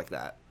stuff like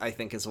that. I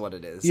think is what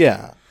it is.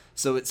 Yeah.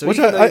 So which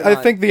I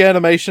think the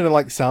animation and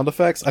like sound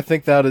effects, I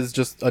think that is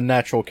just a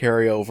natural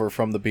carryover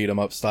from the beat 'em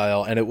up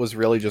style, and it was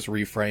really just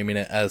reframing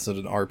it as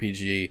an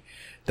RPG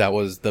that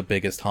was the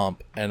biggest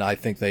hump, and I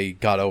think they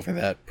got over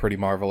that pretty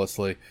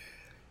marvelously.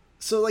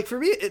 So like for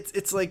me,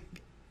 it's like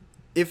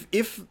if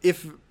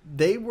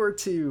I were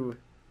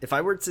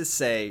to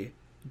say,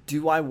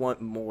 do I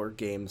want more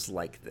games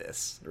like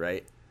this,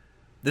 right?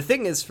 The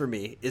thing is for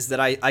me is that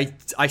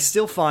I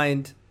still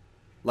find,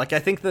 like, I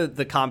think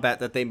the combat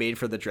that they made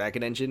for the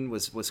Dragon Engine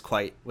was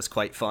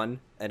quite fun,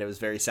 and it was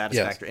very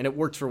satisfactory, and it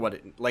worked for what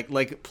it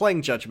like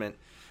playing Judgment,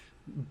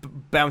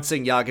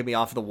 bouncing Yagami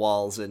off the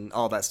walls and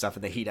all that stuff,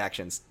 and the heat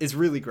actions is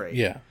really great.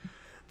 Yeah.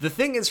 The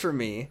thing is for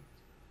me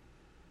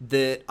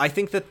that I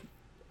think that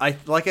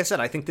like I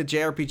said, I think the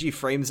JRPG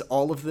frames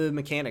all of the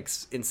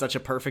mechanics in such a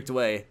perfect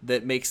way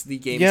that makes the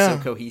game so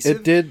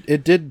cohesive.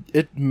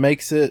 It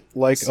makes it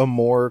like a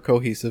more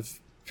cohesive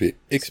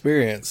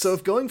experience. So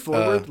if going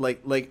forward,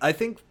 like I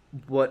think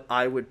what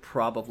I would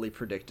probably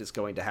predict is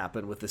going to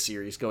happen with the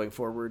series going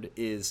forward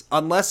is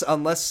unless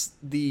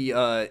they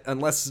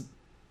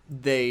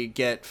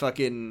get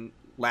fucking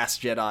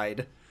Last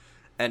Jedi'd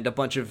and a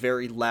bunch of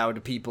very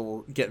loud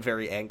people get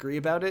very angry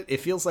about it, it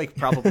feels like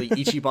probably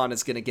Ichiban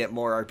is going to get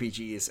more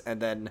RPGs,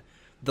 and then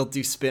they'll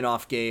do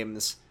spin-off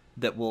games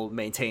that will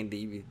maintain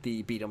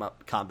the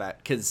beat-em-up combat.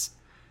 Because,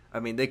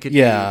 I mean, they could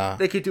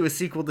do a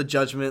sequel to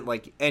Judgment,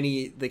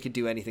 they could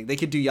do anything. They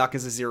could do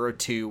Yakuza 0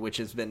 2, which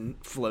has been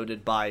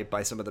floated by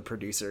some of the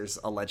producers,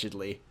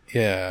 allegedly.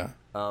 Yeah.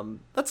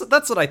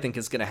 That's what I think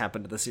is going to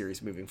happen to the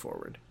series moving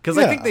forward. Because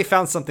I think they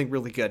found something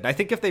really good, and I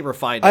think if they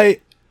refined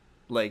it,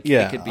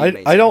 it could be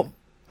amazing.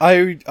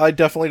 I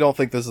definitely don't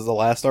think this is the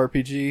last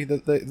RPG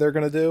that they're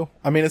gonna do.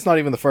 I mean, it's not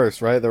even the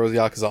first, right? There was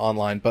Yakuza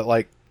Online, but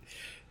like,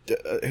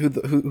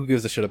 who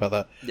gives a shit about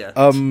that? Yeah.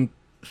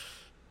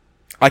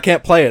 I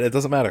can't play it. It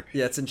doesn't matter.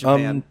 Yeah, it's in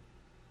Japan.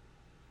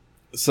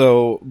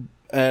 So,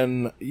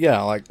 and yeah,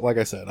 like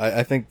I said,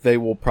 I think they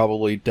will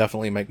probably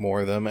definitely make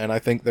more of them, and I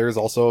think there's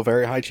also a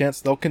very high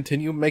chance they'll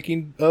continue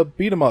making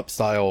beat 'em up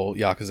style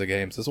Yakuza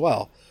games as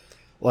well.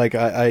 Like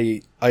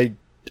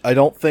I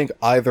don't think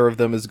either of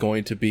them is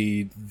going to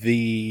be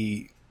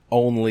the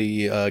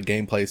only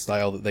gameplay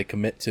style that they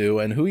commit to,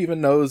 and who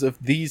even knows if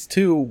these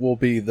two will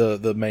be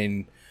the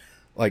main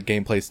like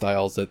gameplay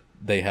styles that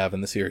they have in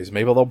the series.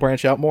 Maybe they'll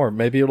branch out more.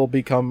 Maybe it'll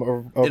become a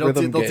rhythm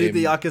game. They'll do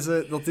the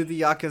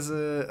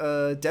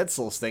Yakuza Dead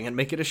Souls thing and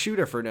make it a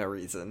shooter for no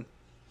reason.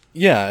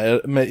 Yeah,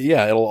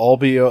 it'll all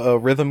be a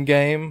rhythm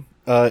game.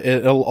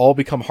 It'll all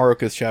become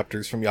Haruka's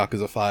chapters from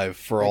Yakuza 5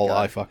 for all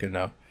I fucking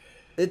know.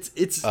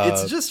 It's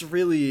just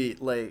really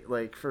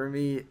like for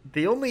me,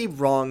 the only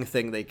wrong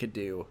thing they could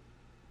do,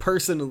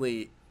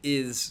 personally,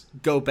 is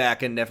go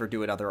back and never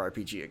do another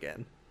RPG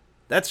again.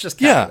 That's just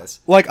Capitals.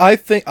 Yeah. Like I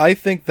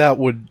think that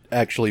would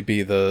actually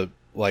be the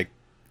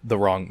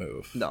wrong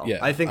move. No, yeah,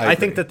 I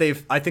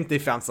think they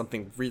found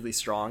something really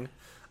strong.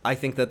 I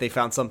think that they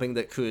found something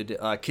that could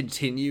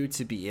continue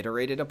to be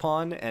iterated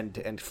upon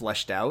and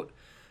fleshed out.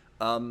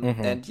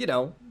 And you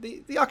know,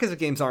 the Yakuza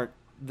games aren't.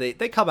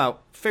 They come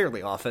out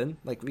fairly often.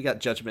 Like, we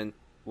got Judgment,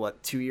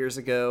 2 years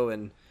ago,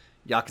 and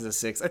Yakuza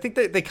 6. I think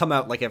they come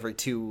out, like, every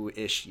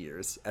 2-ish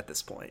years at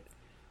this point.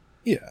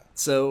 Yeah.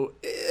 So,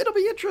 it'll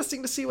be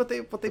interesting to see what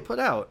they put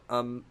out.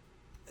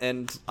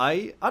 And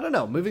I don't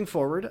know. Moving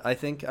forward, I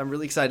think I'm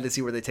really excited to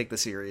see where they take the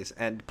series.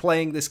 And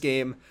playing this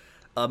game...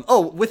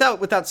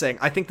 without saying,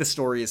 I think the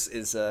story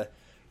is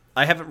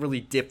I haven't really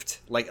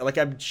dipped... Like,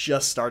 I'm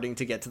just starting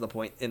to get to the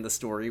point in the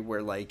story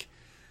where, like,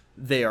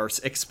 they are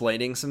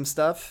explaining some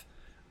stuff.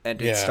 And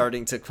it's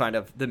starting to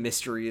the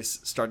mystery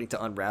is starting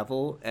to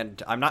unravel,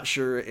 and I'm not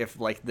sure if,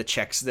 like, the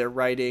checks they're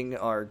writing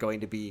are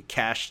going to be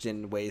cashed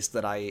in ways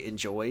that I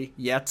enjoy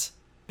yet,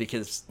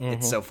 because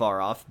it's so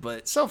far off.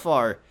 But so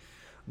far,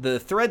 the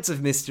threads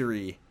of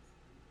mystery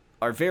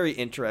are very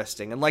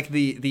interesting, and, like,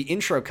 the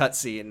intro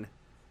cutscene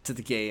to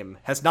the game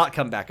has not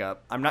come back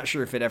up. I'm not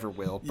sure if it ever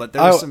will, but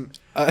there was some...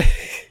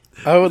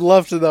 I would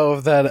love to know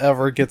if that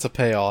ever gets a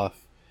payoff.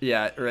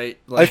 Yeah, right.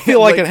 Like, I feel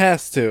like it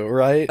has to,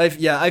 right?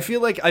 I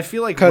feel like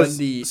when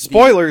the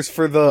spoilers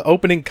for the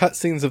opening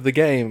cutscenes of the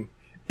game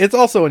It's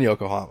also in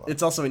Yokohama.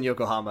 It's also in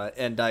Yokohama,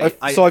 and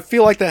so I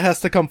feel like that has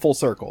to come full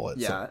circle.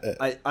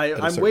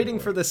 I'm waiting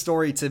for the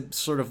story to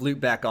sort of loop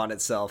back on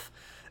itself.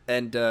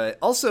 And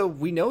also,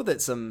 we know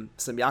that some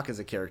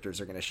Yakuza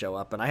characters are going to show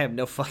up, and I have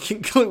no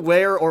fucking clue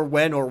where or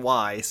when or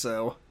why,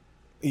 so...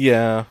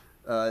 Yeah.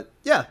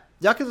 Yeah,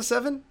 Yakuza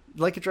 7,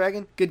 Like a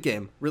Dragon, good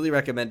game. Really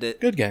recommend it.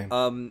 Good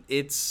game.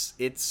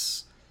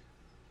 It's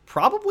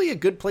probably a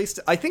good place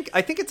to... I think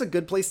it's a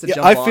good place to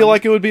jump on. I feel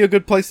like it would be a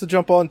good place to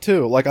jump on,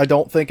 too. Like, I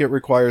don't think it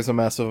requires a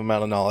massive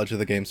amount of knowledge of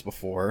the games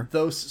before.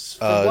 Those,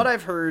 from what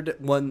I've heard,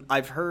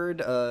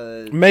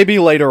 maybe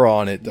later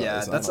on it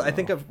does. Yeah, I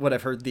think of what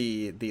I've heard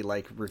the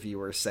like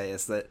reviewers say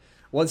is that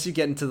once you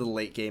get into the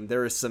late game,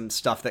 there is some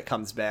stuff that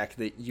comes back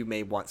that you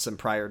may want some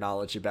prior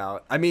knowledge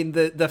about. I mean,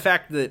 the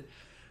fact that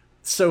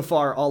so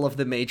far all of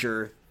the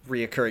major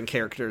reoccurring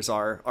characters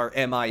are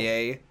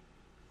MIA,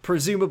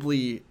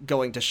 presumably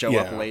going to show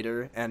up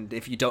later, and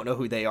if you don't know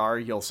who they are,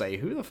 you'll say,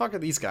 who the fuck are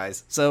these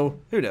guys? So,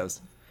 who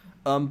knows?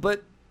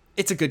 But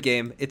it's a good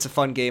game. It's a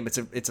fun game. It's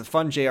a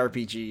fun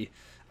JRPG.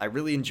 I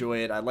really enjoy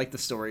it. I like the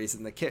stories,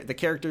 and the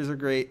characters are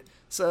great.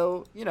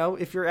 So,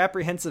 if you're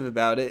apprehensive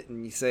about it,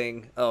 and you're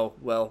saying, oh,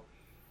 well,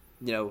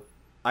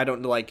 I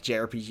don't like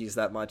JRPGs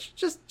that much,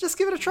 just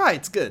give it a try.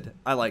 It's good.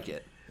 I like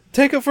it.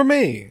 Take it from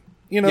me.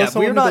 We're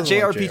not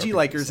JRPG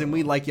likers, and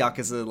we like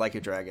Yakuza Like a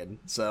Dragon,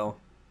 so...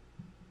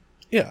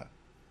 Yeah.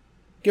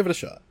 Give it a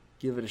shot.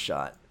 Give it a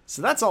shot.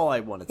 So that's all I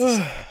wanted to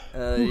say.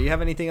 Do you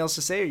have anything else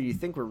to say, or you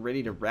think we're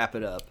ready to wrap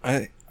it up?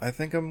 I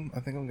think I'm good. I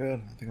think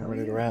I'm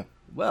ready to wrap.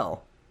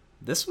 Well,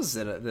 this was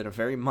in a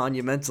very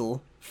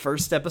monumental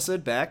first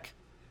episode back.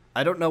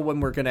 I don't know when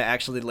we're gonna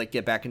actually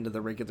get back into the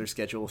regular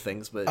schedule of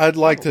things, but I'd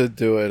like to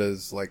do it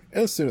as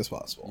soon as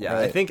possible. Yeah,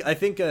 right? I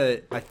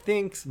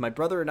think my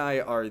brother and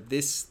I are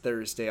this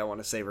Thursday, I want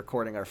to say,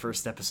 recording our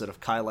first episode of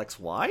Kyle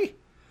XY.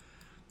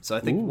 So I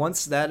think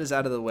once that is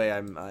out of the way,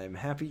 I'm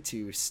happy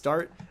to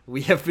start.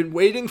 We have been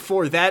waiting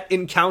for that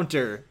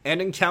encounter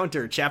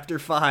chapter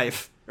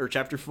 5 or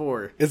chapter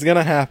 4. It's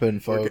gonna happen,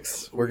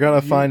 folks. We're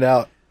gonna find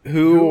out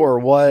who or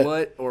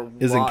what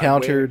is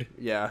encountered.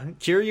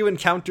 Kiryu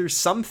encounters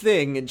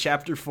something in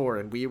chapter 4,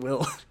 and we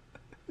will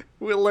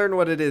we'll learn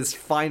what it is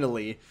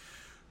finally.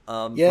 Yay.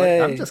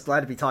 But I'm just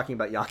glad to be talking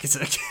about Yakuza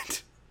again.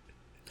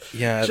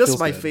 Yeah, just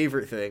my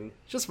favorite thing.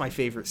 Just my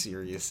favorite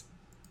series.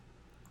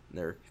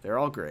 They're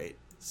all great.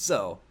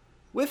 So,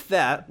 with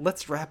that,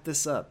 let's wrap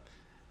this up.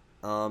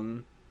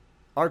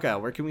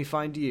 Argyle, where can we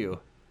find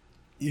you?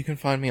 You can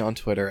find me on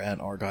Twitter at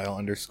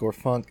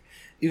Argyle_Funk.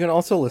 You can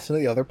also listen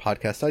to the other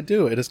podcast I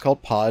do. It is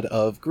called Pod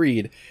of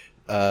Greed.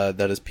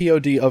 That is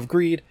POD of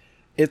Greed.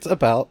 It's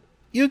about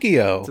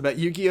Yu-Gi-Oh! It's about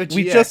Yu-Gi-Oh! GX.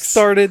 We just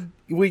started...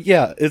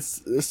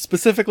 it's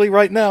specifically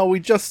right now, we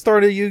just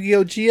started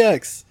Yu-Gi-Oh!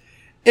 GX.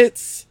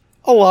 It's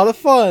a lot of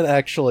fun,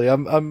 actually.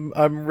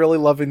 I'm really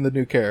loving the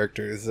new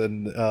characters,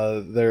 and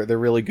they're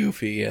really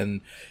goofy.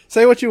 And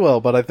say what you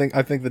will, but I think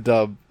the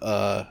dub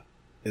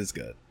is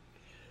good.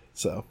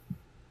 So,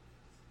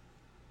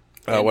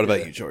 what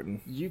about you,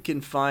 Jordan? You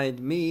can find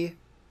me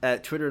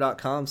at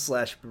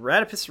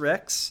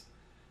twitter.com/BradipusRex.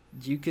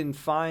 You can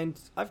find...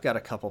 I've got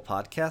a couple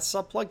podcasts.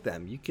 I'll plug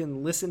them. You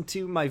can listen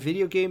to my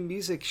video game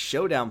music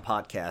showdown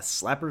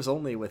podcast, Slappers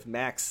Only, with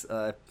Max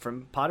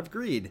from Pod of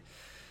Greed.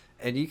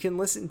 And you can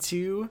listen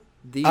to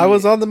the... I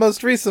was on the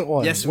most recent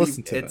one. Yes,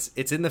 listen to it.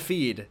 It's in the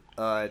feed.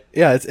 Yeah,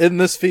 it's in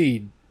this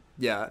feed.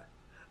 Yeah.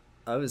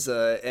 I was,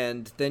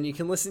 and then you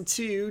can listen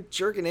to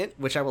Jerkin' It,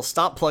 which I will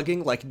stop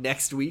plugging,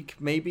 next week,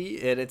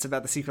 maybe, and it's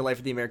about the secret life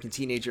of the American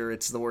teenager.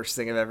 It's the worst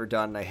thing I've ever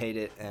done, and I hate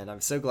it, and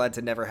I'm so glad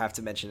to never have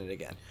to mention it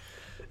again.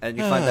 And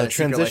you find that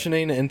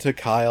transitioning into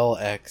Kyle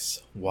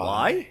XY.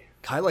 Why?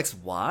 Kyle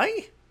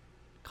XY?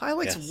 Kyle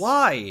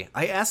XY.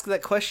 I ask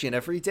that question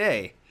every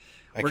day.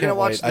 We're gonna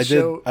watch the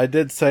show. I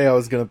did say I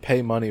was gonna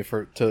pay money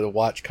to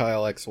watch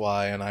Kyle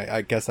XY, and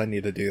I guess I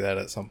need to do that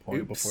at some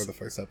point before the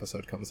first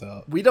episode comes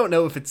out. We don't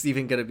know if it's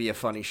even gonna be a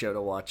funny show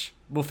to watch.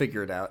 We'll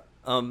figure it out.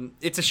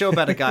 It's a show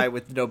about a guy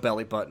with no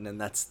belly button,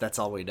 and that's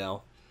all we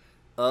know.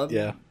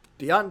 Yeah.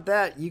 Beyond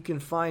that, you can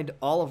find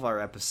all of our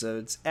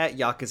episodes at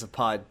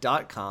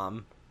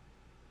yakuzapod.com,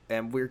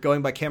 and we're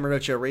going by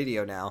Kamurocho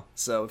Radio now.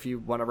 So if you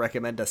want to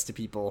recommend us to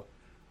people.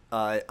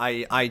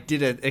 I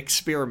did an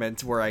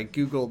experiment where I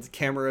googled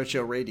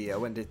Kamurocho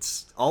Radio, and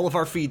all of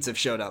our feeds have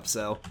showed up,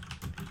 so...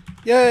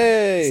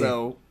 Yay!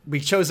 So, we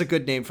chose a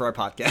good name for our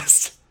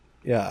podcast.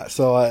 Yeah,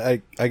 so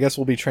I guess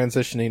we'll be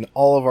transitioning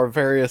all of our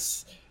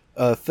various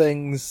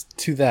things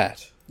to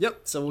that.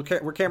 Yep, so we're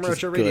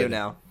Kamurocho Radio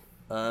now.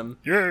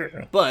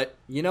 Yeah! But,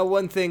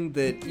 one thing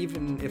that,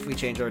 even if we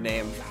change our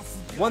name,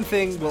 one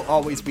thing will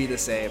always be the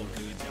same.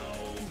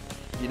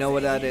 You know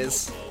what that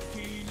is?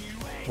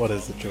 What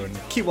is it, Jordan?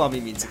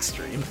 Kiwami means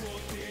extreme.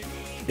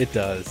 It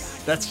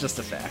does. That's just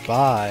a fact.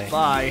 Bye.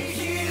 Bye.